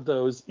one of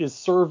those is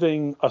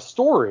serving a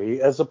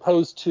story, as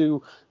opposed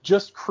to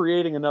just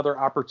creating another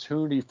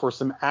opportunity for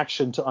some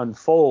action to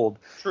unfold.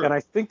 True. And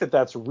I think that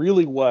that's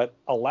really what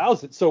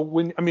allows it.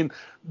 So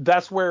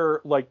that's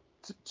where, like,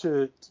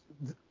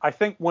 I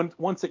think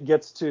once it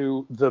gets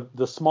to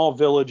the small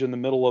village in the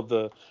middle of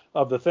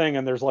the thing,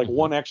 and there's like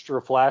one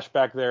extra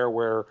flashback there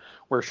where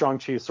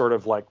Shang-Chi is sort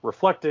of like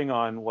reflecting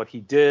on what he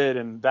did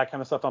and that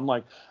kind of stuff, I'm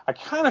like, I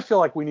kind of feel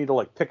like we need to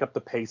like pick up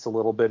the pace a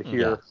little bit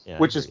here,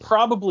 which is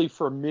probably,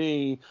 for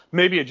me,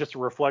 maybe just a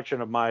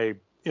reflection of my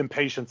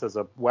impatience as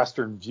a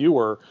Western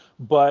viewer,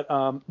 but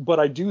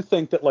I do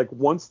think that, like,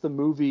 once the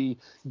movie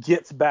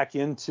gets back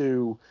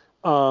into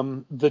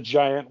the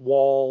giant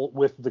wall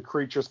with the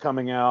creatures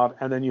coming out,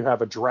 and then you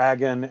have a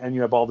dragon, and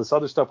you have all this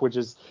other stuff, which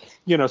is,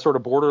 sort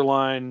of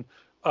borderline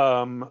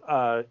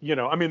I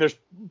mean, there's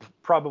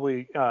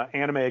probably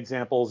anime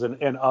examples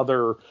and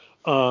other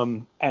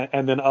and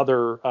then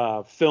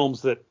other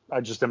films that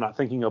I just am not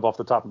thinking of off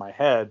the top of my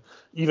head.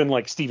 Even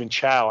like Stephen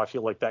Chow, I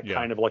feel like that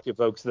kind of like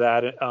evokes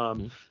that.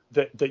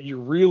 That you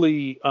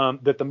really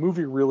that the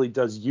movie really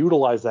does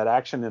utilize that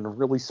action in a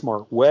really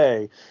smart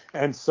way,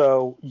 and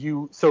so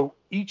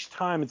each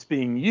time it's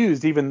being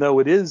used, even though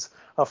it is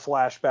a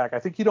flashback, I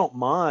think you don't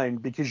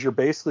mind because you're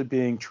basically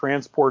being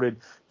transported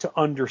to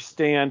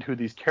understand who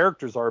these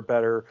characters are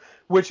better,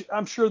 which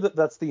I'm sure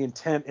that's the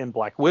intent in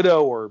Black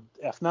Widow or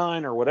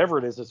F9 or whatever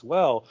it is as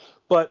well.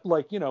 But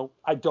I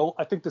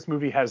think this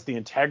movie has the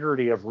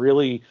integrity of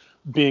really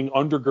being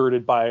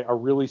undergirded by a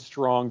really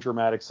strong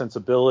dramatic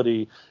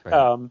sensibility,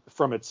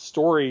 from its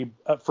story,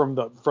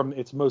 from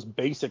its most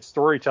basic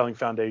storytelling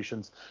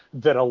foundations,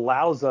 that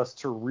allows us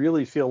to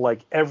really feel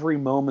like every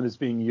moment is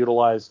being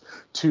utilized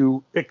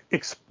to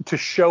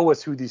show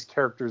us who these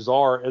characters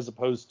are, as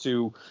opposed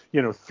to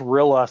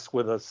thrill us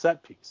with a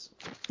set piece.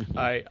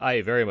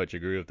 I very much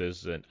agree with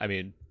this, and I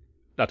mean,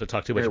 not to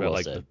talk too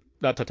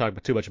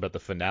much about the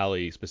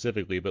finale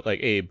specifically, but like,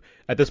 Abe,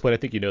 at this point, I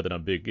think you know that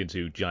I'm big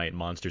into giant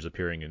monsters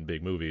appearing in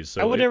big movies.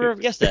 So I would never have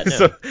guessed that.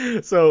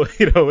 No. So if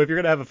you're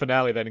gonna have a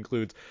finale that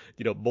includes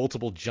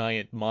multiple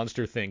giant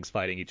monster things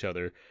fighting each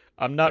other,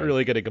 I'm not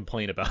really gonna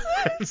complain about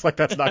that. It's like,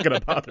 that's not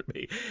gonna bother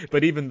me.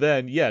 But even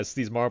then, yes,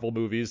 these Marvel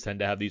movies tend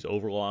to have these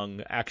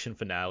overlong action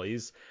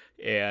finales,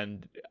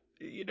 and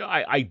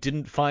I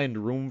didn't find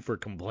room for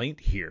complaint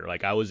here.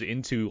 Like, I was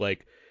into,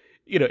 like,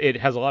 it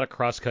has a lot of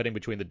cross-cutting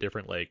between the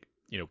different, like,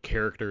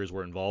 characters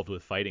were involved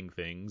with fighting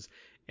things.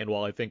 And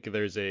while I think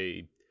there's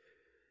a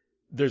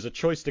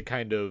choice to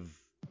kind of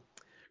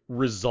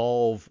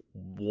resolve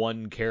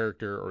one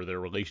character or their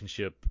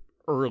relationship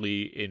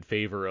early in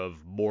favor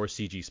of more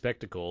CG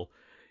spectacle,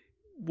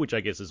 which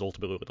I guess is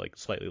ultimately what like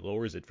slightly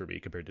lowers it for me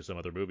compared to some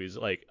other movies,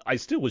 like, I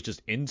still was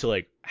just into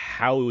like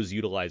how it was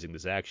utilizing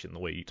this action the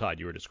way Todd,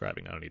 you were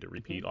describing. I don't need to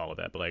repeat all of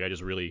that, but like, I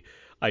just really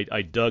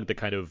I dug the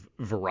kind of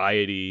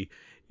variety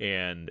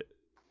and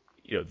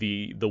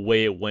the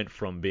way it went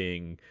from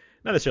being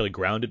not necessarily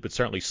grounded, but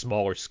certainly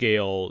smaller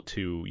scale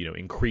to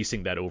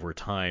increasing that over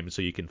time,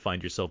 so you can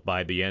find yourself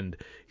by the end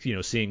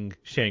seeing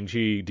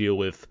Shang-Chi deal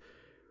with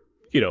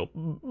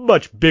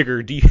much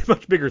bigger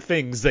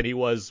things than he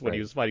was when he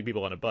was fighting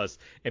people on a bus,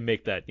 and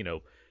make that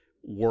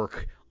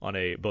work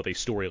on both a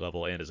story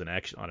level and as an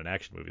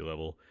action movie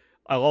level.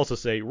 I'll also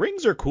say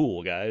rings are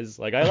cool, guys.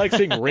 Like, I like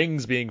seeing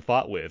rings being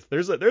fought with.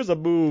 There's a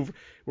move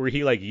where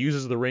he like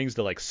uses the rings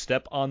to like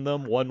step on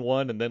them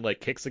 1-1 and then like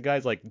kicks the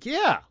guys. Like,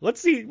 yeah,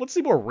 let's see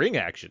more ring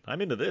action.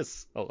 I'm into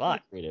this a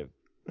lot. Creative.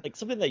 Like,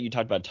 something that you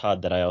talked about,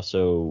 Todd, that I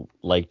also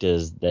liked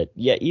is that,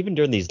 yeah, even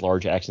during these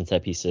large action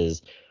set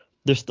pieces,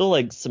 there's still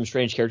like some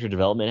strange character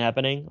development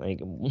happening. Like,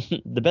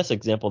 the best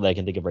example that I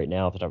can think of right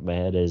now off the top of my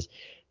head is,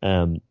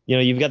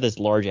 you've got this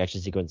large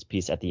action sequence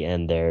piece at the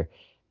end there,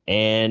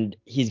 and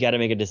he's got to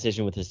make a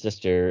decision with his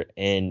sister,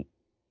 and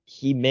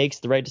he makes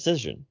the right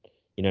decision.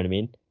 You know what I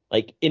mean?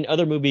 Like, in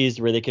other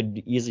movies where they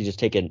could easily just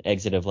take an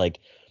exit of like,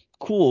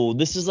 cool,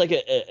 this is like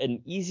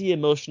an easy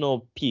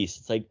emotional piece.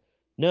 It's like,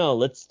 no,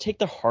 let's take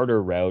the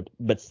harder route,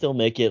 but still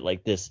make it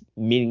like this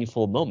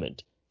meaningful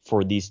moment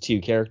for these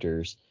two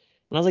characters.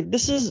 And I was like,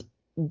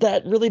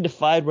 that really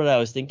defied what I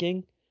was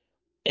thinking,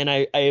 and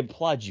I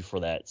applaud you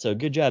for that. So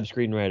good job,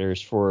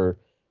 screenwriters, for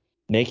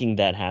making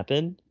that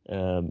happen.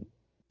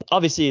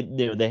 Obviously,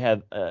 they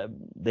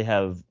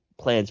have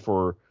plans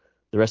for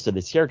the rest of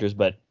these characters,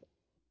 but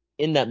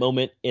in that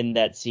moment, in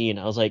that scene,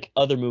 I was like,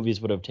 other movies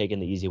would have taken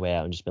the easy way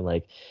out and just been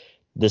like,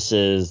 this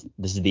is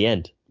the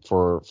end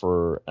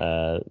for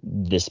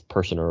this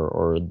person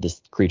or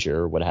this creature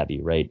or what have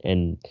you, right?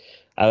 And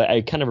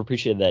I kind of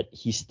appreciated that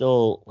he's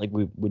still, like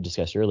we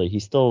discussed earlier,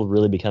 he's still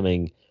really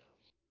becoming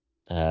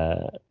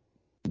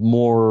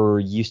more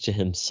used to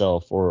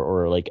himself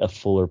or like a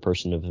fuller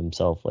person of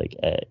himself, like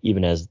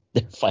even as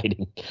they're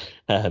fighting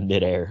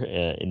midair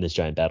in this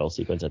giant battle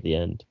sequence at the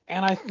end.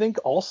 And I think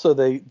also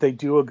they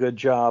do a good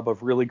job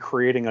of really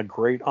creating a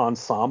great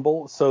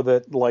ensemble, so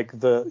that like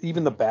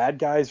even the bad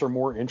guys are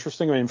more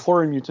interesting. I mean,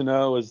 Florian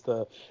Mutino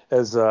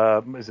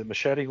is it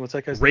Machete? What's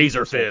that guy's name?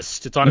 Razor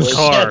Fist. It's on his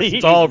car.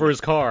 It's all over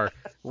his car.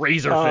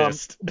 Razor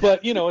Fist. But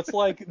it's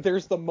like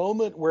there's the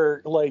moment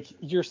where like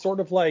you're sort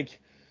of like,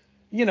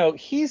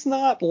 he's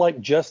not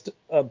like just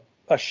a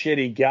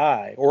shitty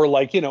guy, or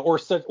like, or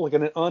such like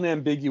an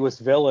unambiguous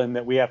villain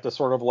that we have to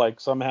sort of like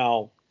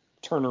somehow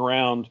turn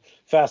around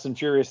Fast and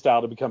Furious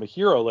style to become a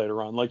hero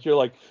later on. Like, you're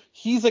like,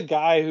 he's a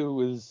guy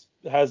who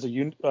has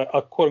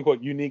a quote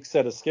unquote unique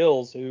set of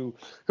skills who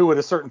at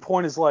a certain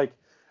point is like,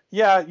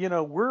 yeah,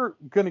 we're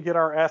going to get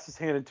our asses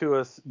handed to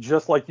us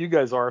just like you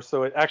guys are.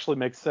 So it actually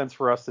makes sense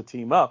for us to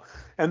team up.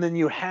 And then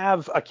you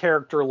have a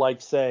character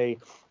like, say,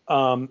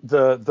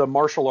 the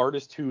martial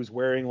artist who's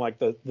wearing like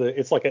the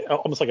it's like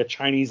almost like a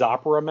Chinese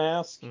opera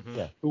mask. Mm-hmm.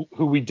 Yeah.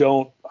 Who we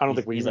don't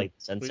think we he's like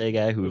sensei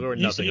guy who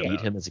used to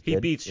beat him as a kid. He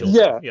beats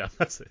children. Yeah,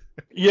 that's it.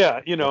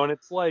 Yeah, and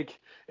it's like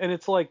And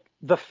it's like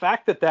the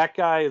fact that that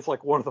guy is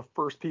like one of the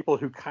first people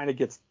who kind of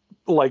gets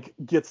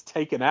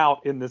taken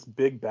out in this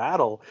big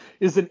battle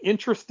is an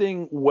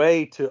interesting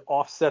way to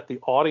offset the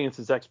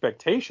audience's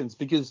expectations,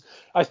 because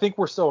I think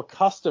we're so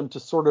accustomed to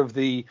sort of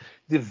the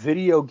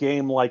video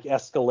game like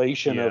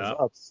escalation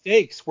of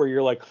stakes, where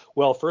you're like,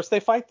 well, first they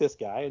fight this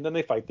guy, and then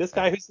they fight this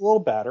guy who's a little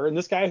badder, and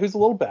this guy who's a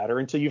little badder,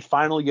 until you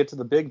finally get to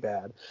the big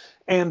bad.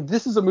 And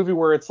this is a movie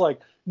where it's like,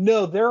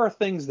 no, there are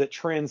things that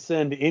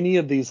transcend any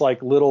of these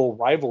like little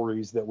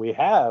rivalries that we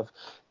have.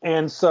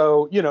 And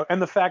so, you know,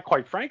 and the fact,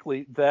 quite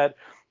frankly, that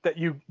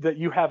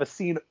you have a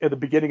scene at the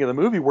beginning of the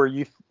movie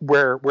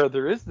where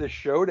there is this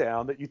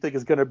showdown that you think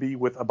is going to be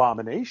with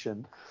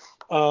Abomination,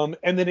 and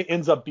then it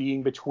ends up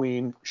being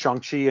between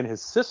Shang-Chi and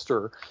his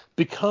sister,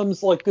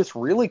 becomes like this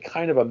really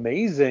kind of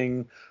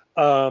amazing,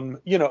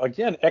 you know,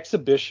 again,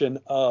 exhibition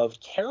of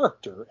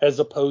character, as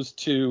opposed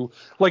to,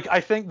 like, I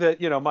think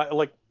that, you know,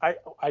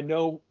 I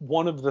know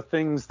one of the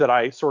things that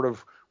I sort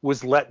of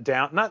was let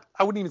down,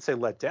 I wouldn't even say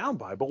let down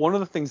by, but one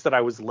of the things that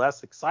I was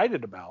less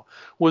excited about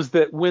was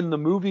that when the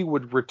movie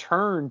would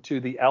return to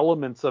the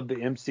elements of the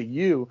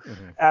MCU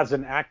as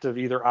an act of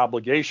either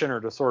obligation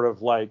or to sort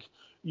of like,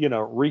 you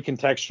know,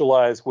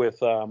 recontextualize with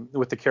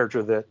the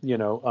character that, you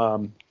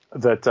know,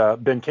 that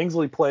Ben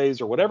Kingsley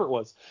plays or whatever it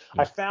was,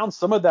 I found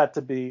some of that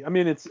to be, I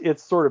mean,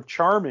 it's sort of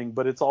charming,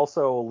 but it's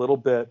also a little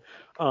bit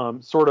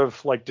sort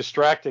of like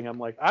distracting. I'm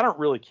like, I don't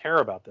really care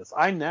about this.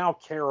 I now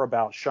care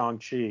about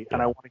Shang-Chi,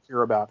 and I want to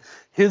hear about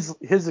his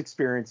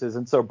experiences.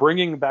 And so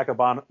bringing back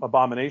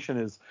Abomination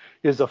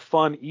is a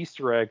fun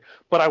Easter egg,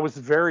 but I was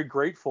very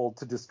grateful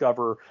to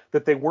discover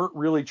that they weren't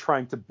really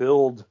trying to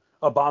build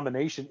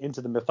Abomination into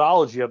the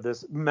mythology of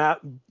this,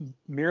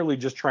 merely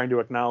just trying to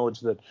acknowledge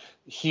that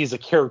he's a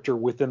character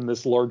within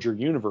this larger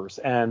universe.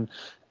 And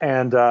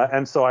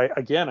so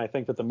I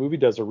think that the movie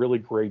does a really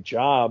great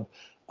job.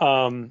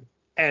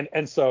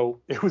 And so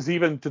it was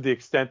even to the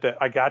extent that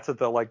I got to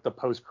the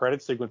post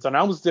credit sequence, and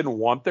I almost didn't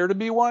want there to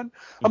be one.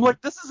 I'm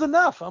like, this is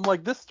enough. I'm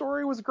like, this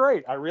story was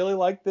great. I really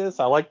like this.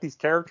 I like these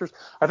characters.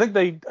 I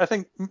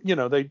think you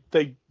know, they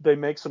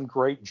make some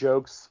great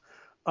jokes.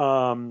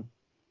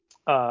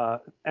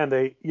 And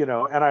they, you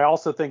know, and I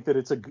also think that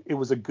it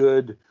was a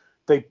good,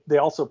 they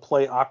also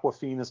play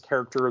Awkwafina's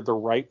character the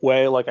right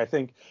way. Like, I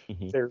think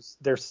there's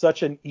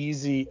such an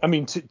easy, I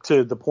mean,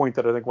 to the point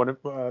that I think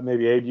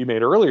maybe Abe, you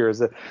made earlier, is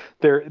that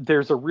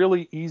there's a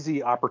really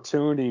easy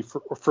opportunity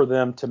for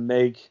them to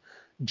make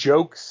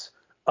jokes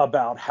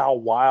about how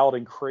wild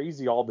and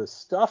crazy all this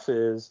stuff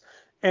is.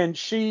 And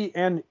she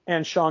and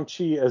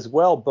Shang-Chi as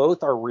well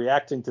both are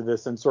reacting to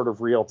this in sort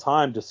of real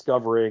time,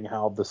 discovering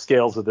how the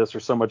scales of this are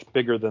so much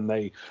bigger than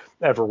they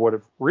ever would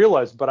have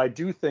realized. But I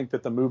do think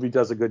that the movie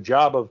does a good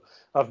job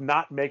of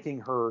not making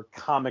her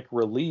comic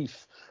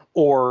relief,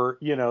 or,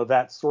 you know,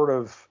 that sort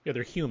of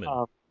they're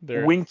human,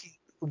 they're winking,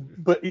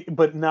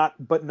 but not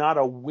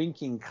a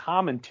winking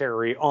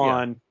commentary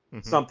on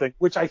something,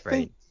 which I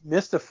think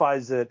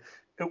mystifies it,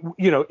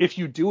 you know, if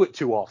you do it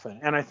too often.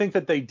 And I think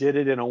that they did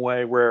it in a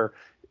way where,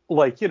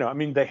 like, you know, I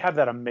mean, they have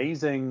that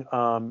amazing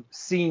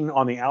scene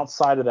on the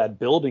outside of that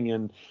building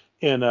in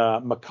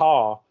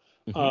Macau,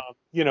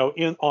 you know,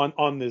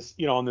 on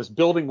this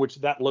building, which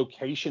that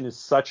location is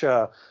such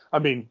a, I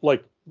mean,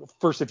 like,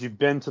 first, if you've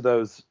been to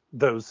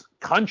those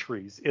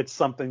countries, it's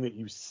something that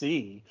you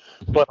see,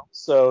 but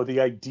also the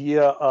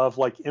idea of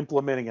like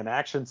implementing an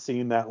action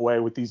scene that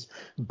way with these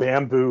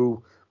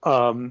bamboo,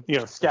 you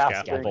know,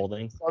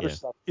 scaffolding, other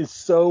stuff is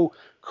so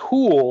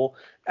cool.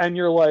 And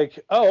you're like,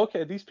 oh,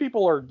 okay, these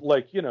people are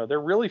like, you know,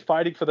 they're really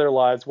fighting for their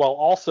lives while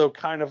also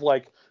kind of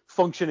like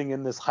functioning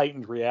in this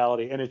heightened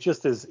reality. And it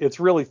just is, it's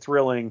really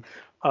thrilling.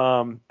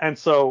 And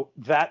so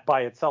that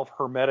by itself,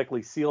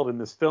 hermetically sealed in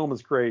this film,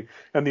 is great.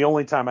 And the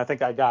only time I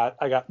think I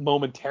got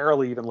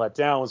momentarily even let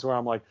down was where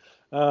I'm like,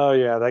 oh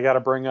yeah, they got to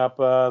bring up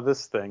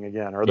this thing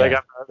again, or they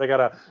got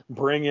to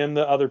bring in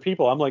the other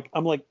people. I'm like,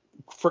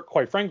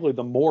 quite frankly,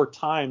 the more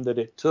time that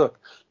it took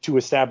to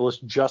establish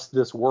just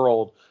this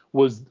world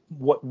was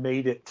what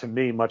made it, to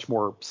me, much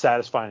more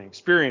satisfying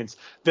experience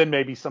than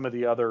maybe some of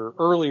the other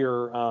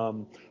earlier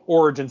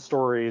origin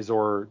stories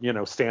or, you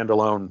know,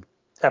 standalone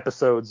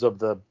episodes of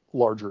the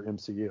larger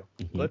MCU.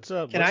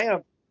 Can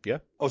I yeah.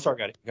 Oh, sorry,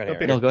 got it.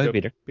 Peter. No, go ahead,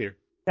 Peter.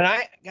 Can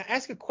I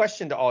ask a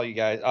question to all you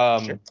guys?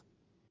 Sure.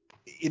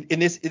 In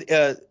this,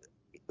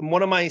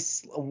 one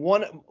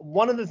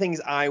of the things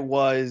I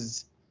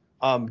was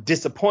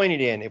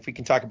disappointed in, if we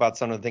can talk about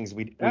some of the things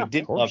we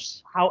didn't love.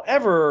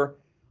 However,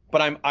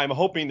 but I'm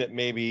hoping that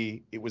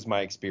maybe it was my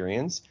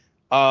experience.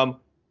 Todd,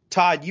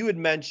 you had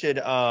mentioned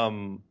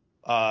Yumao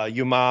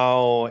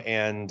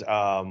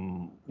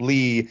and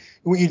Lee,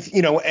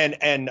 you know,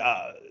 and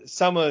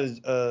some of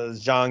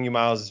Zhang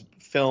Yimou's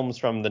films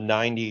from the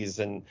 90s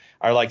and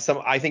are like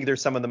I think they're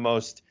some of the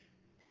most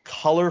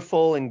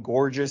colorful and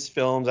gorgeous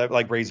films. I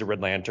like Raise a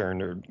Red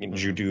Lantern or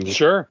Judo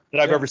that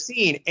I've ever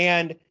seen.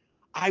 And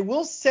I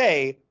will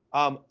say,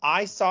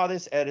 I saw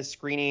this at a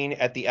screening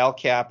at the El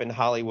Cap in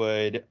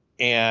Hollywood,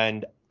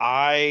 and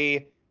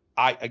I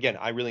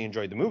really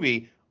enjoyed the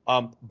movie.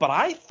 But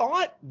I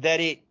thought that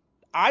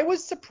I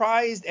was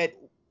surprised at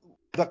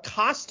the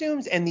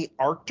costumes and the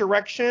art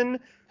direction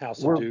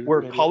House of Dude,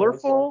 were maybe it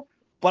colorful.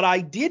 But I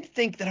did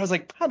think that I was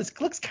like, wow, this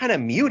looks kind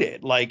of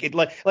muted. Like it,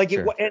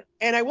 Sure.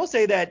 and I will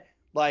say that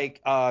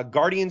like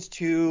Guardians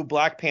 2,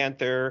 Black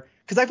Panther,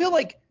 because I feel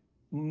like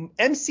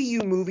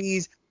MCU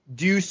movies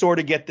do sort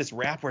of get this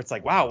rap where it's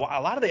like, wow,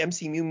 a lot of the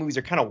MCU movies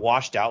are kind of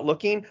washed out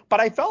looking. But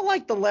I felt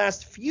like the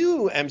last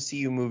few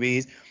MCU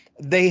movies,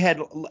 they had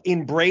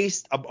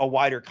embraced a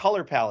wider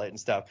color palette and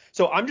stuff.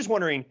 So I'm just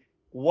wondering,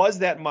 was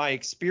that my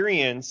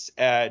experience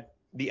at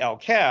the El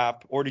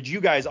Cap, or did you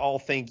guys all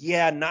think,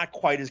 yeah, not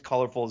quite as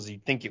colorful as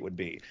you'd think it would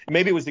be?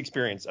 Maybe it was the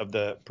experience of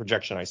the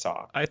projection I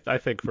saw. I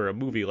think for a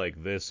movie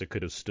like this, it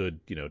could have stood,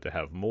 to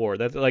have more.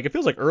 That like it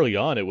feels like early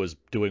on it was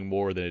doing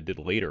more than it did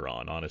later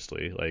on,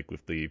 honestly. Like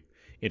with the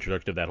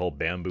introduction of that whole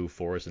bamboo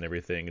forest and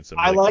everything, and some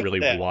I like really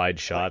that. wide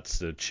shots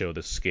to show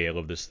the scale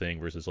of this thing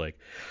versus like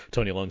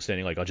Tony Leung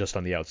standing like just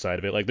on the outside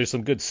of it. Like there's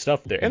some good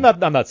stuff there, and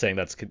I'm not saying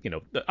that's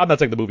I'm not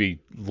saying the movie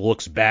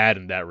looks bad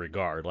in that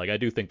regard. Like I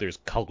do think there's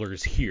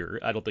colors here.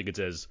 I don't think it's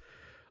as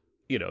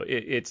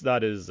it's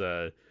not as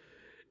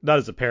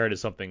apparent as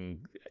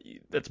something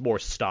that's more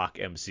stock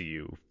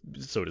MCU,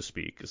 so to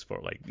speak, as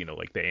far like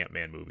like the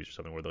Ant-Man movies or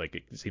something where like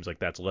it seems like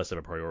that's less of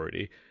a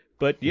priority.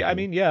 But yeah, I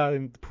mean, yeah,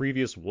 in the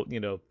previous,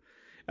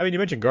 I mean, you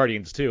mentioned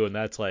Guardians too, and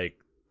that's like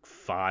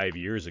 5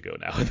 years ago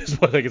now at this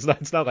point. Like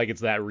it's not like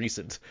it's that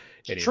recent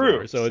anymore.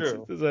 True, So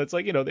true. it's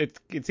like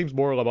it seems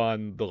more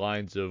along the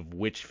lines of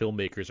which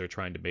filmmakers are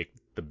trying to make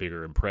the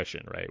bigger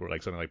impression, right? Where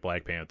like something like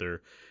Black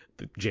Panther,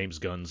 the James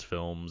Gunn's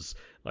films,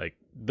 like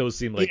those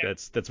seem like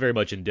that's very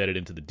much indebted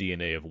into the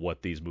DNA of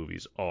what these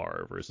movies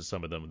are versus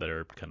some of them that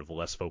are kind of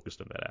less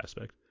focused on that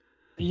aspect.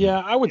 Yeah,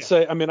 I would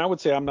say. I mean, I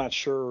would say I'm not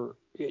sure.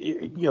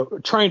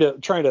 Trying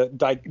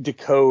to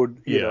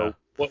decode.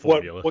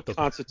 What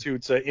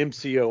constitutes a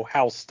MCO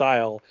house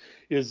style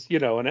is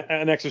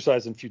an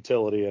exercise in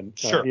futility and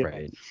Sure,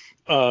 right.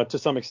 To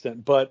some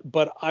extent.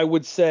 But I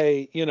would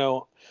say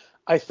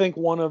I think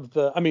one of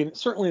the. I mean,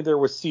 certainly there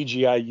was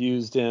CGI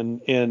used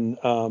in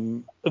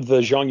the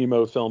Zhang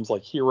Yimou films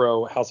like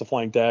Hero, House of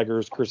Flying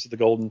Daggers, Curse of the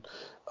Golden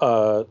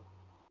Flower.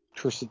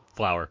 Curse of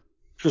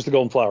the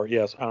Golden Flower.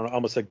 Yes, I don't know. I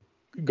almost said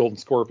Golden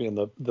Scorpion,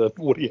 the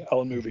Woody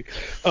Allen movie.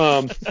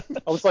 I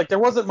was like, there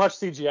wasn't much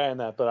CGI in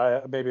that,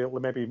 but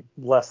maybe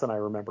less than I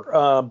remember.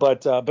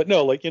 But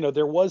no, like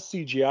there was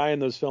CGI in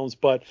those films,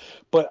 but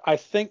I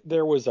think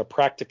there was a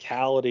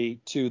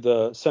practicality to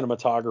the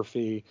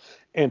cinematography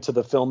and to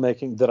the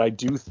filmmaking that I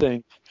do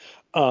think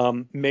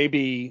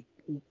maybe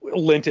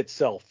lent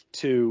itself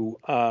to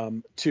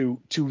Zhang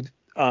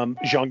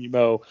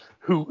Yimou,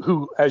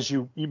 who, as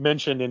you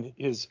mentioned in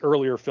his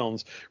earlier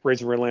films,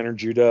 Raising Red Lantern,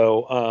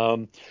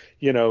 Judo,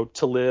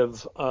 To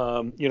Live,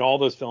 all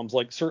those films,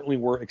 like certainly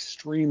were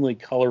extremely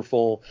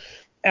colorful,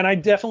 and I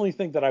definitely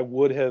think that I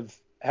would have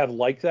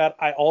liked that.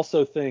 I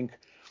also think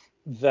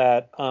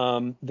that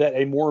that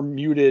a more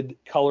muted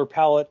color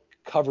palette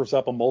covers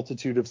up a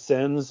multitude of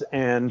sins,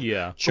 and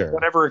Sure. to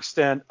whatever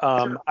extent,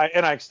 I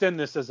extend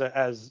this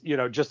as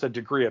just a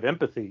degree of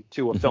empathy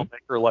to a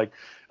filmmaker like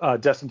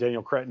Destin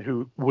Daniel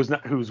Cretton, who's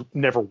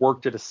never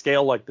worked at a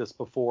scale like this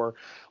before.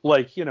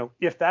 Like,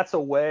 if that's a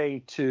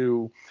way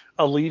to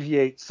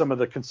alleviate some of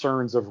the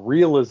concerns of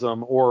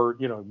realism or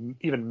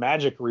even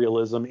magic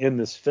realism in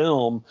this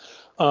film,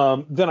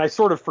 then I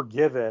sort of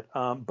forgive it.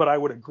 But I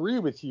would agree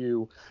with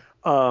you.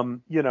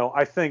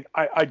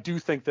 I do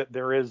think that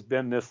there has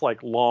been this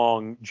like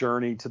long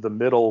journey to the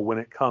middle when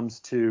it comes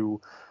to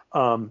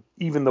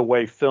even the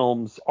way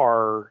films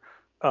are,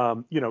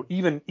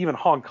 even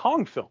Hong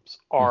Kong films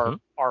are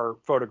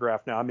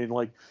photographed now. I mean,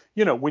 like,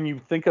 when you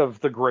think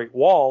of the Great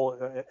Wall,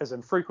 as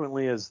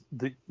infrequently as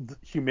the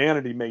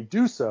humanity may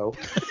do so,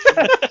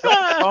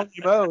 Zhang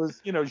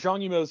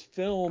Yimou's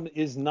film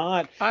is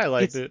not. I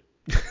liked it.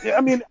 I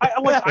mean, I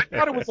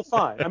thought it was a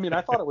fine. I mean, I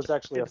thought it was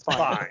actually a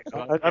fine.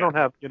 I don't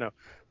have,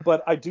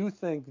 but I do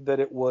think that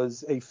it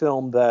was a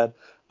film that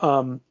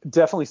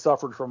definitely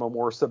suffered from a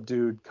more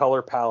subdued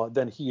color palette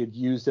than he had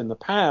used in the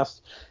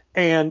past.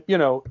 And,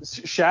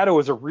 Shadow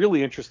is a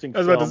really interesting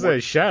film. I was about to say,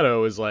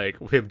 Shadow is like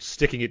him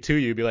sticking it to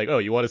you, be like, oh,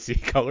 you want to see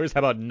colors? How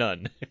about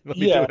none?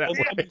 Yeah,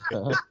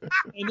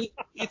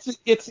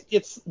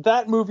 it's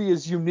that movie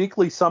is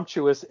uniquely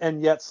sumptuous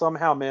and yet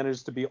somehow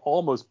managed to be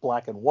almost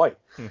black and white.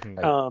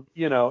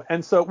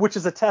 And so, which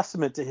is a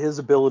testament to his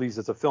abilities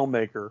as a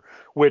filmmaker,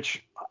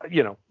 which,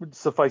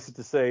 suffice it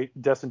to say,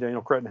 Destin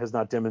Daniel Cretton has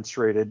not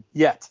demonstrated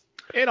yet.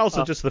 And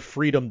also just the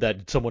freedom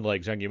that someone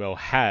like Zhang Yimou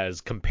has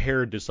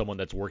compared to someone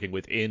that's working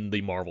within the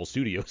Marvel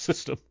Studio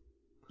system.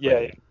 Yeah.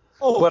 Right.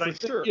 Oh, But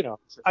for sure.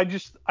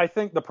 I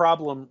think the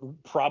problem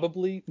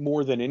probably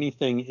more than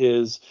anything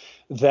is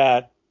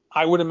that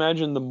I would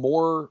imagine the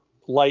more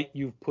light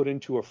you've put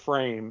into a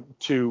frame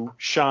to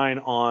shine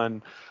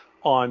on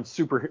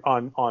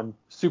superhero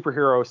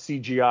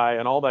CGI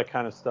and all that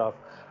kind of stuff,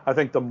 I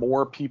think the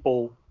more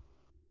people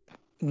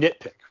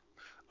nitpick.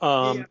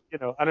 You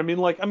know,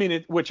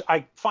 and which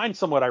I find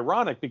somewhat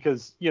ironic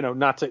because, you know,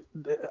 not to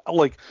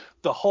like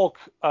the Hulk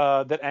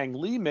that Ang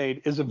Lee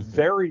made is a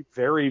very,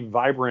 very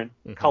vibrant,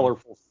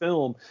 colorful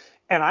film.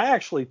 And I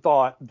actually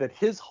thought that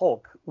his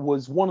Hulk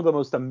was one of the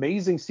most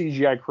amazing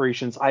CGI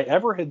creations I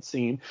ever had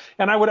seen.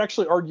 And I would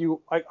actually argue,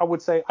 I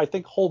would say, I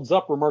think holds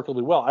up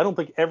remarkably well. I don't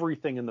think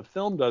everything in the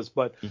film does,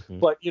 but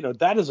you know,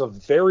 that is a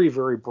very,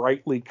 very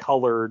brightly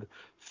colored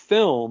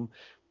film.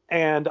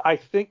 And I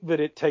think that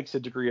it takes a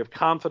degree of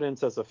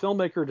confidence as a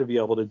filmmaker to be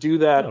able to do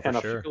that, and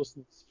a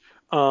fearlessness.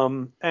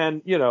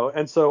 And you know,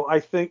 and so I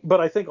think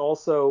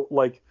also,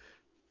 like,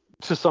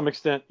 to some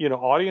extent, you know,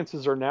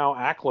 audiences are now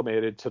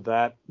acclimated to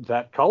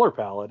that color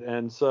palette,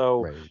 and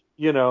so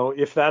you know,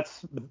 if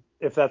that's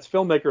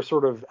filmmakers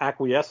sort of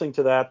acquiescing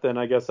to that, then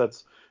I guess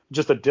that's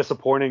just a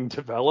disappointing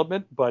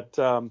development. But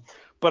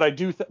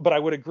I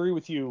would agree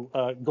with you,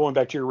 going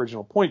back to your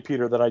original point,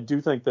 Peter, that I do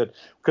think that,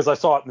 because I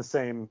saw it in the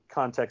same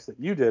context that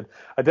you did,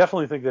 I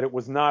definitely think that it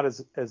was not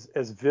as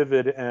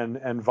vivid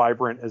and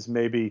vibrant as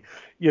maybe,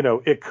 you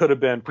know, it could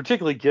have been,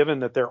 particularly given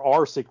that there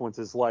are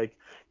sequences like,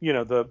 you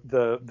know,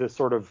 the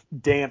sort of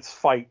dance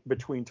fight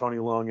between Tony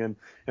Leung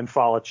and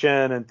Fala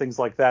Chen and things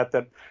like that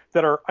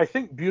are, I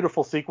think,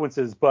 beautiful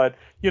sequences, but,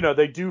 you know,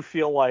 they do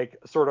feel like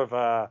sort of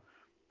a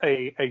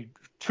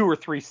 2 or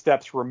 3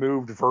 steps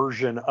removed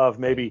version of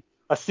maybe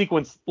a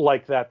sequence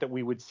like that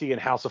we would see in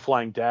House of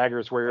Flying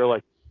Daggers, where you're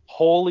like,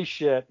 holy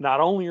shit, not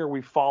only are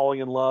we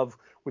falling in love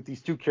with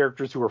these two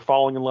characters who are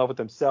falling in love with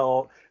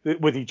themselves,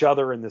 with each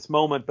other in this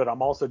moment, but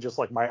I'm also just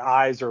like, my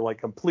eyes are like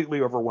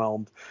completely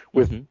overwhelmed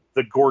with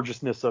the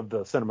gorgeousness of the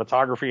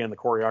cinematography and the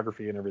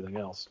choreography and everything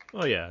else.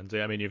 Oh yeah, and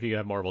I mean, if you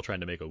have Marvel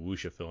trying to make a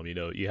wuxia film, you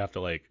know, you have to,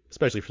 like,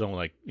 especially for someone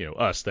like, you know,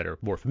 us that are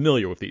more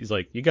familiar with these,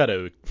 like, you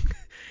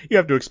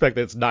have to expect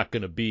that it's not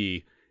going to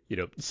be, you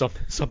know,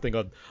 something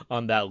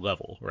on that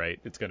level, right?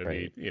 It's going to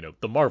be, you know,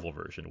 the Marvel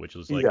version, which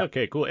is like,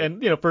 okay, cool.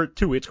 And, you know,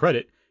 to its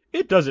credit,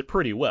 it does it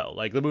pretty well.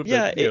 Like, the movie,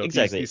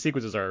 exactly. These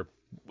sequences are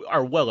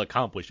well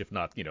accomplished, if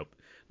not, you know,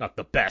 not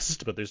the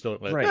best, but there's still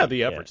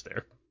the efforts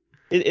there.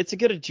 It's a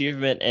good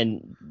achievement,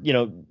 and, you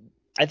know,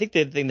 I think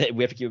the thing that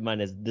we have to keep in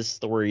mind is this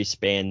story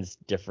spans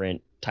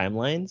different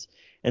timelines,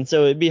 and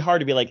so it'd be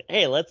hard to be like,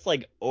 hey, let's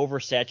like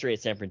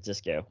oversaturate San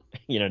Francisco,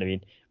 you know what I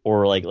mean?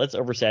 Or like, let's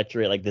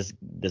oversaturate like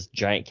this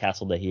giant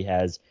castle that he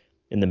has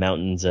in the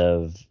mountains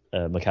of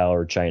Macau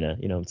or China,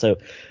 you know. So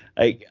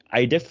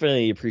I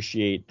definitely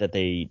appreciate that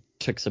they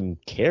took some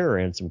care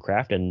and some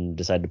craft and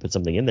decided to put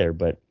something in there,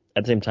 but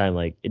at the same time,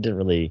 like, it didn't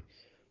really,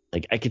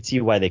 like, I could see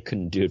why they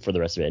couldn't do it for the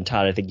rest of it. And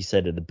Todd, I think you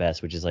said it the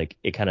best, which is like,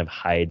 it kind of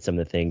hides some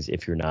of the things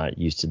if you're not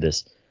used to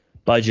this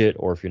budget,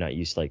 or if you're not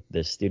used to like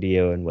this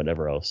studio and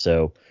whatever else.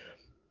 So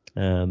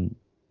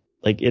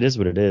like, it is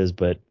what it is,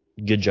 but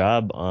good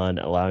job on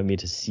allowing me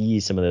to see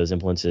some of those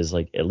influences,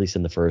 like, at least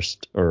in the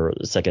first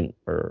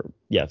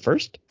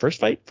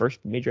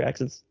major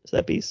accents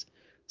set piece.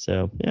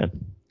 So yeah.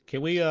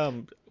 Can we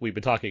we've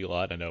been talking a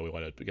lot. I know we're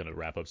going to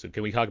wrap up soon.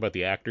 Can we talk about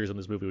the actors in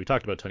this movie? We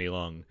talked about Tony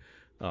Leung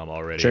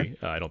already. Sure.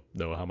 I don't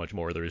know how much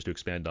more there is to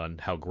expand on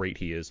how great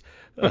he is.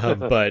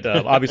 But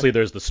obviously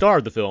there's the star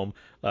of the film,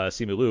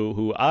 Simu Liu,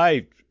 who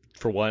I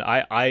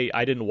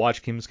didn't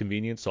watch Kim's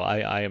Convenience, so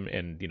I am,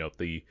 and, you know,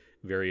 the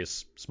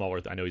various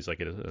smaller, I know he's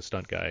like a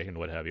stunt guy and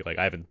what have you. Like,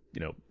 I haven't,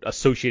 you know,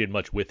 associated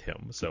much with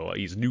him, so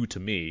he's new to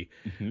me.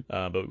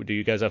 But do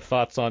you guys have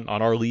thoughts on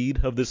our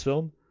lead of this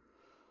film?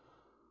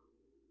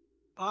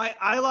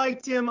 I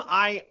liked him.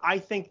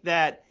 I think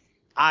that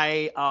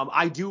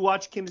I do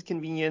watch Kim's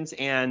Convenience,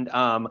 and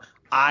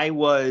I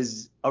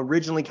was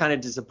originally kind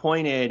of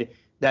disappointed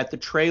that the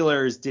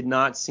trailers did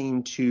not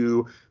seem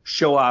to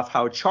show off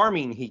how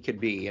charming he could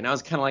be, and I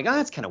was kind of like, oh,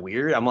 that's kind of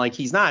weird. I'm like,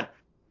 he's not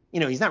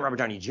Robert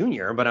Downey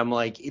Jr., but I'm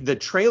like, the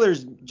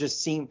trailers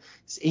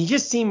he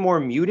just seemed more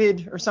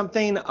muted or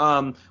something.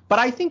 But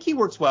I think he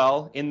works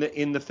well in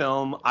the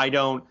film. I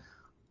don't.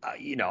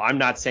 I'm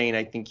not saying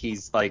I think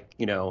he's like,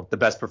 the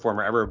best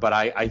performer ever, but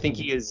I think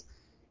he's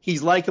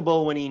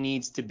likable when he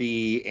needs to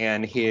be,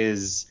 and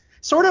his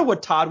sort of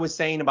what Todd was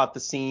saying about the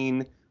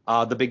scene,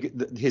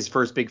 his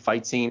first big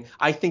fight scene.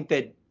 I think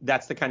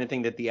that's the kind of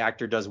thing that the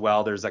actor does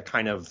well. There's a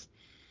kind of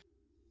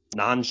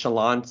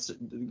nonchalance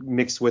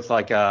mixed with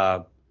like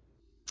a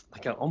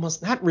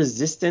almost not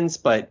resistance,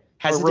 but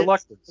hesitance, or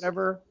reluctance,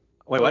 whatever.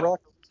 Wait, what? Or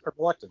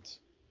reluctance.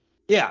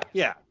 Yeah.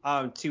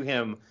 To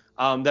him.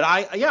 That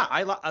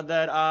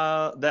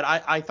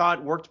I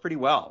thought worked pretty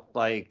well.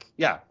 Like,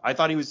 yeah, I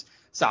thought he was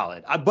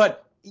solid.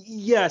 But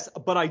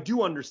I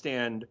do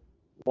understand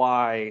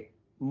why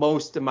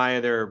most of my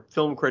other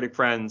film critic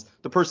friends,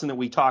 the person that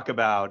we talk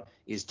about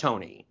is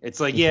Tony. It's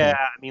like, I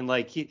mean,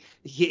 like he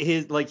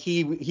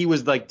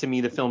was like, to me,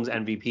 the film's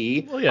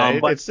MVP. Well, yeah,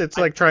 it's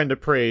like trying to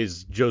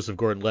praise Joseph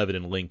Gordon-Levitt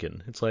in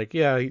Lincoln. It's like,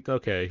 yeah,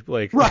 okay,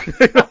 like, right.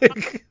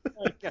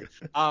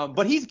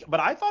 But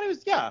I thought it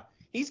was,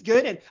 he's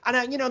good, and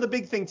the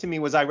big thing to me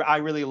was I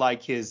really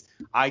like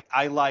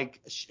I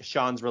like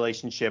Sean's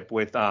relationship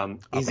with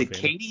is it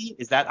Katie?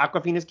 Is that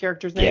Awkwafina's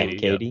character's name? Yeah,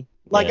 Katie.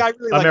 Like, I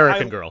really like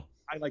American Girl.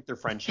 I like their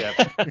friendship.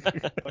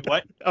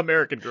 What?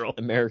 American Girl.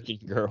 American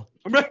Girl.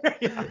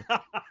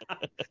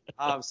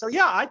 So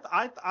yeah,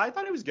 I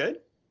thought it was good.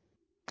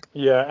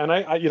 Yeah, and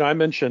I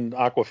mentioned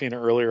Aquafina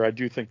earlier. I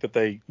do think that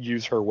they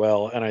use her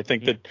well, and I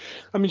think that,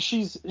 I mean,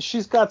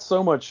 she's got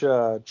so much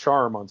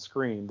charm on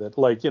screen that,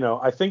 like,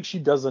 I think she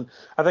doesn't.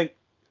 I think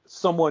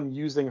someone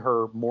using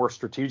her more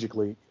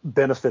strategically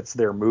benefits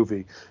their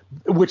movie,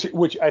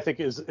 which I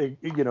think is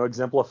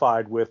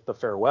exemplified with The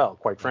Farewell,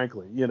 quite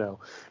frankly,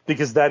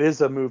 because that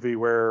is a movie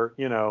where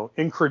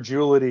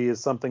incredulity is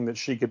something that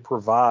she could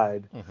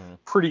provide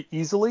pretty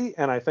easily,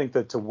 and I think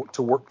that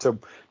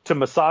to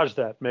massage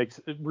that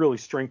it really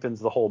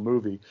strengthens the whole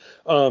movie.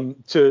 I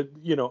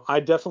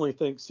definitely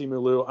think Simu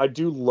Liu, I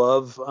do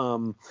love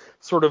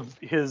sort of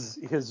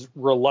his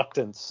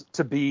reluctance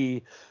to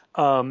be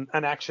an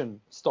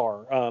action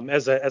star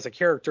as a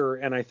character,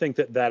 and I think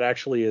that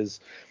actually is,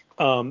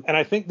 and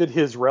I think that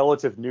his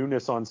relative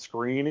newness on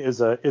screen is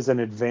an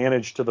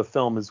advantage to the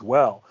film as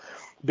well,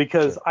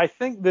 because I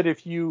think that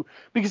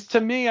because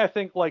to me, I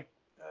think, like,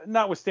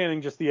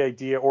 notwithstanding just the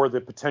idea or the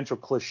potential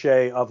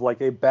cliche of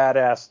like a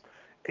badass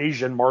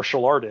Asian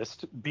martial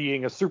artist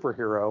being a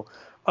superhero,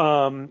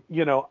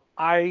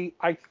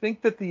 I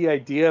think that the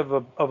idea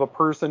of a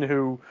person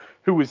who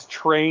is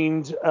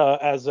trained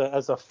as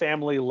a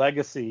family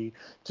legacy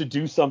to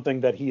do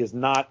something that he is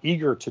not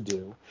eager to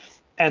do,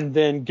 and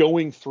then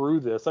going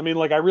through this, I mean,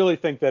 like, I really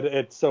think that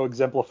it's so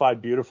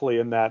exemplified beautifully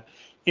in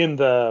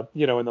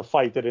the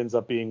fight that ends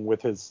up being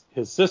with his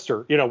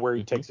sister, where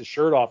he takes his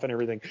shirt off and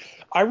everything.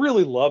 I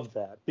really love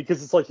that,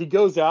 because it's like he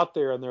goes out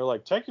there and they're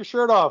like, take your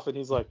shirt off, and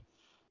he's like,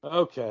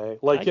 okay,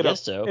 like, I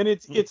guess so. And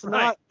it's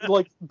not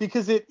like,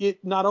 because it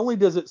not only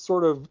does it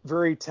sort of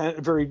very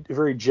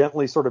very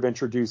gently sort of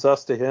introduce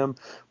us to him,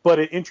 but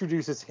it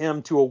introduces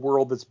him to a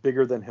world that's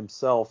bigger than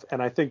himself,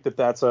 and I think that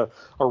that's a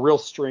real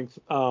strength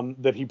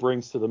that he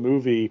brings to the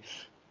movie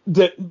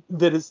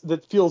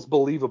that feels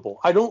believable.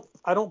 I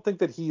don't think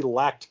that he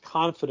lacked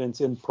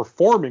confidence in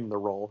performing the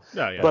role,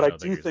 but I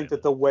do think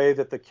that the way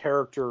that the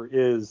character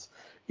is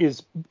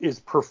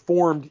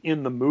performed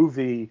in the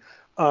movie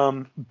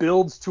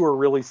builds to a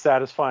really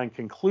satisfying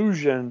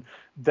conclusion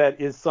that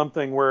is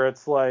something where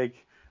it's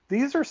like,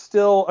 these are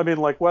still, I mean,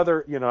 like,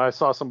 whether, I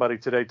saw somebody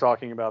today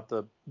talking about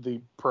the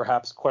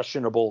perhaps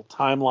questionable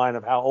timeline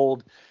of how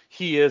old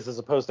he is as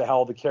opposed to how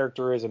old the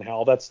character is and how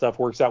all that stuff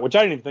works out, which I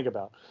didn't even think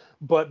about.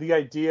 But the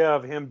idea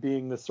of him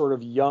being this sort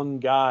of young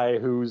guy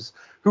who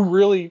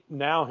really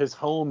now his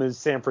home is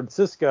San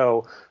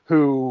Francisco,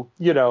 who,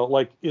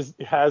 like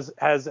has,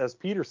 as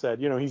Peter said,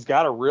 he's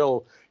got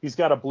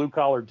a blue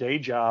collar day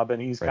job,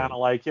 and he's kind of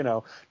like,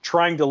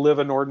 trying to live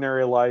an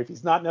ordinary life.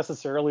 He's not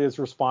necessarily as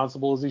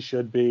responsible as he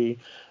should be.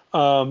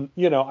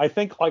 I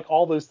think, like,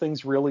 all those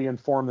things really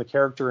inform the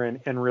character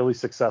in really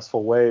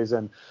successful ways.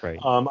 And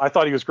I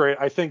thought he was great.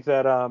 I think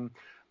that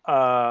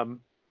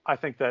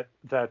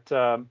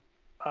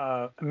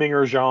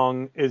Ming'er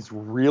Zhang is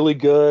really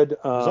good.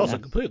 It's also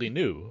completely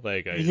new,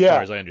 like, as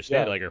far as I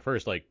understand, like, her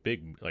first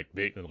big, let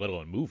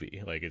alone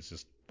movie. Like, it's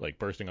just like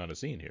bursting on the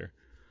scene here.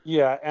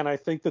 Yeah, and I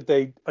think that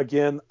they,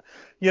 again,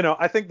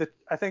 I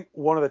think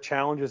one of the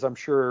challenges I'm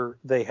sure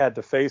they had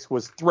to face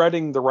was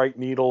threading the right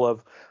needle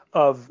of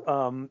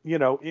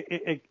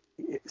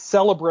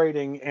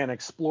celebrating and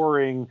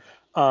exploring,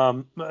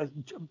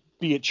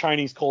 be it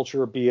Chinese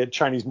culture, be it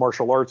Chinese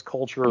martial arts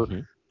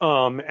culture,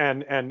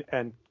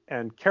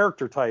 and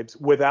character types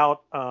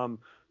without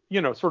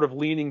sort of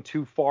leaning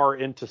too far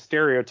into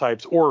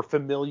stereotypes or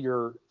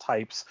familiar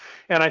types.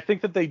 And I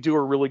think that they do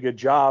a really good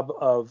job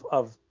of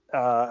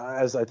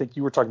as I think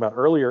you were talking about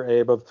earlier,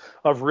 Abe,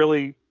 of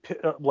really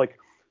like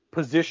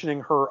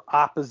positioning her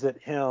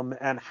opposite him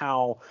and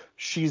how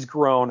she's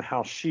grown,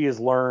 how she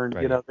has learned.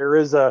 There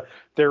is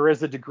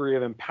a degree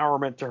of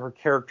empowerment to her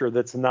character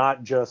that's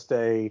not just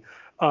a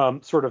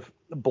sort of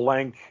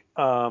blank,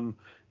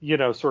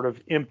 sort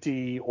of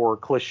empty or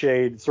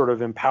cliched sort of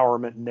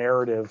empowerment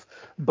narrative,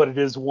 but it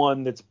is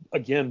one that's,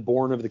 again,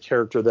 born of the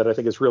character that I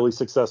think is really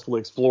successfully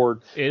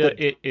explored.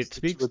 It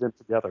speaks with them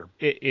together.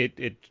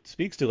 It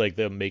speaks to, like,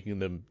 them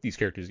making these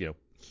characters,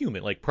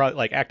 human, like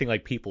acting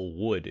like people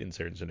would in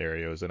certain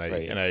scenarios, and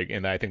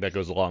I think that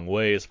goes a long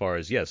way as far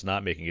as,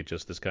 not making it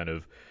just this kind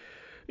of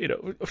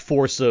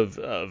force of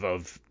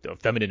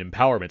feminine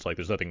empowerment. Like,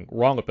 there's nothing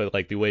wrong with it,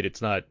 like the way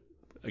it's not,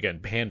 again,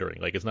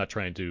 pandering. Like, it's not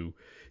trying to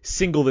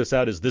single this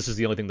out as this is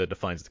the only thing that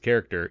defines the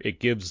character. It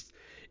gives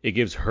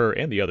her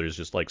and the others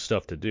just, like,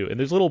 stuff to do. And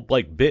there's little,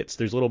 like, bits.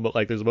 There's a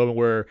moment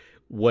where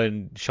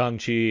when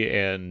Shang-Chi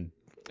and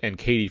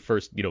Katie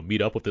first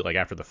meet up with it, like,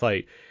 after the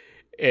fight,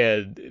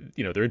 and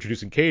they're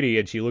introducing Katie,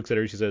 and she looks at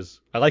her and she says,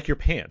 "I like your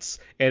pants."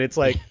 And it's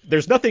like,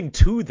 there's nothing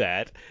to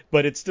that,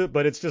 but it's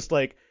just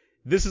like,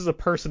 this is a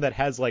person that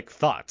has, like,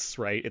 thoughts,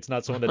 right? It's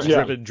not someone that's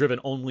driven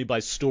only by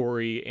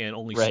story and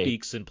only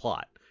speaks in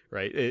plot,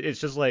 right? It's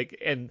just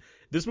like, and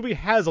this movie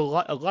has a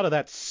lot of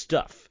that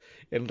stuff.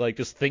 and like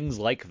just things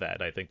like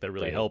that. I think that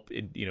really help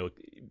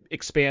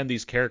expand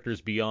these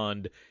characters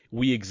beyond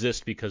we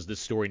exist because this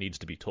story needs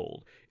to be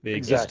told. They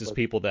exist as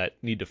people that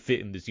need to fit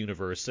in this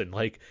universe and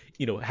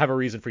have a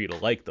reason for you to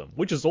like them,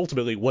 which is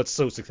ultimately what's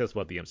so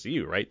successful about the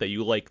MCU, right? That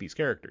you like these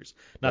characters,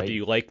 not that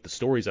you like the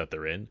stories that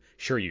they're in.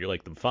 Sure, you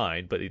like them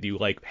fine, but you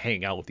like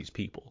hanging out with these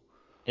people.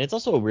 And it's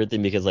also a weird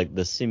thing because like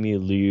the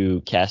Simu Liu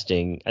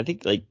casting, I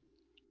think like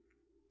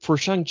for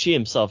Shang-Chi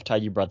himself,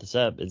 Todd, you brought this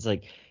up. It's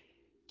like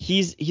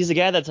he's a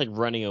guy that's like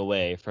running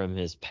away from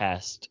his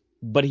past,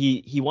 but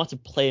he wants to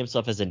play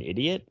himself as an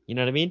idiot. You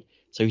know what I mean?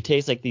 So he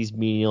takes like these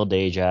menial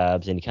day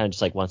jobs, and he kind of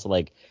just like wants to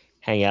like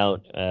hang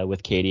out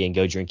with Katie and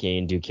go drinking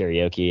and do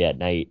karaoke at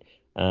night.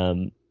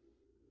 And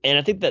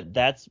I think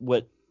that's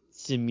what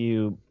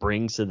Simu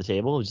brings to the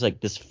table, just like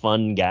this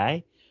fun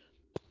guy.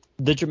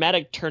 The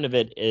dramatic turn of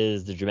it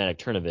is the dramatic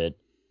turn of it.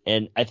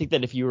 And I think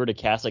that if you were to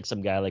cast like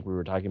some guy like we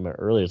were talking about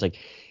earlier, it's like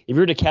if you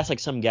were to cast like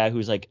some guy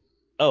who's like,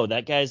 oh,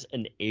 that guy's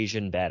an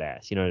Asian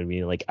badass, you know what I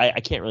mean? Like I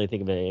can't really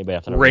think of anybody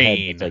off the top of my head.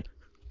 It's like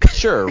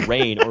sure,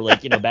 Rain, or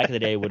like back in the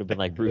day it would have been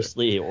like Bruce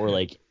Lee or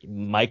like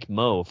Mike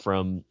Moe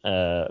from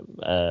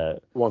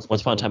Once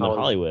Upon a Time in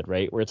Hollywood,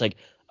 right? Where it's like,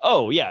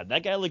 oh yeah,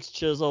 that guy looks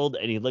chiseled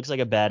and he looks like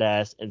a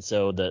badass, and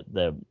so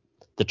the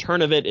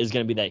turn of it is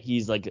going to be that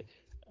he's like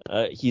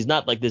he's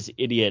not like this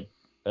idiot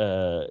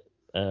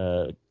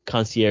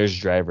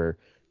concierge driver.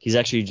 He's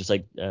actually just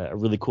like a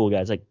really cool guy.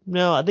 It's like,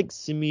 no, I think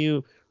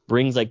Simu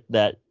brings like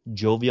that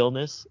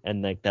jovialness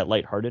and like that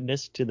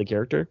lightheartedness to the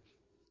character.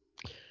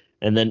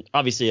 And then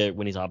obviously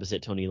when he's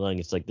opposite Tony Leung,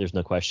 it's like there's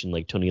no question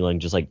like Tony Leung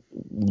just like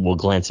will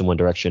glance in one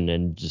direction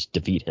and just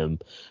defeat him.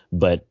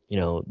 But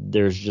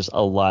there's just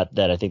a lot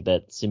that I think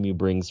that Simu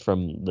brings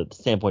from the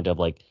standpoint of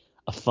like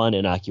a fun,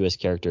 innocuous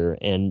character.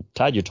 And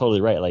Todd, you're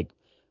totally right. Like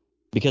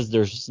because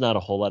there's just not a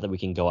whole lot that we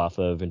can go off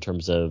of in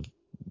terms of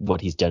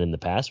what he's done in the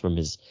past from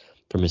his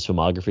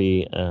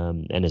filmography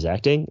and his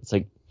acting. It's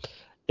like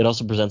it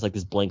also presents like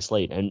this blank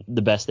slate. And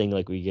the best thing,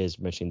 like we guys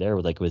mentioned there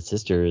with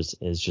Sisters,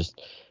 is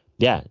just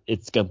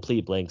it's a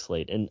complete blank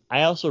slate. And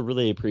I also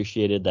really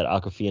appreciated that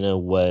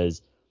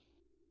Awkwafina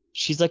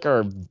she's like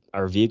our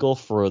vehicle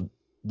for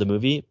the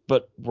movie,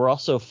 but we're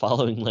also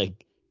following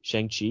like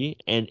Shang-Chi,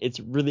 and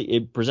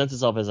it presents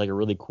itself as like a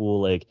really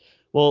cool like,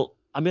 well,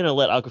 I'm gonna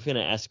let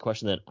Awkwafina ask a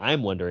question that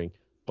I'm wondering,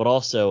 but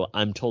also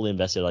I'm totally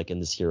invested like in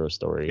this hero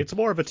story. It's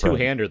more of a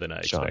two-hander than I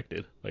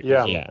expected. Like,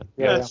 yeah,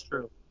 that's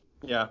true.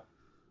 Yeah.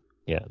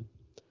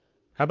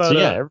 How about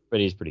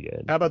everybody's pretty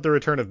good. How about the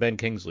return of Ben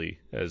Kingsley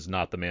as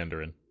not the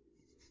Mandarin?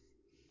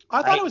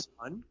 I thought it was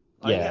fun.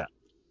 Yeah.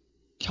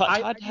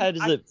 Todd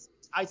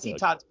I see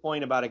Todd's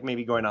point about it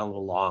maybe going on a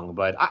little long,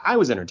 but I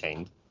was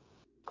entertained.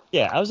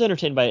 Yeah, I was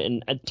entertained by it,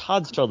 and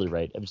Todd's totally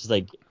right. I'm just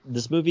like,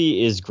 this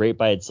movie is great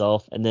by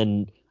itself, and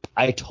then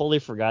I totally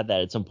forgot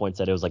that at some points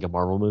that it was like a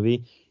Marvel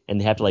movie, and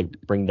they have to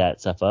like bring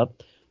that stuff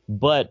up.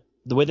 But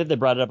the way that they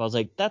brought it up, I was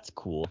like, that's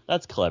cool,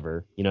 that's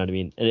clever. You know what I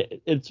mean? And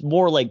it's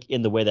more like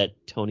in the way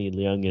that Tony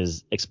Leung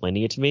is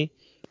explaining it to me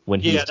when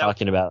he's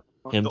talking about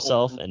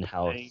himself and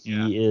how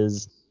he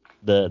is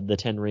the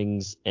Ten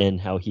Rings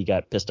and how he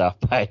got pissed off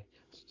by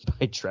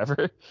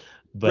Trevor.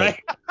 But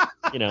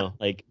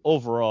like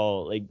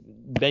overall, like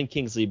Ben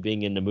Kingsley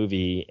being in the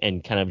movie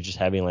and kind of just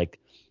having like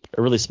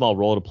a really small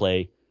role to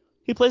play,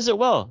 he plays it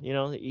well.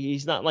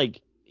 He's not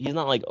like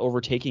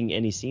overtaking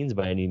any scenes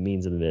by any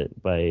means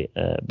by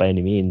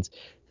any means.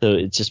 So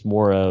it's just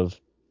more of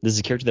this is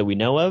a character that we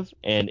know of,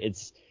 and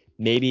it's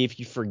maybe if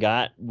you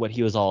forgot what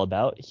he was all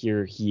about,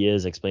 here he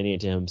is explaining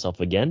it to himself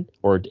again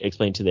or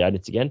explaining to the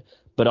audience again.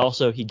 But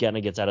also he kind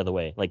of gets out of the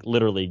way, like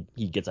literally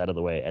he gets out of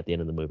the way at the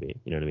end of the movie.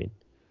 You know what I mean?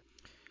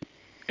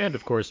 And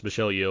of course,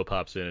 Michelle Yeoh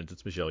pops in, and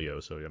it's Michelle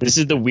Yeoh. So this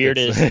is the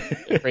weirdest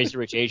Crazy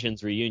Rich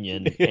Asians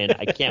reunion, and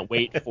I can't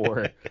wait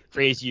for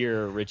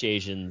Crazier Rich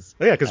Asians.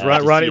 Oh, yeah, because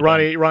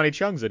Ronnie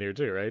Chung's in here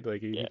too, right?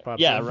 Like he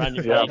pops in.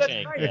 Ronnie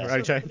Chang.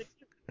 Ronnie Chang.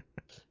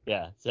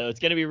 Yeah, so it's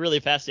gonna be really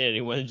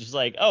fascinating when it's just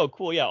like, oh,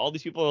 cool, yeah, all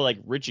these people are like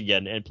rich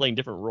again and playing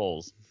different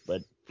roles,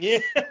 but. Yeah.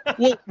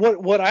 Well,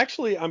 what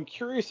actually I'm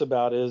curious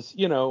about is,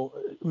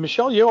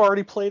 Michelle Yeoh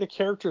already played a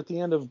character at the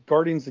end of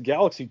Guardians of the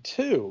Galaxy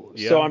 2.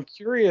 Yeah. So I'm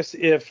curious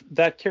if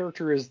that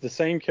character is the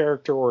same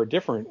character or a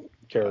different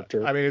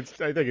character.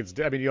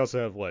 You also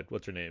have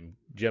what's her name?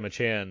 Gemma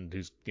Chan,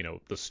 who's,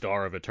 the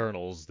star of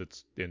Eternals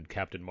that's in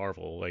Captain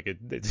Marvel. Like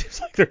it's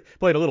like they're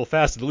playing a little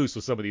fast and loose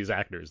with some of these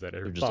actors that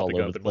are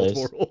popping up in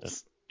multiple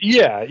roles.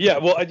 Yeah.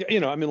 Well, I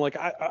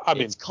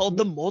mean, it's called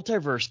the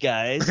multiverse,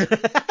 guys.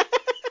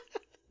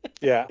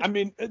 Yeah, I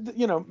mean,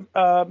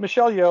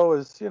 Michelle Yeoh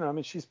is,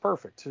 she's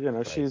perfect.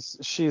 Right.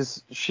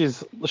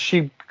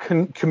 She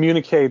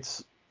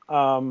communicates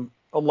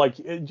like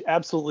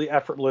absolutely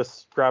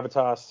effortless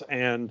gravitas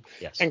and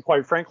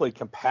quite frankly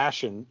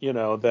compassion.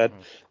 That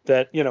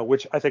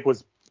which I think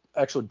was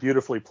actually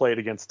beautifully played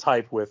against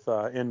type with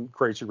in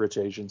Crazy Rich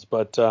Asians.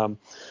 But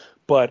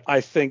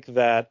I think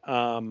that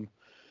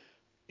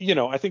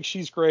I think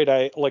she's great.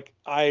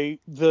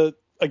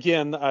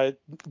 again,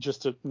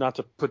 just to not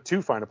to put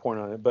too fine a point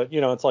on it, but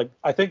it's like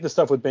I think the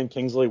stuff with Ben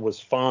Kingsley was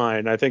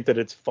fine. I think that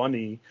it's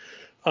funny,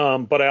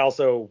 but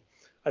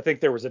I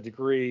think there was a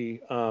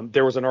degree.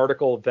 There was an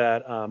article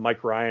that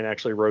Mike Ryan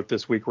actually wrote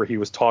this week where he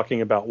was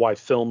talking about why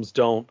films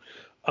don't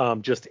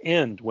just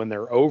end when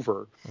they're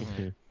over.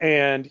 Mm-hmm.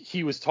 And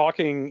he talked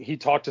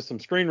to some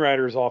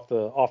screenwriters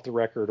off the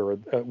record, or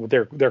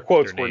their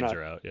quotes Their were names not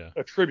are out, yeah.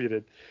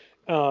 attributed.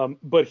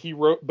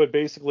 But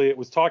basically it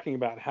was talking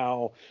about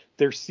how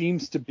there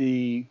seems to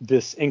be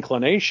this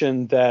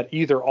inclination that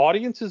either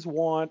audiences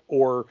want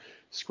or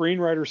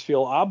screenwriters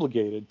feel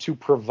obligated to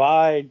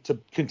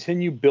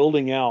continue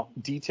building out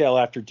detail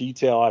after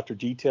detail after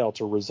detail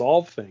to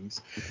resolve things.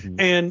 Mm-hmm.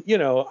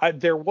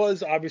 And, there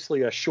was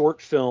obviously a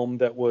short film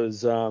that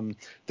was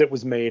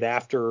made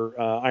after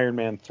Iron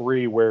Man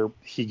 3 where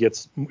he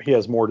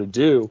has more to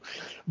do.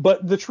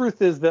 But the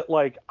truth is that,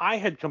 like, I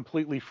had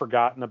completely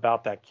forgotten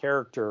about that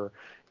character,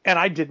 and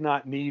I did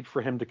not need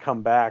for him to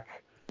come back.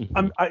 Mm-hmm.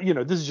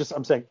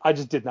 I'm saying I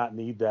just did not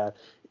need that.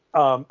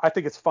 I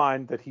think it's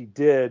fine that he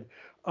did.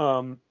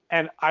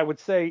 And I would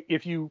say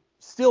if you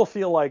still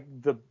feel like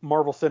the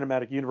Marvel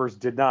Cinematic Universe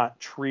did not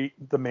treat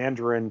the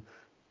Mandarin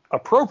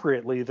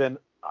appropriately, then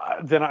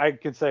I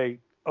could say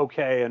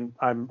okay, and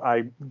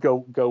I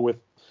go with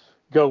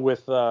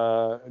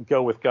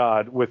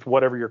God with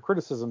whatever your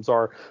criticisms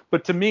are.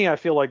 But to me, I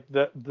feel like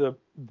the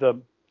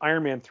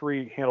Iron Man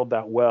 3 handled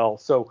that well.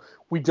 So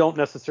we don't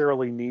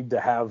necessarily need to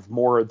have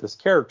more of this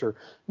character.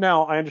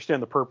 Now, I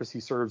understand the purpose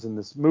he serves in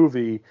this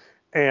movie,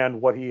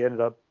 and what he ends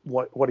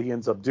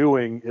up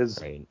doing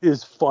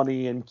is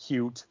funny and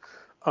cute.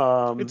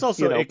 It's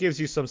also it gives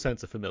you some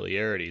sense of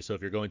familiarity. So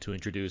if you're going to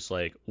introduce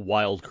like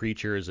wild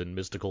creatures and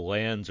mystical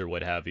lands or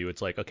what have you,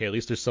 it's like, okay, at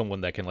least there's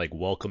someone that can like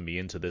welcome me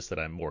into this that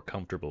I'm more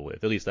comfortable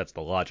with. At least that's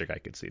the logic I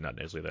could see, not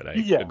necessarily that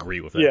I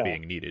agree with that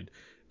being needed.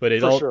 But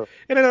it sure.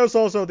 And then it's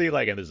also the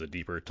like, and this is a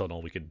deeper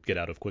tunnel we could get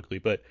out of quickly,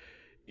 but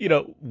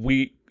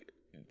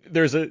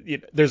there's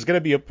going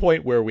to be a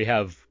point where we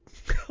have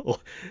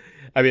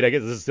I mean, I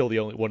guess this is still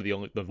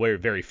the very,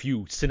 very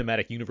few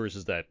cinematic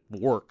universes that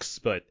works,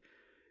 but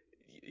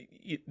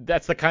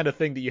that's the kind of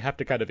thing that you have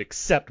to kind of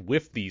accept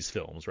with these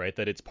films, right?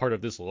 That it's part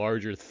of this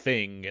larger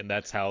thing, and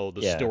that's how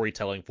the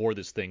storytelling for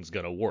this thing's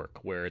gonna work,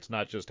 where it's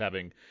not just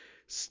having,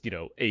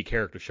 a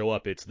character show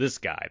up, it's this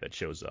guy that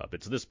shows up,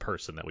 it's this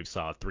person that we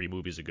saw 3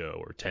 movies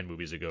ago or 10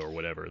 movies ago or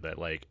whatever that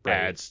like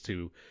adds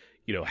to,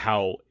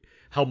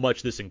 how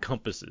much this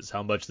encompasses,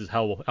 how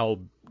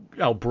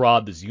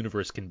broad this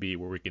universe can be,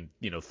 where we can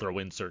throw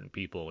in certain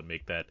people and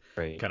make that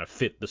kind of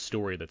fit the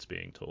story that's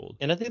being told.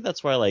 And I think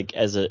that's why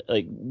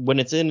when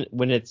it's in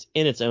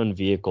its own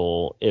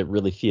vehicle, it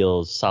really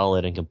feels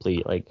solid and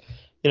complete. Like,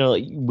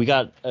 we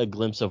got a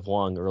glimpse of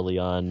Wong early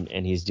on,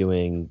 and he's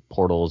doing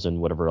portals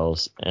and whatever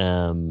else,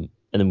 and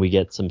then we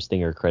get some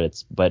stinger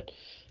credits, but.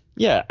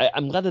 Yeah,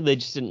 I'm glad that they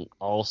just didn't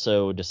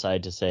also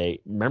decide to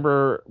say,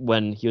 remember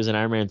when he was in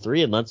Iron Man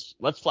 3, and let's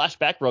flash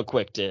back real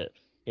quick to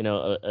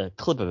a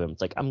clip of him.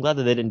 It's like, I'm glad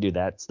that they didn't do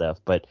that stuff,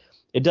 but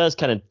it does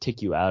kind of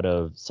take you out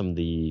of some of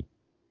the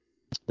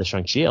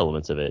Shang-Chi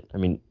elements of it. I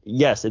mean,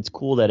 yes, it's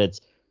cool that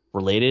it's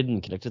related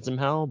and connected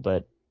somehow,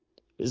 but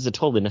is it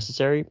totally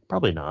necessary?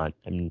 Probably not.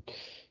 I mean,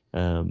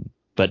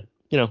 but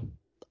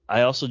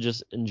I also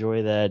just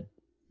enjoy that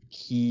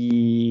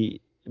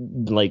he,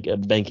 like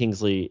Ben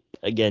Kingsley,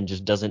 again,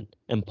 just doesn't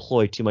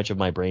employ too much of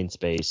my brain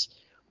space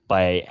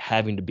by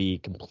having to be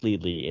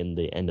completely in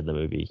the end of the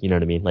movie. You know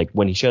what I mean? Like,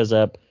 when he shows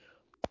up,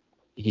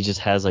 he just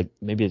has like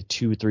maybe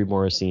 2 or 3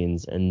 more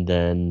scenes, and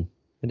then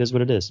it is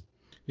what it is.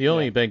 The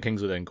only Ben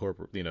Kingsley that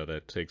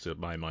that takes up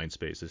my mind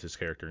space is his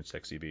character in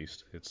Sexy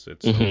Beast. It's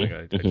something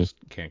I just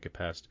can't get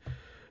past.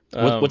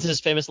 What's his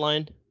famous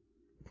line?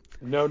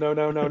 No. That's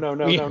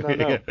what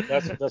it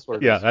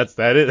is. Yeah, that's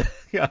it.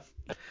 Yeah.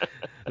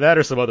 That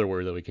or some other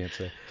word that we can't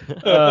say.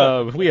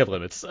 We have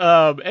limits.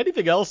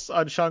 Anything else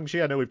on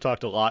Shang-Chi? I know we've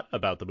talked a lot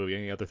about the movie.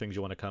 Any other things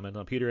you want to comment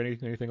on? Peter,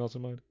 anything else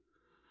in mind?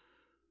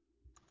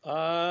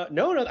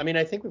 No. I mean,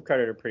 I think we've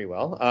covered it pretty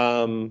well.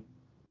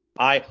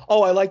 I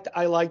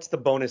liked the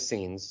bonus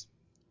scenes.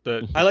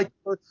 I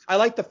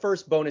like the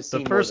first bonus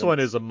scene. The first one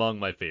is among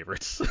my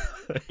favorites.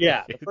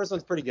 Yeah, the first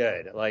one's pretty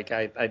good. Like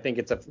I think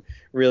it's I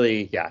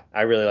really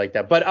like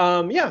that. But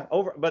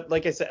but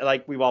like I said,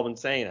 like we've all been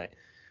saying,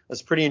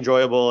 it's pretty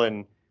enjoyable,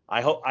 and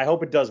I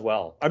hope it does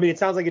well. I mean, it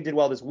sounds like it did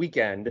well this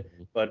weekend,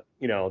 but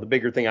the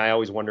bigger thing I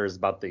always wonder is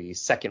about the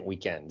second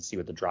weekend, see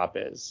what the drop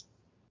is.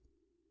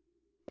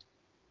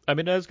 I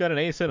mean, it's got an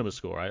A cinema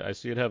score. I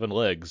see it having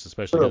legs,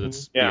 especially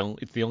because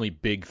it's the only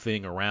big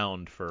thing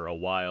around for a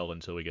while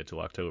until we get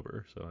to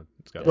October. So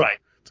it's got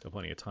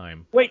plenty of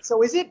time. Wait,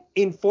 so is it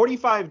in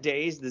 45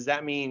 days? Does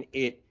that mean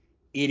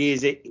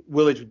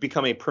will it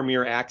become a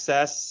premiere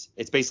access?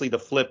 It's basically the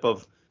flip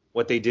of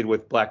what they did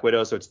with Black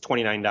Widow, so it's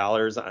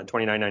 $29 on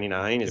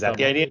 $29.99. Is that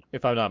the idea?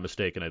 If I'm not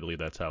mistaken, I believe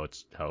that's how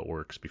it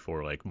works.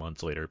 Before, like,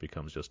 months later, it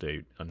becomes just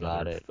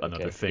another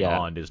thing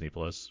on Disney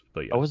Plus.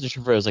 But yeah, I wasn't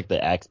sure if it was like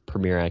the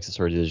premiere access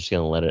or they're just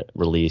gonna let it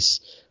release.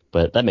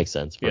 But that makes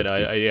sense. Yeah, no,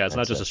 it's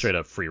not just a access. straight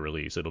up free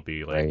release. It'll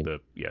be like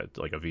Right.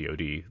 like a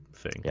VOD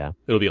thing. Yeah.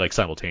 It'll be like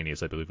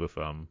simultaneous, I believe, with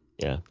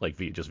Yeah. like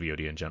just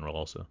VOD in general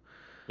also.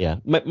 Yeah.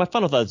 My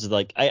final thoughts is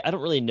like I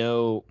don't really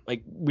know.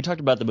 Like we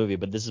talked about the movie,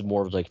 but this is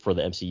more of like for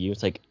the MCU.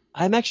 It's like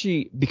I'm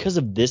actually, because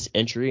of this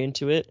entry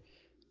into it,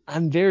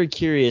 I'm very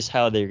curious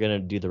how they're gonna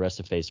do the rest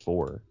of Phase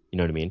 4. You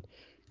know what I mean?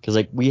 Because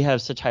like we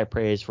have such high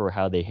praise for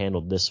how they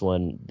handled this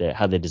one,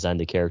 how they designed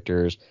the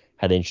characters,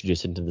 how they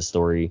introduced into the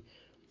story.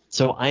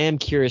 So I am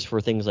curious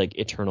for things like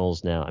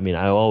Eternals now. I mean,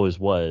 I always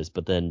was,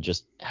 but then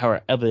just how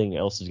everything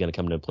else is going to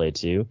come into play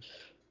too.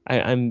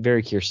 I'm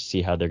very curious to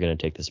see how they're going to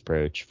take this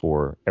approach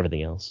for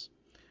everything else.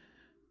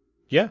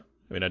 Yeah.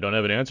 I mean, I don't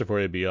have an answer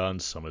for you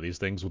beyond some of these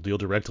things will deal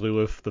directly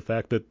with the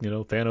fact that,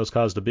 Thanos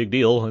caused a big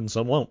deal and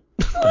some won't.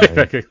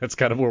 That's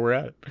kind of where we're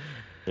at.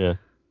 Yeah.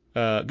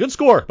 Good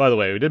score, by the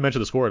way. We didn't mention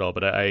the score at all,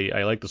 but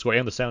I like the score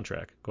and the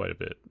soundtrack quite a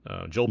bit.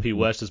 Joel P.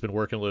 West has been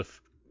working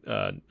with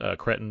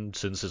Cretton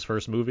since his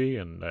first movie,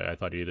 and I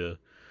thought he did a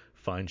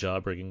fine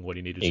job bringing what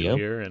he needed to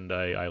here. And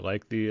I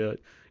like the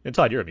and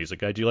Todd, you're a music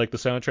guy. Do you like the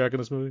soundtrack in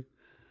this movie?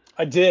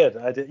 I did.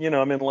 I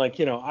mean, like,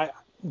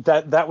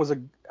 that was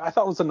I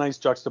thought it was a nice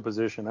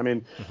juxtaposition. I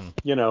mean,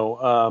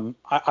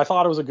 I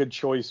thought it was a good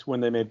choice when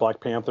they made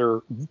Black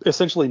Panther,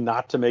 essentially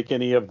not to make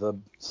any of the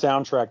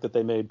soundtrack that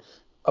they made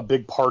a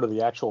big part of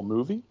the actual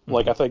movie.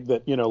 Like, I think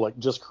that, like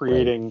just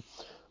creating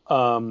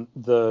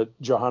the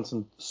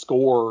Johansson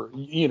score,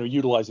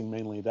 utilizing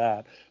mainly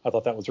that, I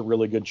thought that was a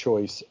really good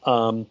choice.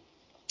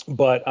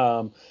 But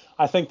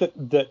I think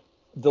that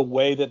the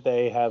way that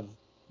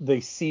they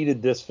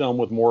seeded this film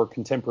with more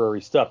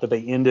contemporary stuff, that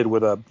they ended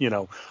with a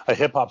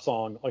hip hop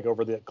song like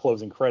over the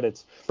closing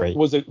credits,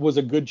 was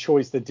a good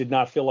choice that did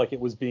not feel like it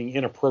was being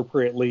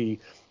inappropriately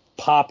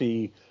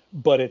poppy,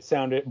 but it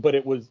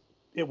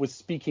was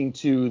speaking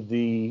to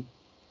the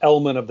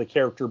element of the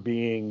character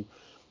being,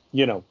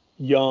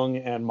 young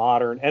and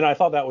modern. And I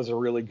thought that was a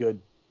really good,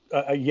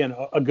 again,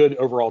 a good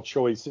overall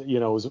choice,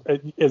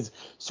 as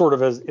sort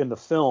of as in the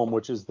film,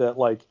 which is that,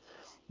 like,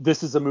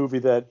 this is a movie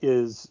that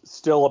is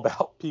still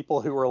about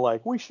people who are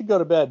like, we should go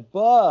to bed,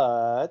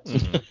 but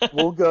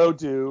we'll go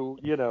do,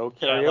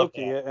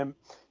 karaoke. And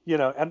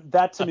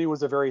that to me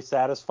was a very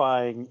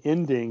satisfying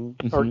ending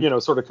or,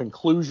 sort of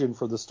conclusion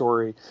for the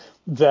story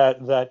that,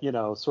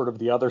 sort of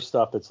the other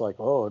stuff that's like,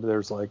 oh,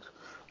 there's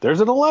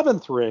an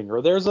 11th ring,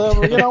 or there's a,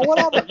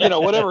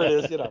 whatever, whatever it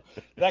is, that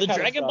the kind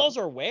Dragon of Balls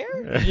are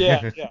where?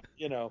 Yeah.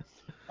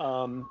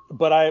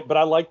 But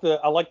I like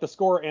the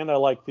score, and I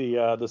like the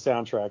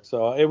soundtrack.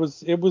 So it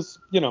was,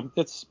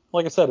 it's,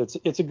 like I said,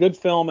 it's a good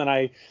film.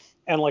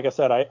 And like I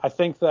said, I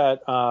think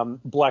that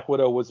Black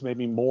Widow was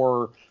maybe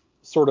more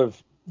sort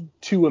of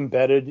too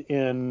embedded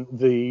in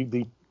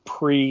the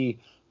pre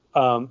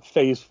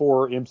Phase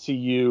 4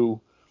 MCU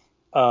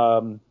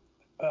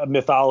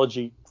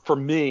mythology for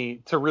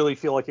me to really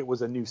feel like it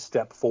was a new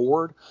step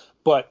forward.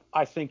 But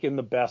I think in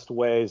the best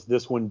ways,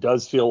 this one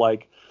does feel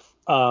like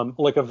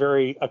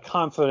a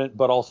confident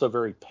but also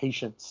very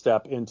patient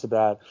step into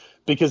that,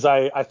 because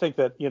I think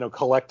that,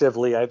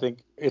 collectively, I think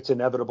it's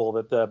inevitable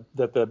that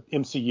the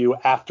MCU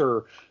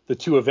after the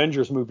two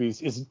Avengers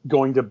movies is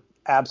going to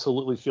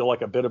absolutely feel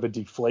like a bit of a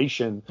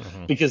deflation,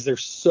 because there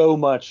was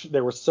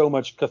so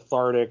much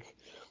cathartic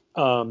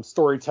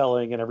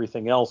storytelling and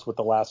everything else with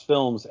the last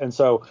films. And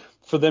so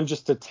for them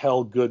just to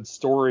tell good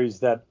stories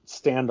that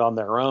stand on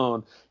their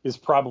own is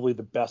probably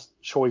the best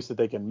choice that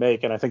they can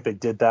make. And I think they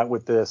did that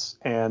with this.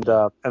 And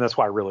that's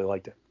why I really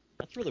liked it.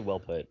 That's really well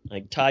put.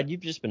 Like, Todd,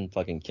 you've just been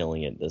fucking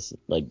killing it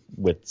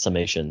with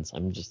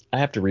summations. I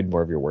have to read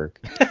more of your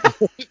work.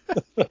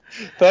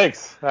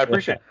 Thanks. I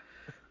appreciate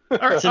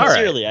it.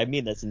 Sincerely. I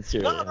mean that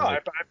sincerely. No, I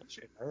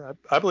appreciate it.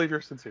 I believe you're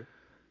sincere.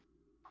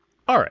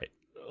 All right.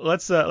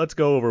 Let's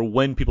go over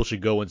when people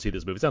should go and see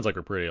this movie. It sounds like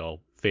we're pretty all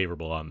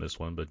favorable on this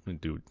one, but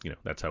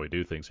that's how we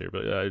do things here.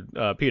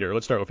 But Peter,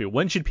 let's start with you.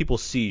 When should people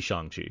see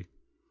Shang-Chi?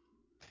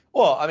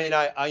 Well, I mean,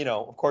 I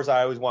of course,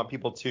 I always want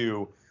people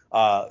to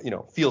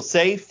feel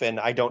safe,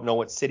 and I don't know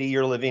what city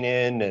you're living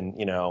in, and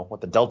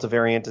what the Delta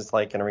variant is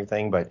like and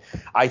everything. But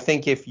I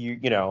think if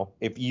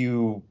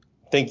you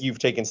think you've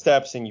taken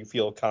steps and you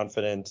feel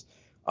confident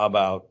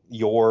about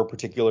your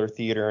particular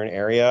theater and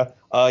area,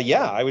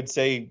 I would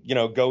say,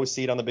 go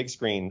see it on the big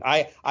screen.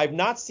 I've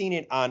not seen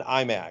it on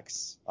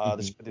IMAX.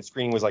 The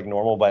screening was like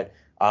normal, but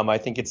I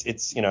think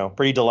it's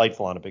pretty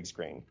delightful on a big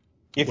screen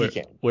if you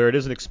can. Where it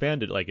isn't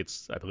expanded, like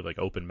it's, I believe, like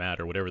open mat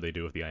or whatever they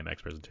do with the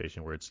IMAX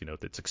presentation, where it's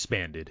it's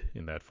expanded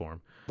in that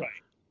form.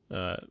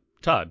 Right.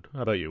 Todd,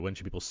 how about you? When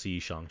should people see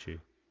Shang-Chi?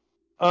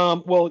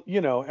 Well,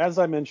 as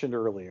I mentioned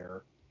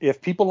earlier, if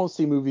people don't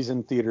see movies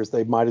in theaters,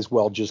 they might as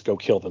well just go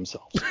kill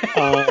themselves.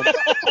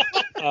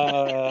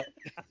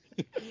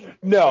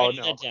 No.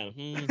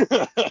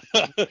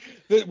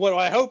 Well,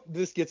 I hope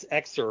this gets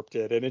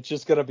excerpted and it's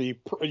just going to be,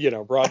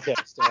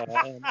 broadcast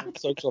on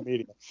social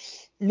media.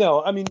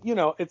 No, I mean,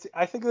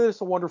 I think that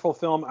it's a wonderful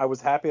film. I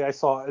was happy I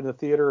saw it in the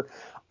theater.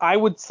 I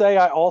would say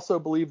I also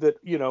believe that,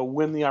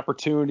 when the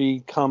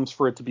opportunity comes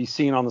for it to be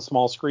seen on the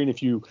small screen,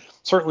 if you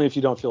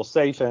don't feel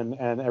safe,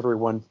 and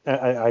everyone,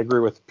 I agree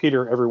with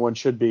Peter, everyone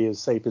should be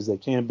as safe as they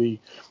can be,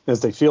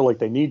 as they feel like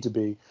they need to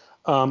be.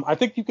 I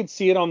think you could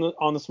see it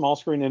on the small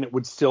screen and it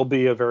would still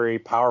be a very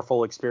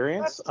powerful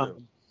experience. That's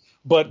true.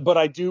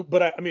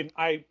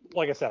 I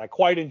like I said, I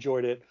quite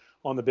enjoyed it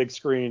on the big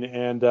screen,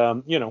 and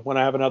when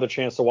I have another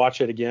chance to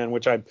watch it again,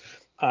 which I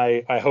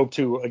hope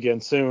to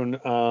again soon,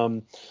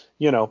 I'll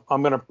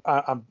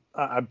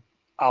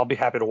be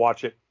happy to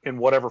watch it in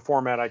whatever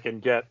format I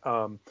can get.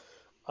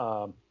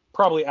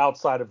 Probably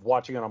outside of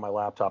watching it on my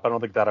laptop. I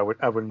don't think that I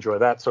would enjoy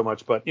that so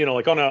much, but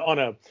like on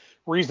a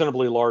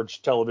reasonably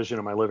large television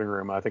in my living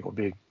room, I think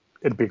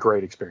it'd be a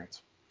great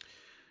experience.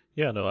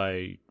 Yeah, no,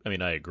 I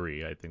mean, I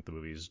agree. I think the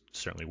movie's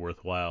certainly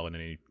worthwhile in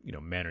any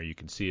manner you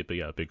can see it. But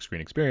yeah, a big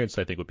screen experience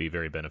I think would be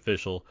very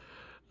beneficial.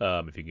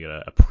 If you can get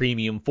a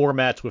premium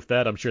format with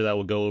that, I'm sure that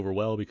will go over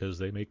well because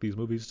they make these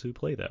movies to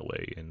play that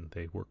way, and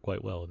they work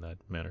quite well in that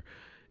manner.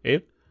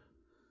 Abe?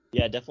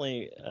 Yeah,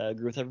 definitely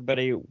agree with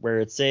everybody. Where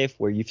it's safe,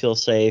 where you feel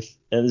safe.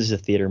 And this is a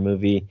theater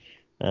movie,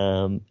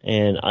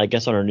 and I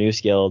guess on our new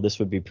scale, this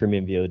would be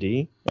premium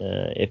VOD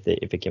if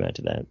it came out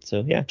to that.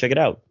 So yeah, check it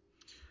out.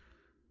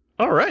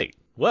 All right.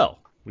 Well,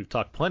 we've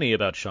talked plenty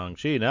about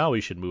Shang-Chi. Now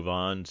we should move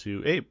on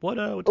to Abe. What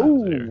time is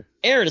it here?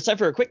 Aaron, it's time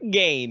for a quick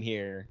game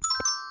here.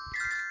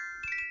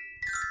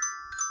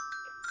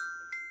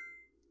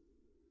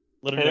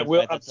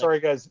 I'm sorry,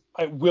 guys.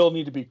 It will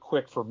need to be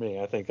quick for me.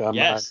 I think.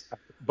 Yes.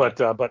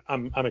 But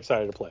I'm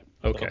excited to play.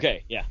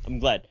 Okay. Yeah, I'm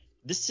glad.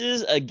 This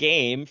is a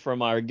game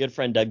from our good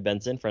friend Doug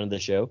Benson, friend of the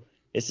show.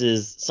 This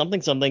is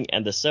something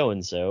and the so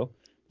and so.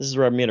 This is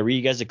where I'm going to read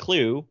you guys a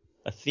clue.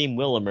 A theme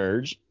will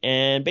emerge,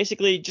 and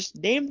basically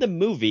just name the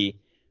movie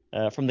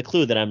from the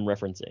clue that I'm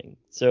referencing.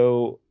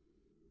 So,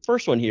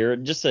 first one here,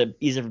 just to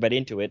ease everybody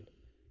into it,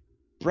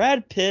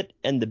 Brad Pitt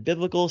and the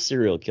Biblical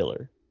Serial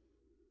Killer.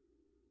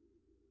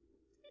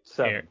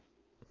 7.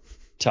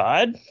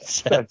 Todd?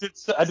 I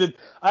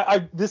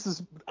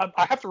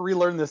have to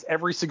relearn this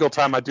every single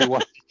time I do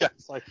one. I'm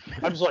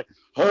just like,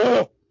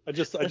 oh! I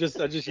just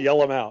yell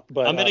them out.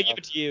 But I'm gonna give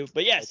it to you.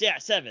 But yes,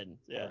 7.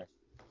 Yeah. Right.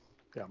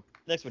 Yeah.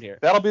 Next one here.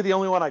 That'll be the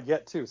only one I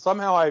get too.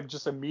 Somehow I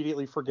just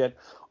immediately forget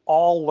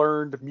all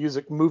learned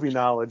movie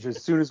knowledge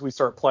as soon as we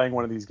start playing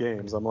one of these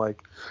games. I'm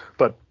like,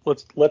 but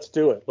let's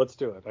do it. Let's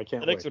do it. I can't wait.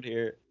 The next one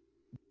here.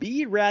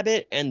 B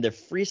Rabbit and the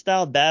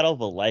Freestyle Battle of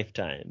a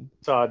Lifetime.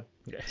 Todd.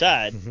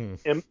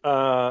 8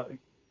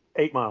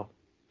 Mile.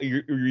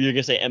 You're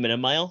gonna say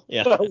Eminem Mile?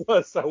 Yeah. I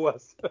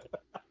was.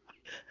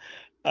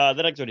 The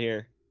next one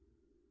here.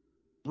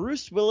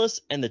 Bruce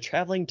Willis and the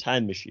Traveling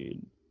Time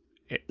Machine.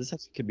 This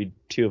actually could be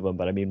 2 of them,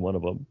 but I mean 1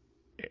 of them.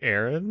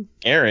 Aaron.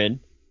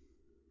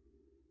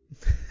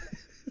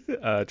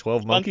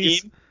 12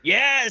 Monkeys.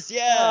 Yes,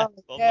 yeah.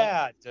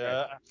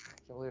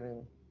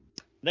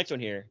 Next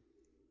one here.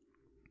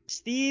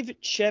 Steve,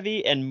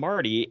 Chevy, and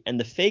Marty and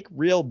the fake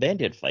real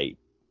bandit fight.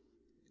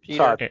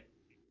 Peter.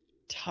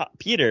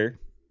 Peter.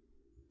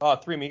 Oh,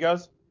 Three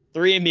Amigos?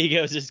 Three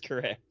Amigos is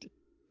correct.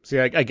 See,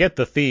 I get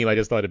the theme. I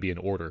just thought it'd be in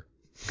order.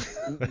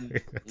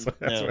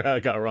 That's where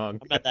I got wrong.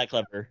 I'm not that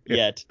clever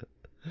yet.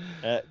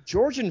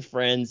 George and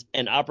Friends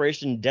and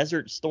Operation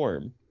Desert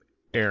Storm.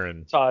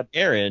 Aaron. Todd.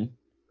 Aaron.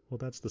 Well,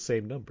 that's the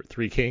same number.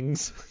 3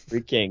 Kings.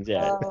 3 Kings,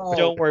 yeah. Oh.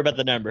 Don't worry about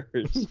the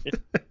numbers.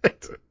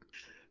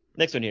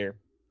 Next one here.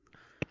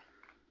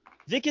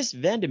 Vickis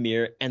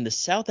Vandermeer and the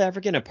South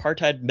African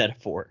apartheid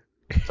metaphor.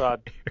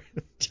 Todd.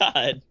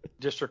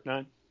 District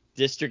 9.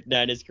 District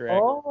 9 is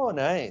correct. Oh,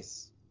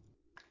 nice.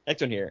 Next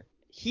one here.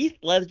 Heath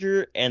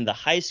Ledger and the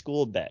High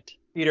School Bet.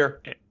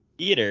 Peter.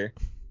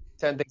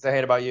 10 Things I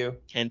Hate About You.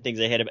 10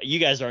 Things I Hate About You.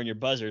 Guys are on your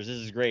buzzers. This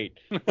is great.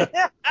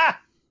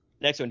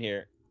 Next one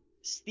here.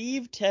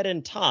 Steve, Ted,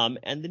 and Tom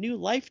and the New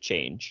Life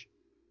Change.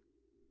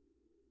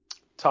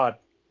 Todd.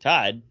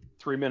 3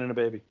 Men and a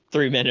Baby.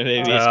 3 Men and a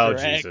Baby is oh,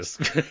 correct. Jesus.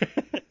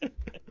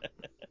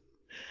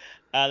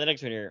 The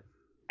next one here.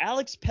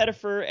 Alex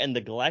Pettifer and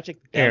the Galactic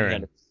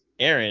Aaron.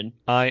 Aaron.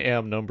 I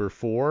Am Number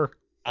 4.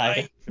 I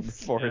Am Number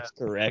 4 is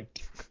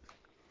correct.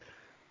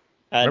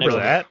 Remember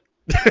that?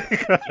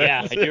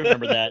 Yeah, I do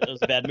remember that. That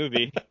was a bad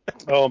movie.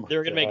 Oh my They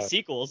were going to God. make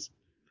sequels.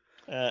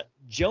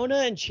 Jonah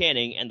and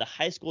Channing and the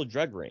High School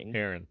Drug Ring.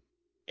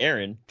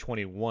 Aaron.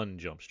 21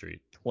 Jump Street.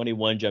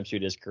 21 Jump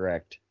Street is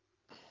correct.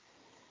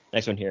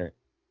 Next one here.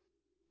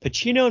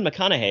 Pacino and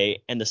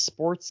McConaughey and the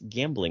Sports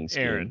Gambling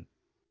Scheme.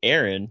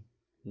 Aaron.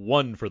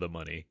 1 for the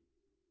money.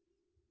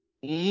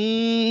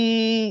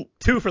 2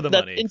 for the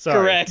money. Incorrect.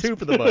 Sorry, 2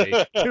 for the money.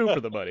 2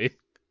 for the money.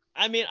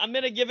 I mean, I'm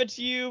going to give it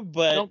to you,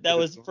 but that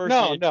was first.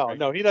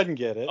 No, he doesn't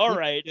get it. All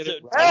right. So,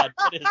 Todd,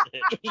 what is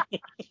it?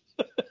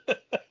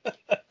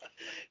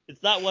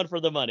 It's not 1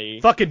 for the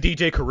money. Fucking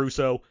DJ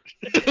Caruso.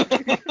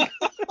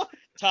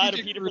 Todd or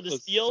Peter for the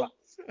steal?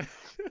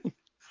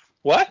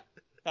 What?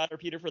 Todd or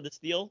Peter for the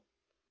steal?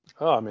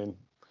 Oh, I mean,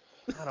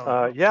 I don't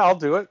know. yeah, I'll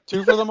do it.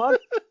 2 for the money.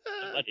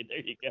 There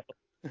you go.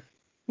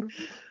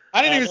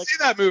 I didn't even see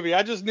that movie.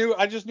 I just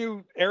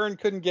knew Aaron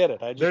couldn't get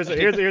it. Here's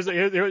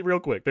real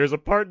quick. There's a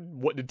part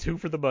in Two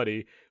for the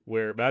Money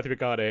where Matthew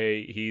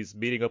McConaughey, he's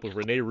meeting up with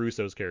Rene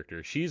Russo's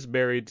character. She's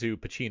married to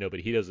Pacino, but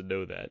he doesn't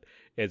know that.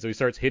 And so he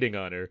starts hitting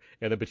on her,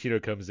 and then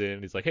Pacino comes in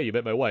and he's like, "Hey, you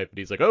met my wife?" And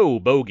he's like, "Oh,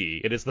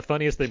 bogey." And it's the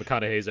funniest thing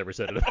McConaughey's ever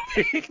said in a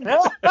movie.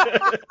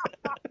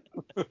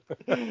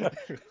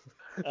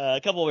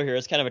 A couple over here.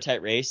 It's kind of a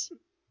tight race.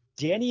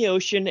 Danny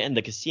Ocean and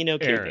the Casino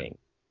King.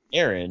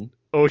 Aaron.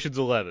 Ocean's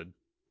 11.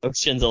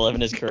 Ocean's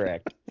 11 is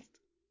correct.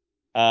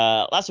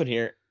 Last one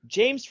here.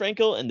 James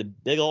Franco and the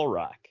Big Ol'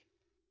 Rock.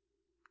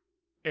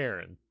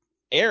 Aaron.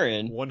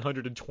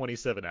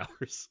 127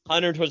 hours.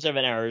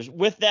 127 hours.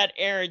 With that,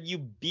 Aaron, you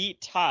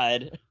beat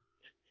Todd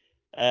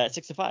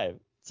 6-5.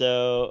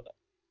 So,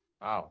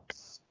 wow.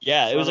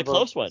 Yeah, it was a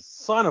close one.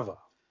 Son of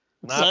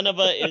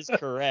a is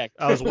correct.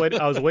 I was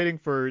waiting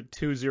for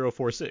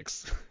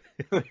 2046.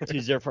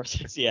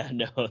 2046. Yeah,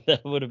 no,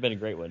 that would have been a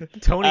great one.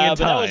 Tony and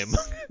Time.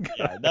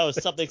 That was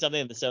something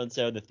in the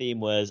so-and-so. The theme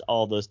was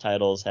all those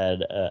titles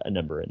had a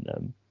number in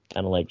them,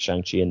 kind of like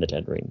Shang-Chi and the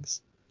Ten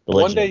Rings.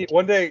 One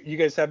day you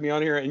guys have me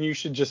on here and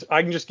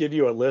I can just give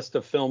you a list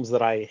of films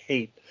that I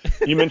hate.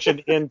 You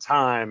mentioned In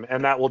Time,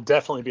 and that will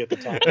definitely be at the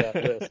top of that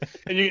list.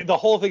 And the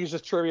whole thing is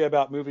just trivia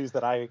about movies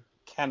that I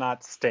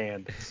cannot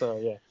stand. So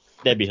yeah.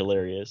 That'd be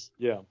hilarious.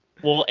 Yeah.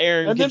 Well,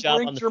 Aaron, and good then job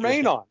bring on the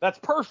Jermaine on. That's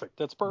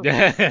perfect.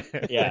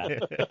 Yeah,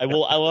 I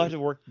will have to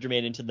work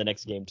Jermaine into the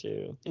next game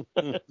too.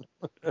 All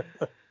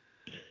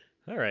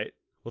right.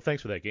 Well,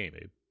 thanks for that game,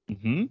 Abe.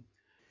 Mm-hmm.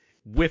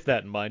 With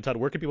that in mind, Todd,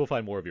 where can people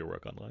find more of your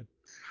work online?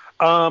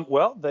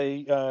 Well,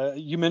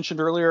 you mentioned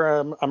earlier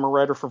I'm a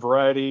writer for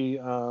Variety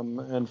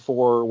and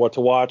for What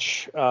to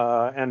Watch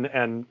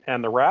and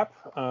The Wrap,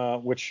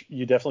 which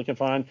you definitely can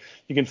find.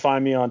 You can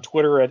find me on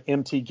Twitter at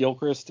MT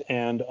Gilchrist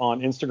and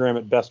on Instagram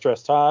at Best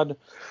Dressed Todd,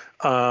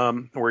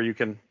 where you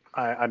can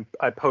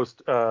I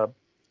post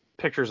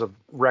pictures of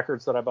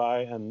records that I buy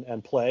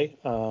and play,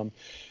 but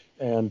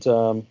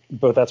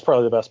that's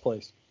probably the best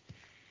place.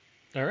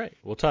 All right.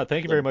 Well, Todd,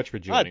 thank you very much for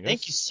joining us.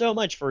 Thank you so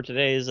much for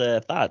today's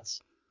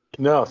thoughts.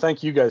 No,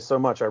 thank you guys so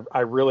much. I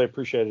really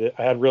appreciated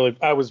it.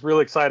 I was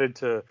really excited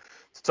to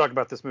talk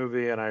about this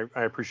movie, and I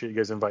appreciate you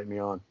guys inviting me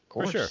on.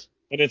 For sure.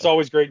 And it's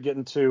always great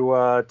getting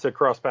to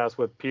cross paths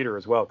with Peter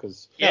as well,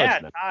 because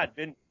Todd,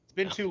 it's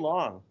been too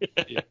long.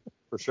 Yeah,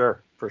 for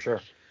sure.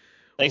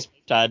 Thanks,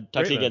 Todd.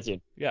 Talk to you again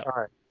soon. Yeah. All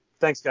right.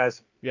 Thanks,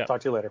 guys. Yeah.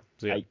 Talk to you later.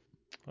 See ya.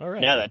 All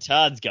right. Now that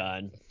Todd's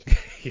gone.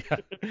 Yeah.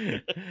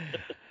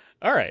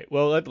 All right.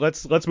 Well,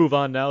 let's move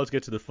on now. Let's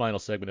get to the final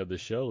segment of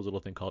this show. A little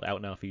thing called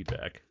Out Now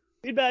Feedback.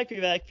 Feedback.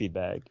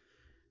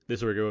 This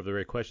is where we go over the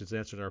various questions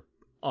answered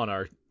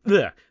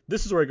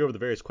This is where I go over the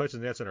various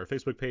questions answered on our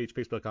Facebook page,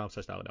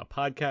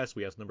 facebook.com/NowPodcast.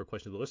 We asked a number of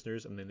questions to the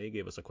listeners, and then they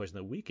gave us a question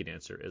that we can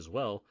answer as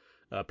well.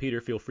 Peter,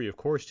 feel free, of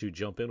course, to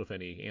jump in with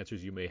any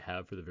answers you may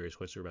have for the various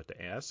questions we're about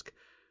to ask.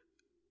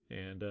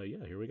 And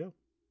here we go.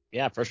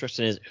 Yeah, first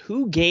question is,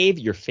 who gave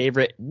your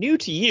favorite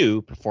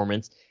new-to-you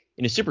performance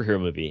in a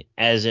superhero movie,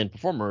 as in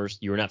performers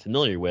you were not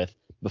familiar with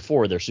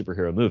before their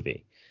superhero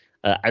movie?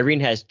 Irene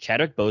has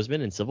Chadwick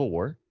Boseman in Civil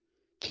War,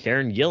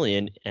 Karen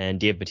Gillan and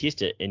Dave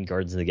Bautista in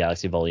Guardians of the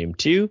Galaxy Volume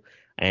 2.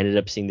 I ended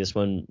up seeing this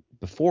one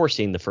before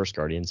seeing the first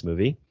Guardians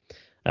movie.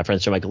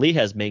 Friends show Michael Lee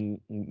has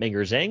Meng'er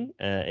Zhang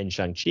in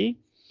Shang-Chi.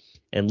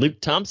 And Luke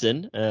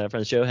Thompson, from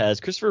the show, has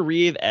Christopher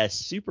Reeve as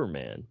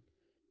Superman.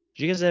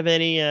 Do you guys have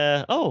any?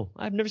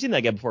 I've never seen that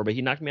guy before, but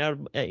he knocked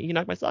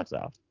my socks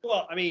off.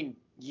 Well,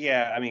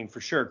 for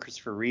sure,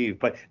 Christopher Reeve.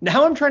 But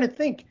now I'm trying to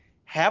think,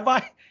 have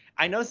I?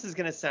 I know this is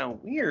going to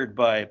sound weird,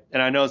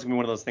 and I know it's going to be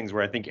one of those things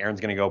where I think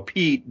Aaron's going to go,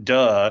 Pete,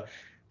 duh.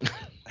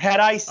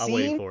 I'll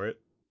wait for it.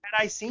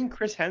 Had I seen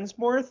Chris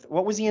Hemsworth?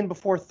 What was he in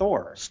before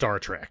Thor? Star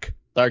Trek.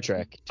 Oh,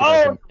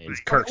 He's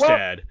Kirk's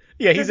dad.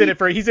 Yeah, he's in it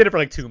for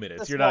like 2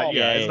 minutes. You're not.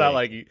 It's not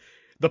like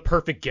The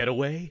Perfect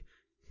Getaway.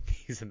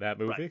 He's in that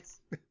movie. Right.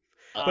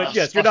 But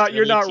yes,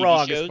 you're not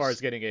wrong shows. As far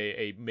as getting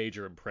a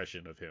major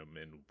impression of him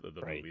in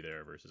the movie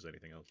there versus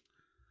anything else.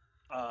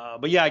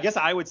 But yeah, I guess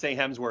I would say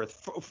Hemsworth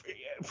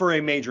for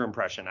a major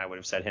impression. I would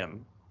have said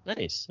him.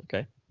 Nice.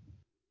 Okay.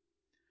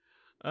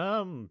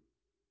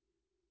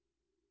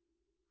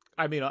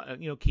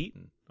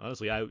 Keaton.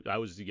 Honestly, I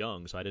was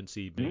young, so I didn't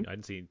see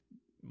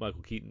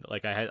Michael Keaton.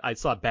 Like I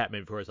saw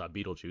Batman before I saw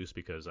Beetlejuice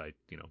because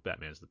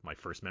Batman is my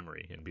first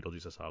memory, and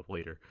Beetlejuice I saw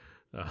later.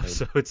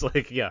 So it's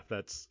like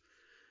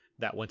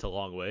that went a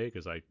long way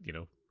because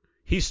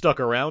he stuck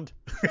around.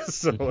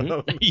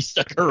 So he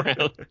stuck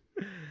around.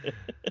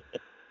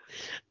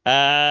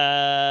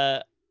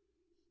 A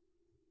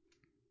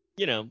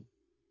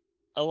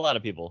lot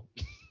of people.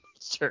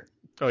 Sure.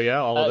 Oh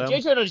yeah, all of them. J.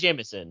 Jonah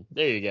Jameson.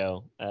 There you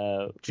go.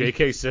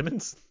 J.K.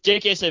 Simmons.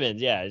 J.K.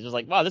 Simmons. Yeah, it's just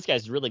like, wow, this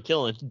guy's really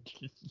killing.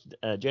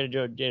 J.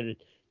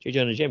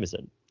 Jonah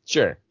Jameson.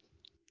 Sure.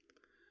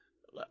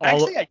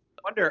 Actually,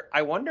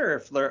 I wonder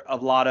if there are a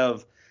lot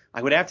of.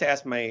 I would have to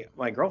ask my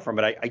girlfriend,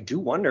 but I do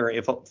wonder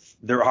if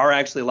there are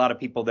actually a lot of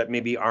people that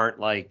maybe aren't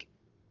like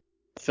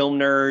film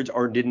nerds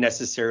or didn't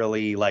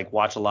necessarily like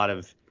watch a lot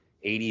of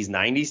 80s,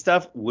 90s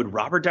stuff, would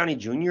Robert Downey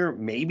Jr.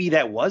 maybe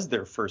that was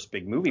their first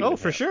big movie? Oh, with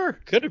for him. sure.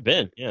 Could have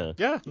been, yeah.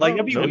 Yeah. Like, No,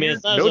 that'd be no, I mean,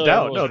 it's not no as though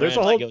doubt. everyone No, was there's a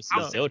trying to, whole like,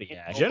 go see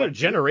Zodiac.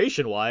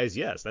 generation wise,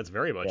 yes, that's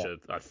very much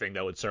a thing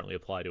that would certainly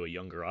apply to a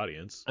younger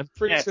audience. I'm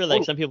pretty Yeah, sure totally.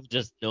 like some people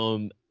just know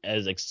him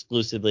as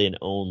exclusively and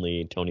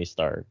only Tony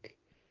Stark,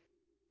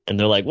 and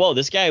they're like, "Whoa,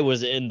 this guy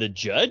was in The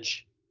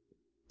Judge."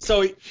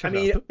 So Shut I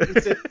mean, up.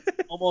 is it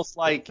almost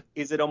like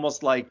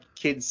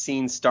kids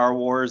seeing Star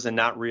Wars and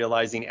not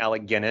realizing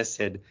Alec Guinness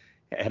had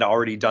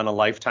already done a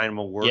lifetime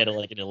of work? He had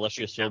like an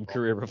illustrious film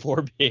career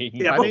before being.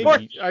 Yeah,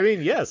 I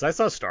mean, yes, I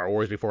saw Star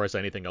Wars before I saw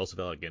anything else with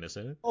Alec Guinness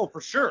in it. Oh,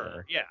 for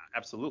sure. Yeah,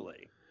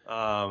 absolutely.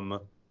 Hugh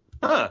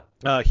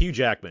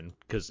Jackman,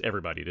 because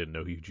everybody didn't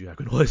know who Hugh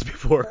Jackman was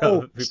before.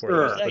 Oh, before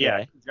sure. that Yeah,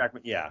 guy.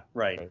 Jackman. Yeah,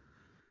 right.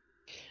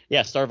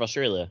 Yeah, Star of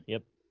Australia.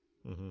 Yep.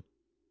 Mm-hmm.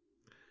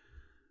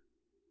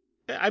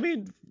 I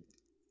mean,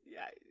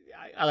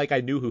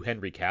 I knew who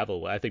Henry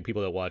Cavill was. I think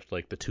people that watched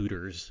like The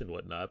Tudors and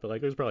whatnot, but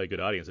like there's probably a good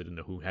audience that didn't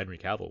know who Henry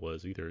Cavill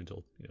was either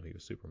until he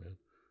was Superman.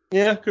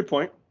 Yeah, good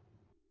point.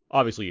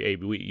 Obviously,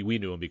 Abe, we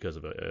knew him because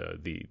of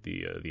the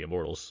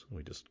Immortals.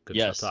 We just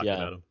couldn't stop talking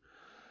about him.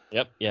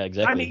 Yep. Yeah.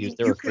 Exactly. I mean, he was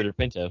there with Freddie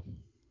Pinto.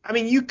 I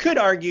mean, you could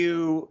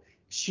argue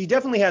she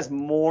definitely has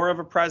more of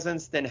a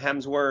presence than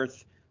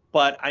Hemsworth,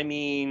 but I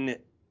mean,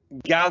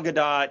 Gal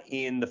Gadot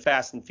in the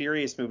Fast and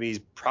Furious movies,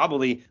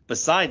 probably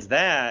besides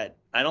that,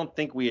 I don't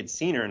think we had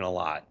seen her in a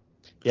lot.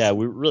 Yeah,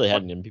 we really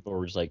hadn't, and people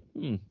were just like,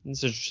 this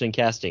is interesting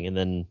casting. And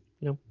then,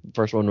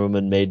 first Wonder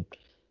Woman made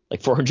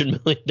like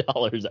 $400 million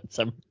that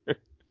summer.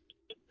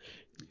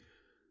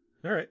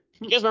 All right.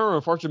 You guys remember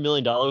when $400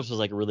 million was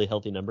like a really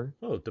healthy number?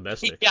 Oh,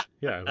 domestic. Yeah.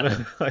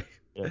 Yeah.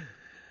 Yeah.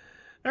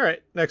 All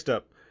right. Next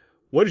up,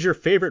 what is your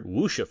favorite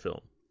wuxia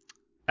film?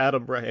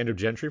 Andrew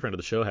Gentry, friend of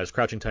the show, has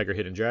Crouching Tiger,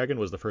 Hidden Dragon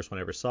was the first one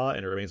I ever saw,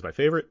 and it remains my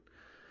favorite.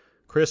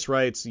 Chris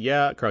writes,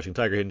 yeah, Crouching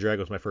Tiger, Hidden Dragon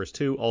was my first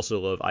two. Also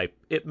love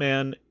Ip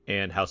Man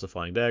and House of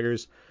Flying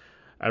Daggers.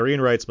 Irene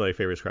writes, my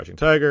favorite is Crouching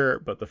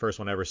Tiger, but the first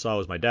one I ever saw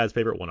was my dad's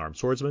favorite, One-Armed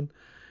Swordsman.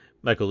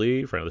 Michael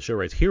Lee, friend of the show,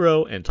 writes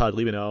Hero, and Todd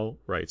Liebenow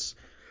writes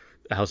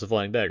House of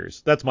Flying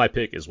Daggers. That's my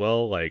pick as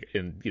well.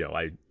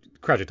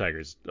 Crouching Tiger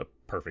is a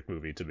perfect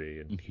movie to me,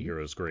 and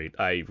Hero's great.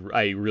 I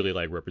really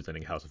like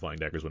representing House of Flying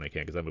Daggers when I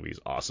can, because that movie is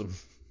awesome.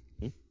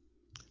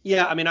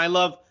 Yeah, I mean,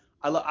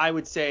 I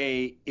would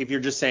say if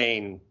you're just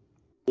saying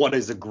what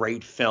is a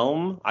great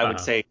film, I would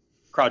say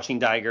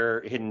Crouching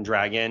Tiger, Hidden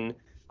Dragon,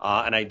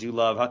 and I do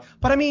love.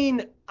 But I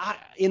mean,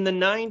 in the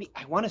 90s,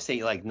 I want to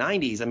say like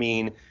 90s. I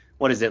mean,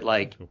 what is it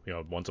like?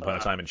 Once Upon a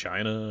Time in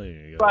China.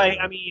 Right.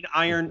 I mean,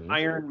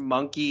 Iron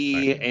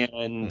Monkey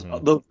and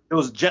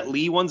those Jet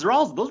Li ones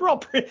those were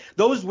all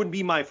those would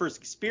be my first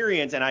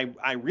experience, and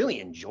I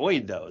really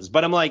enjoyed those.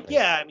 But I'm like,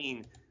 yeah, I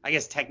mean, I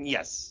guess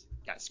yes,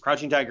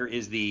 Crouching Tiger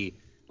is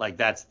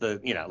that's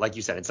the like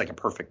you said, it's like a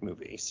perfect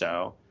movie.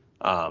 So,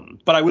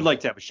 but I would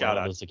like to have a shout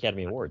out. Those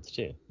Academy Awards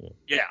too.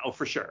 Yeah. Oh,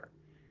 for sure.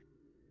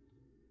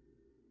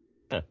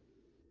 Huh.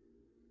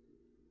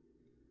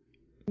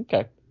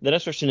 Okay. The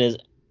next question is,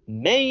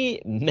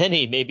 many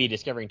may be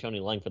discovering Tony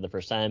Leung for the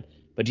first time,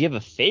 but do you have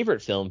a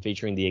favorite film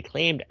featuring the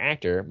acclaimed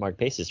actor? Mark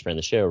Pace's friend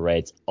of the show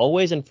writes,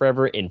 Always and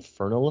Forever,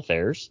 Infernal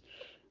Affairs.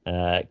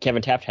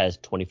 Kevin Taft has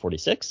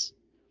 2046.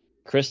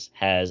 Chris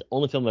has,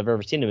 only film I've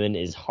ever seen him in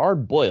is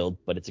Hard Boiled,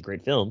 but it's a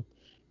great film.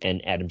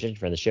 And Adam Gentry,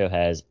 friend of the show,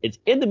 has It's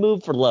In the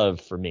Mood for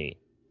Love for me.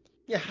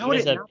 Yeah, how would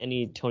it have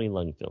any Tony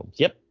Leung films?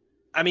 Yep.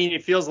 I mean,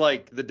 it feels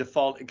like the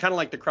default, kind of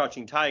like the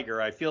Crouching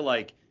Tiger. I feel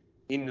like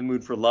In the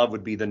Mood for Love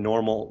would be the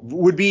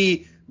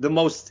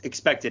most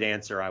expected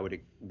answer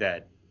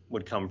that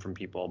would come from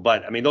people.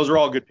 But I mean, those are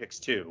all good picks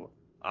too.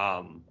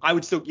 I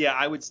would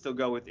still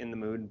go with In the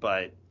Mood,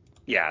 but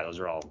yeah, those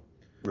are all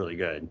really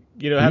good.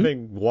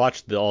 Having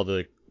watched all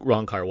the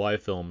Ron Kar-wai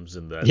films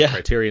in the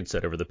Criterion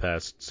set over the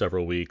past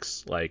several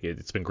weeks, like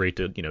it's been great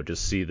to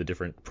just see the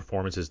different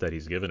performances that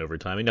he's given over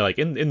time. Like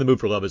in the Mood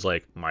for Love is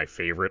like my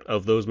favorite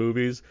of those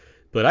movies,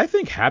 but I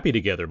think Happy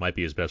Together might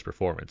be his best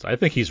performance. I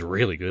think he's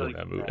really good in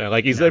that movie.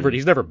 Like he's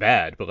never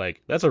bad, but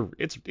like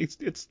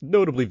it's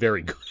notably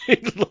very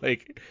good.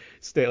 like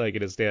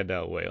in a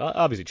standout way.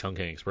 Obviously,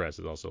 Chungking Express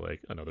is also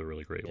like another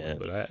really great one,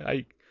 but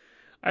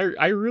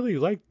I really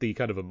liked the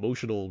kind of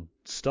emotional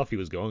stuff he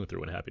was going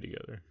through in Happy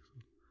Together.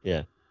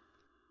 Yeah.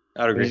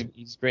 I would agree.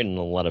 He's great in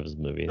a lot of his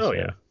movies. Oh, so.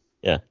 yeah.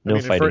 Yeah.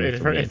 No fighting.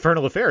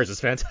 Infernal Affairs is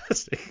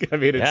fantastic. I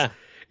mean,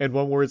 and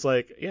one where it's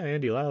like, yeah,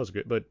 Andy Lau is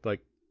good, but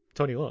like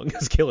Tony Leung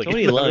is killing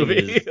Tony it in Leung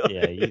movie.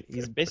 is,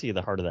 he's basically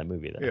the heart of that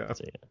movie. Though. Yeah.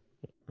 So, yeah.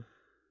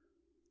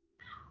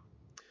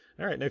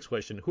 All right, next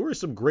question. Who are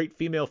some great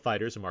female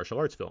fighters in martial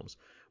arts films?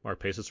 Mark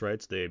Paces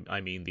writes,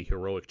 the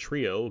Heroic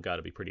Trio got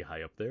to be pretty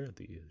high up there.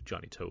 The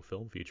Johnny To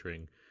film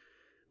featuring,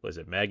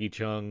 Maggie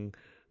Chung?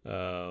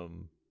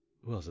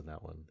 Who else in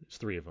that one? There's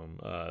three of them.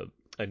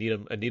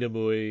 Anita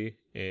Mui,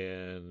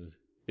 and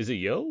is it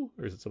Yo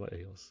or is it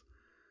somebody else?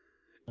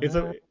 It's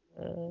a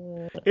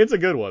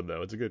good one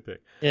though. It's a good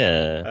pick.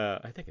 Yeah.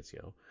 I think it's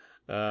Yo.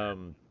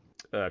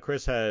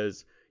 Chris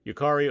has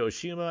Yukari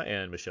Oshima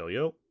and Michelle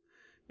Yeoh,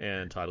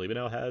 and Todd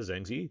Liebenow has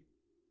Zhang Ziyi.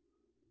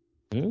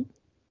 Hmm?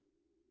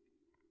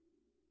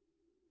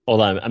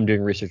 Hold on, I'm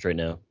doing research right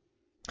now.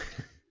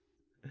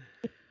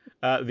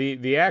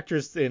 The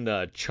actress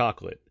in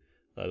Chocolate.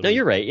 No,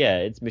 you're right. Yeah,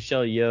 it's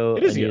Michelle Yeoh,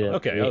 It is Anita Yeoh.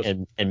 Okay,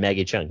 Mui, and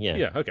Maggie Chung. Yeah.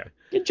 Yeah, okay.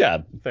 Good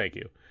job. Thank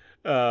you.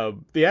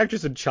 The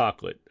actress in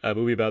Chocolate, a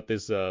movie about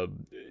this,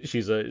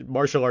 she's a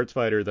martial arts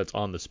fighter that's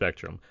on the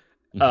spectrum,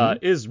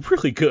 is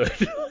really good.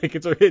 Like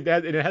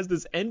it has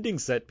this ending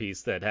set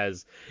piece that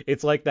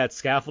it's like that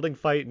scaffolding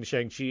fight in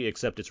Shang-Chi,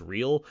 except it's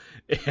real.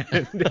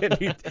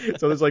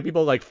 So there's like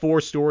people like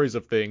 4 stories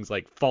of things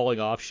like falling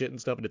off shit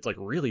and stuff, and it's like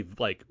really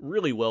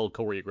well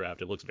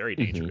choreographed. It looks very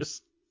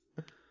dangerous.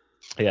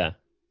 Yeah.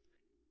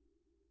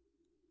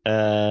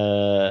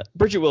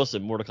 Bridget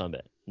Wilson, Mortal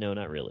Kombat. No,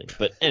 not really.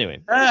 But anyway,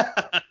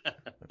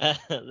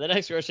 the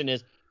next question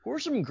is: who are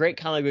some great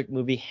comic book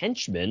movie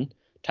henchmen?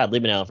 Todd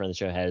Liebenauer, friend of the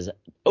show, has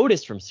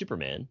Otis from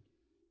Superman.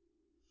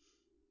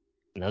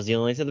 And that was the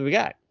only answer that we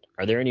got.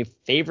 Are there any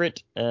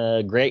favorite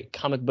great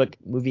comic book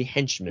movie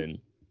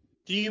henchmen?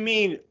 Do you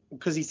mean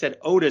because he said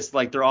Otis?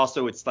 Like they're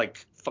also it's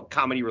like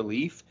comedy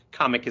relief.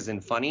 Comic is in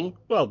funny.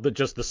 Well,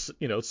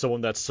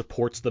 someone that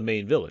supports the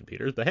main villain,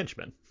 Peter, the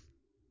henchman.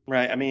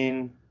 Right. I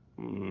mean.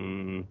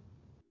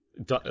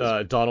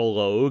 Donald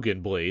Logue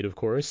and Blade, of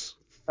course.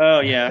 Oh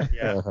yeah.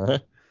 Uh-huh.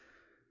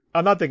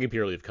 I'm not thinking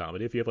purely of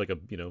comedy. If you have like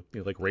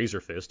like Razor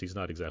Fist, he's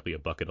not exactly a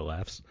bucket of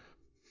laughs.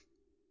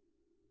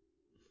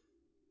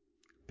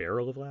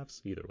 Barrel of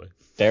laughs, either way.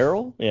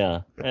 Barrel? Yeah.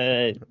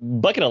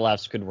 Bucket of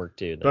Laughs could work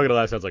too, though. Bucket of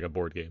laughs sounds like a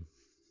board game.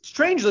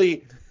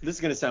 Strangely, this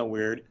is gonna sound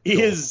weird.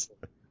 Is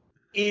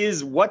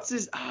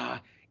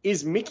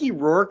Mickey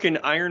Rourke in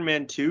Iron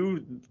Man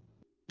 2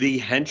 the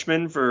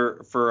henchman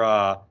for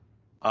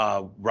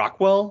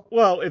Rockwell?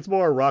 Well, it's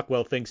more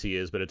Rockwell thinks he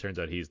is, but it turns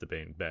out he's the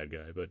bad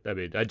guy. But I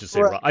mean, I just say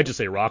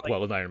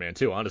Rockwell in Iron Man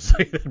 2.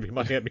 Honestly, that'd be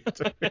my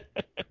answer.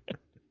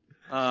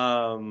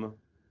 But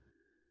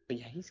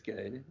yeah, he's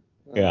good.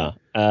 Yeah.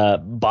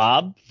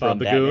 Bob from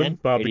the Batman, Goon.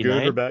 Bob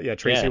 89. the Goon. Yeah,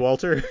 Tracy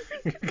Walter.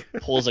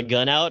 Pulls a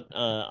gun out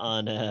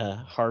on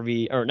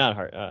Harvey, or not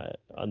Harvey,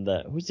 on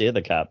who's the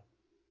other cop?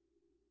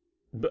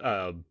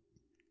 In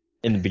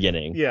the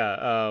beginning.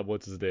 Yeah,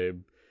 what's his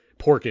name?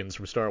 Porkins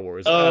from Star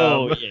Wars.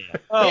 Oh, yeah.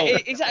 Oh. Yeah,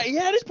 exactly.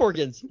 Yeah, it is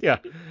Porkins. Yeah.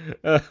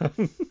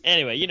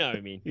 Anyway, you know what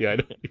I mean. Yeah, I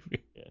know what you mean.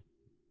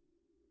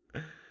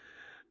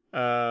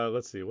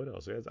 Let's see, what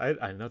else? I had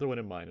another one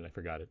in mind and I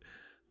forgot it.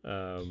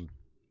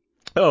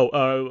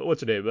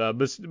 What's her name?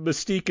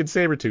 Mystique and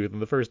Sabretooth in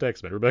the first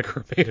X-Men. Rebecca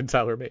Romijn and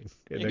Tyler Mane.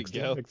 Next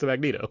to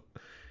Magneto.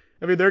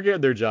 I mean, they're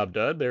getting their job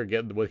done. They're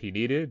getting what he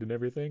needed and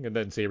everything. And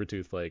then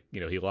Sabretooth,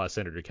 he lost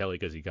Senator Kelly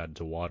because he got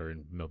into water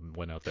and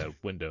went out that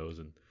windows,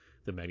 and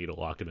then Magneto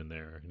locked him in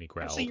there, and he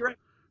growled. Actually, you're right.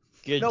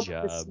 Good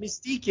job.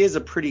 Mystique is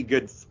a pretty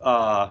good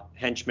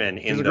henchman.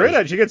 She's great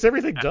at it. She gets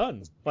everything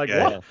done.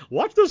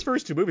 Watch those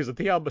first 2 movies and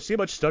see how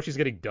much stuff she's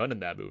getting done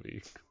in that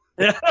movie.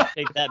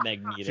 Take that,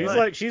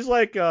 Magneto. She's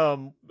like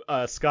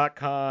Scott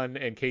Conn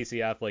and Casey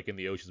Affleck in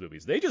the Ocean's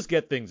movies. They just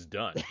get things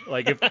done.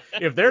 Like if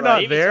they're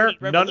not there,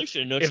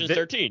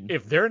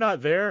 if they're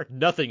not there,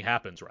 nothing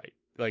happens right.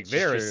 Like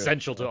they're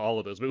essential to all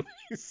of those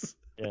movies.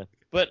 Yeah.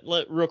 But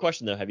real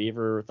question though, have you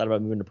ever thought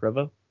about moving to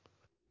Provo?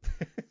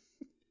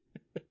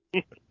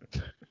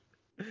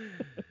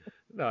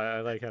 No,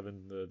 I like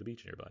having the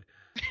beach nearby.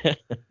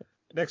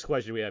 Next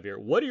question we have here: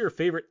 what are your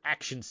favorite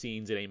action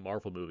scenes in a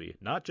Marvel movie,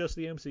 not just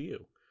the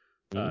MCU?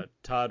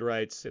 Todd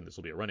writes, and this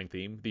will be a running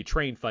theme: the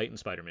train fight in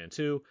Spider-Man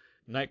 2,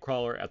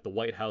 Nightcrawler at the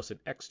White House in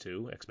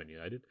X2, X-Men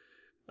United.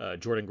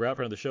 Jordan Grout,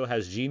 friend of the show,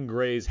 has Jean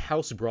Grey's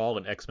house brawl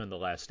in X-Men: The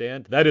Last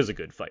Stand. That is a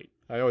good fight.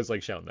 I always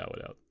like shouting that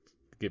one out.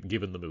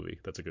 Given the movie,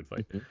 that's a good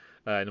fight.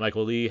 And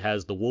Michael Lee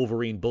has the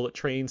Wolverine bullet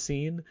train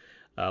scene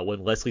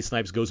when Leslie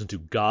Snipes goes into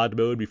God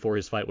mode before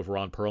his fight with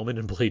Ron Perlman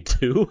in Blade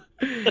 2,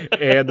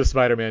 and the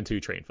Spider-Man 2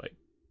 train fight.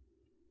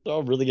 They're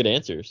all really good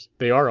answers.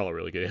 They are all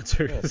really good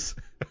answers.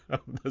 Yeah.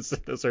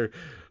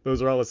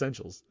 those are all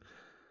essentials.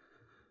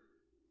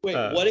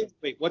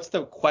 What's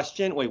the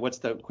question? What's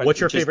the question? What's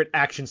your favorite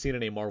action scene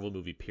in a Marvel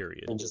movie,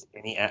 period? Just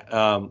any.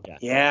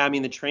 Yeah, I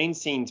mean the train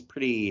scene's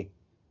pretty.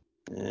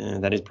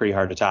 That is pretty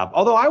hard to top.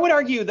 Although I would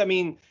argue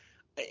that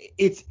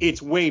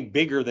it's way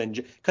bigger than,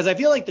 because I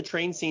feel like the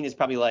train scene is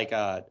probably like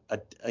an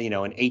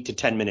 8 to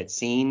 10 minute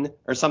scene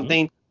or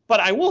something. But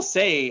I will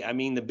say, I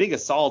mean, the big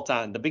assault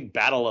on the big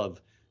battle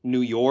of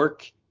New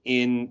York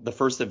in the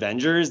first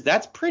Avengers,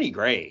 that's pretty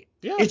great.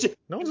 Yeah,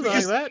 no one's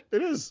denying that.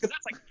 It is. Because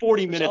that's like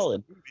 40 minutes of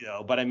the movie,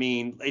 though. But I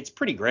mean, it's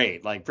pretty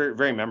great. Like very,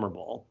 very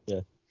memorable. Yeah.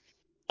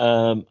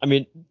 I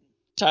mean,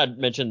 Todd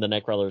mentioned the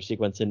Nightcrawler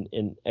sequence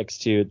in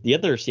X2. The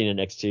other scene in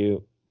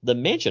X2, the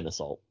mansion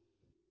assault.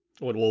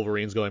 When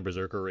Wolverine's going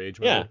berserker rage.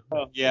 Yeah.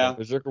 Oh, yeah.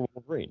 Berserker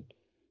Wolverine.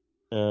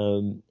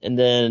 And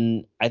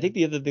then I think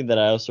the other thing that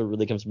I also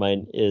really comes to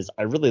mind is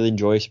I really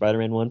enjoy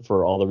Spider-Man 1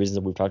 for all the reasons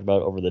that we've talked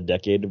about over the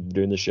decade of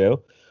doing the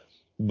show.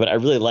 But I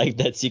really like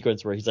that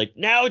sequence where he's like,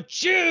 now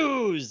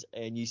choose!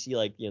 And you see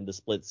the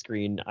split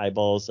screen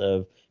eyeballs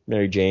of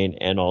Mary Jane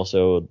and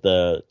also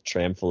the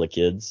tram full of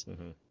kids.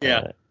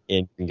 Yeah.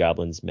 In Green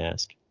Goblin's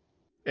mask.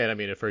 And I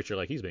mean, at first you're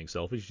like, he's being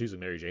selfish, he's choosing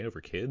Mary Jane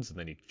over kids, and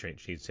then he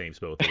changes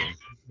both of them,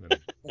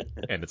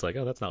 and it's like,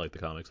 oh, that's not like the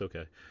comics.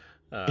 Okay.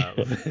 I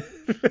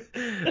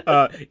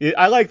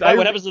like.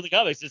 What happens in the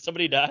comics? Did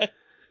somebody die?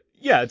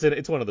 Yeah,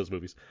 it's one of those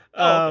movies.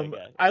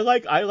 Okay. I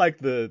like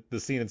the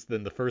scene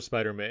in the first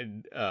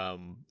Spider-Man,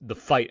 the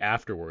fight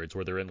afterwards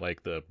where they're in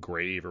like the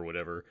grave or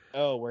whatever.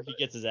 Oh, where he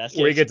gets his ass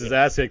kicked. Where he gets his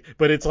ass kicked,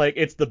 but it's like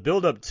it's the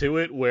build up to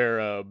it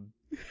where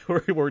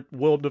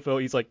Willem Dafoe,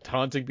 he's like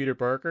taunting Peter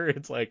Parker.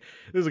 It's like,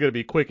 this is gonna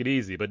be quick and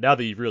easy, but now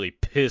that you've really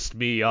pissed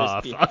me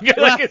off,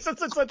 it's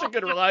such a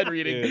good line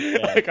reading. Dude,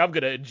 yeah. Like, I'm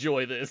gonna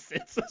enjoy this.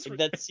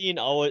 That scene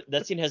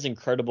has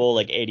incredible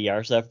like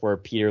ADR stuff where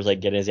Peter's like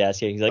getting his ass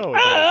kicked. He's like, oh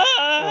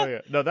yeah,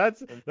 no,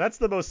 that's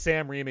the most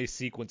Sam Raimi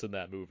sequence in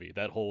that movie.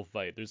 That whole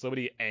fight. There's so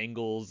many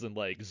angles and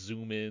like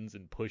zoom ins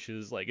and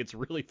pushes. Like, it's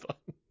really fun.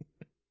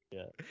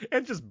 Yeah.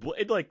 And just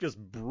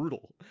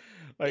brutal.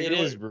 Like, it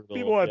is brutal.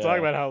 People want to talk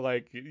about how,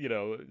 like, you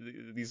know,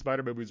 these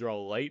Spider-Man movies are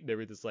all light and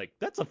everything. It's like,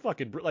 that's a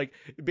fucking like,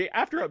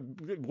 after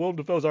Willem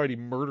Dafoe's already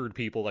murdered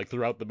people like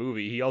throughout the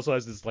movie, he also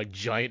has this like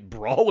giant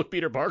brawl with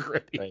Peter Parker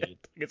at the end.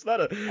 It's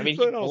not a. I mean,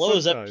 he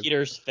blows up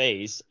Peter's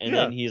face, and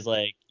then he's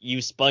like,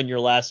 "You spun your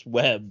last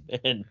web,"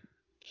 and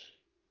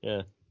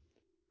yeah,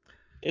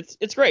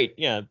 it's great.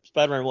 Yeah,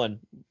 Spider-Man 1,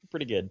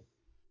 pretty good.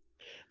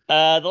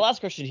 The last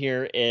question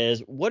here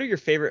is, what are your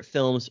favorite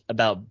films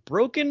about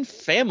broken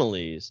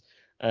families?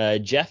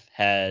 Jeff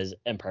has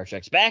Empire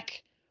Strikes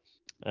Back.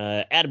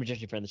 Adam,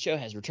 Jeffrey, friend of the show,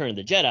 has Return of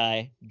the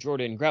Jedi.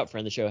 Jordan Grout,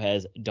 friend of the show,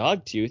 has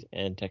Dogtooth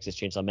and Texas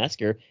Chainsaw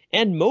Massacre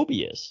and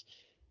Mobius.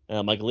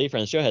 Michael Lee,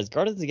 friend of the show, has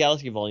Guardians of the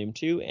Galaxy Volume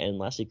 2. And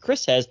lastly,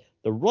 Chris has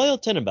The Royal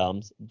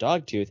Tenenbaums,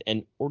 Dogtooth,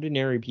 and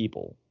Ordinary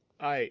People.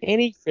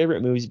 Any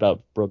favorite movies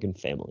about broken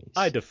families?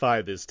 I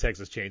defy this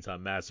Texas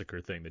Chainsaw Massacre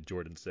thing that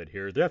Jordan said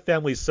here. Their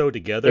family's so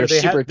together.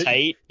 They're super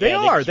tight. They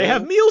are. They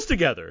have meals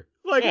together.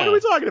 Like, what are we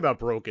talking about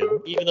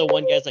broken? Even though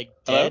one guy's like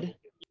dead. Hello?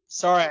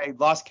 Sorry, I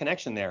lost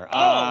connection there. You're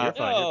fine.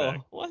 You're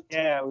back. What?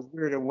 Yeah, it was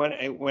weird. It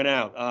went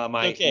out.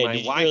 My Did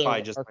Wi-Fi you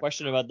hear just. our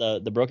question about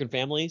the broken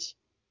families?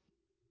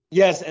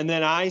 Yes, and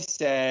then I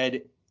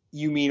said,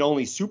 you mean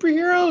only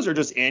superheroes or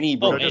just any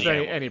broken just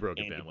family? any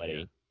broken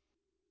family.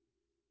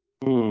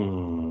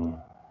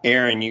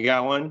 Aaron, you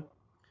got one?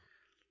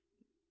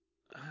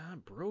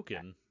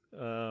 Broken.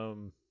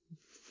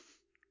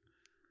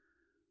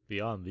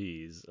 Beyond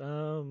these.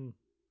 I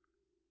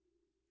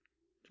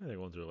think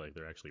ones are like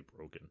they're actually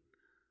broken.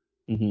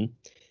 Mm-hmm.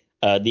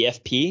 The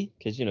FP,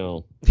 because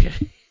really,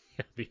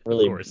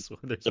 of course.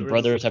 The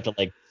brothers have to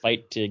like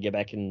fight to get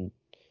back in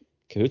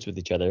cahoots with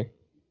each other.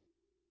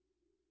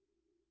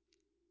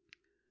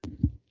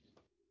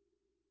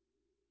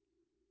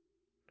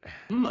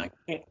 I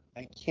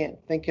can't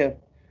think of.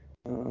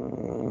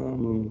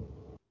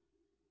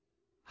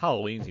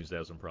 Halloween seems to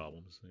have some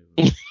problems.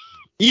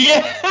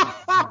 Yeah.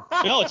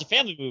 No, it's a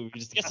family movie.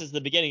 We discussed this at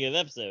the beginning of the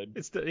episode.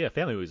 It's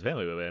family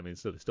movie. I mean,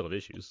 still have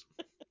issues.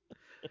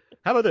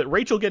 How about that?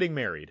 Rachel getting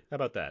married. How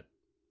about that?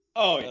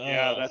 Oh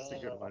yeah, that's a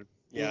good one.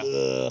 Yeah.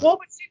 Ugh. Well,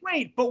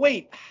 but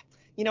wait.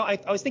 I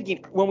was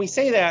thinking, when we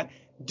say that,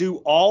 do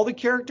all the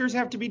characters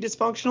have to be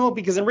dysfunctional?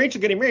 Because in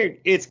Rachel getting married,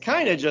 it's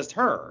kind of just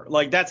her.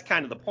 Like, that's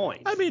kind of the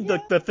point. I mean,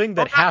 the thing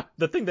that happened to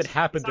the thing that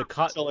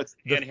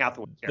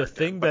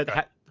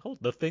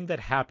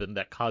happened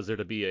that caused there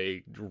to be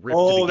a rift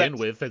to begin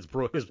with has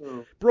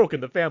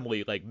broken the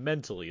family, like,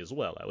 mentally as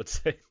well, I would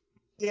say.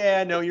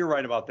 Yeah, no, you're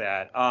right about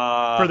that.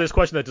 For this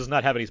question that does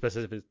not have any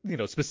specific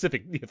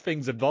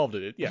things involved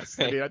in it, yes.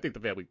 I mean, I think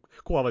the family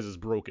qualifies as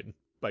broken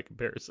by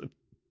comparison.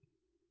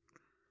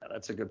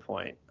 That's a good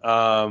point.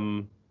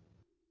 Man,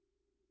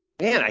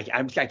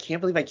 I can't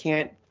believe I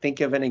can't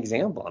think of an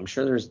example. I'm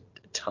sure there's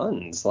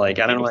tons. Like,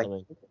 I don't know. Like,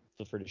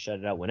 feel free to shout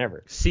it out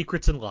whenever.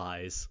 Secrets and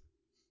Lies.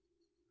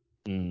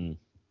 Oh,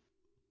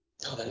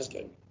 that is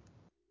good.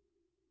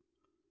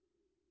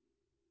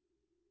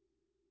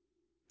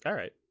 All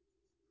right.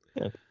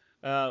 Yeah.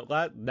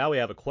 Now we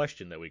have a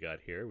question that we got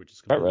here, which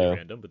is completely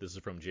random, but this is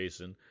from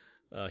Jason.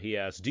 He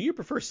asks, do you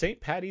prefer St.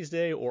 Paddy's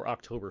Day or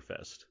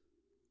Oktoberfest?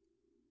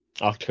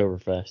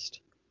 Oktoberfest.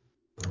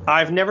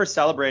 I've never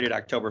celebrated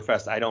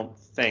Oktoberfest, I don't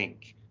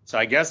think. So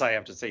I guess I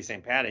have to say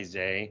St. Paddy's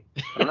Day.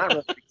 I'm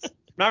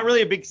not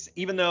really a big,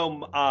 even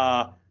though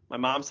my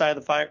mom's side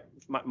of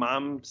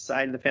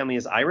the family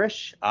is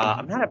Irish.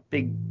 I'm not a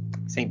big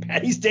St.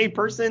 Paddy's Day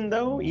person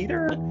though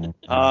either.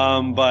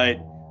 But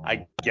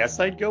I guess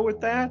I'd go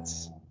with that.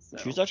 So.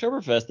 Choose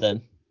Oktoberfest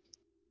then.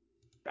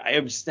 I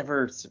have just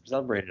never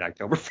celebrated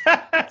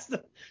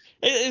Oktoberfest.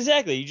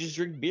 Exactly. You just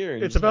drink beer.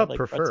 And it's about have,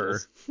 prefer.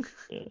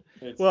 Yeah.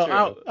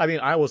 Well,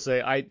 I will say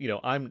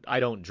I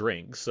don't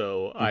drink,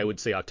 so I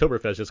would say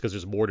Oktoberfest just because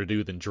there's more to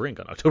do than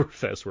drink on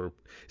Oktoberfest. Where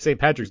St.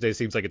 Patrick's Day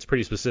seems like it's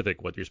pretty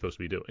specific what you're supposed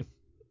to be doing.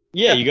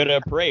 Yeah, you go to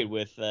a parade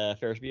with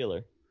Ferris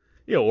Bueller.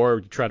 Yeah,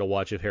 or try to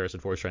watch if Harrison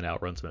Ford's trying to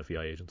outrun some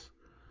FBI agents.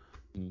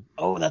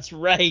 Oh, that's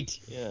right.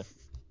 Yeah.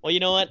 Well, you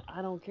know what?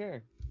 I don't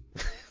care.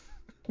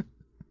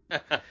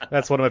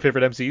 That's one of my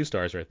favorite MCU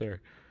stars right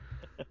there.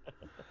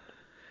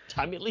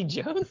 Tommy Lee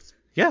Jones?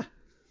 Yeah.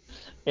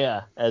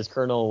 Yeah, as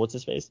Colonel what's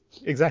his face?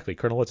 Exactly,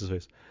 Colonel What's His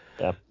Face.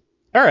 Yeah.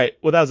 All right,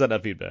 well, that was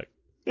enough feedback.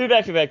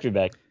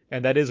 Feedback.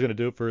 And that is going to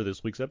do it for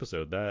this week's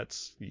episode.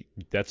 That's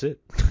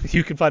it.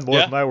 You can find more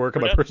of my work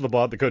on my personal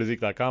blog,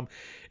 thecodeofzeke.com.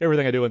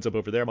 Everything I do ends up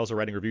over there. I'm also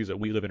writing reviews at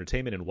We Live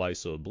Entertainment and Why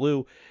So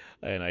Blue.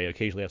 And I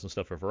occasionally have some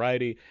stuff for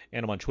Variety.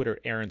 And I'm on Twitter,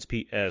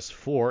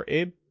 AaronsPS4.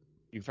 Abe?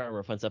 You can find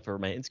more fun stuff over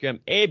my Instagram,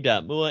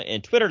 abe.mua,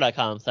 and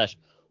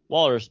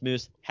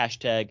twitter.com/walrusmoose,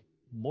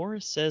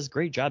 #Morris says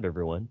great job,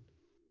 everyone.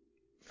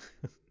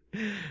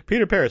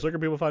 Peter Paris, where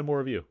can people find more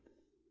of you?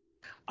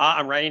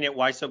 I'm writing at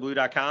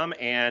whysoblue.com,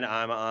 and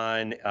I'm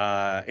on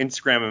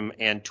Instagram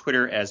and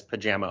Twitter as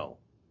Pajamo.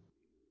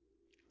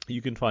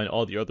 You can find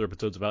all the other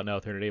episodes of Out Now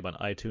with Aaron and Abe on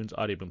iTunes,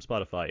 Audioboom,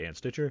 Spotify, and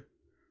Stitcher.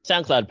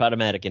 SoundCloud,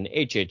 Podomatic, and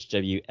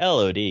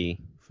HHWLOD.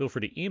 Feel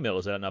free to email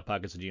us at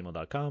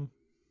outnowpodcast@gmail.com.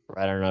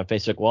 Right on our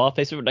Facebook wall,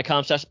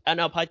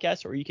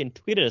 facebook.com/OutNowPodcast, or you can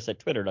tweet at us at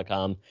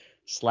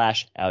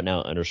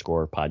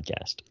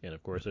twitter.com/OutNow_podcast. And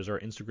of course, there's our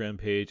Instagram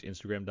page,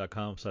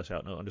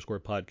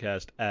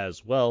 instagram.com/OutNow_podcast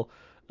as well.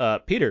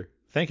 Peter,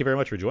 thank you very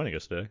much for joining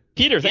us today.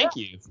 Peter, thank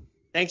you.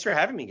 Thanks for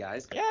having me,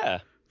 guys.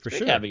 Yeah, for great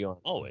sure. having you on,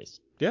 always.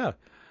 Yeah.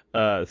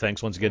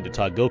 Thanks once again to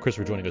Todd Gilchrist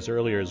for joining us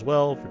earlier as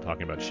well, for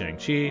talking about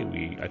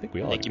Shang-Chi. I think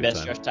we all had a good time. Thank you,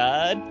 Best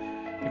Todd.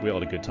 I think we all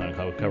had a good time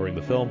covering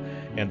the film.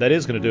 And that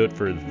is going to do it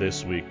for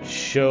this week's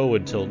show.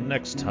 Until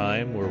next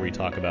time, where we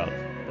talk about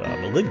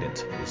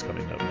Malignant is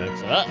coming up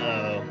next.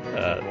 Uh-oh.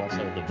 Watch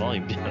that with the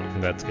volume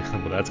down. That's going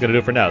to do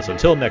it for now. So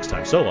until next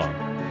time, so long.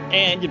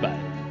 And goodbye.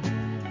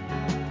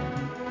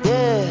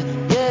 Yeah.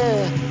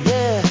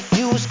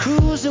 You was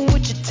cruising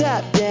with your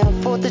top down,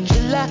 4th of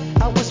July.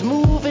 I was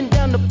moving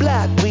down the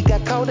block. We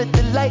got caught at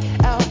the light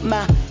out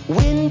my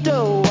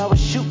window. I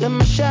was shooting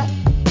my shot,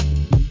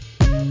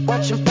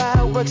 watching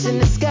fireworks in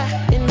the sky.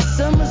 In the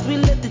summers we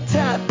let the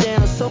top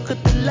down, so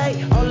could the light.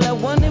 All I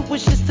wanted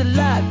was just to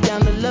lock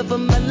down the love of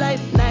my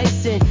life.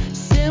 Nice and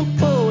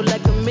simple,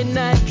 like a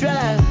midnight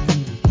drive,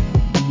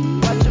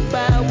 watching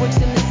fireworks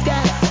in the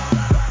sky.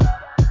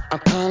 I'm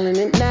calling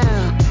it now.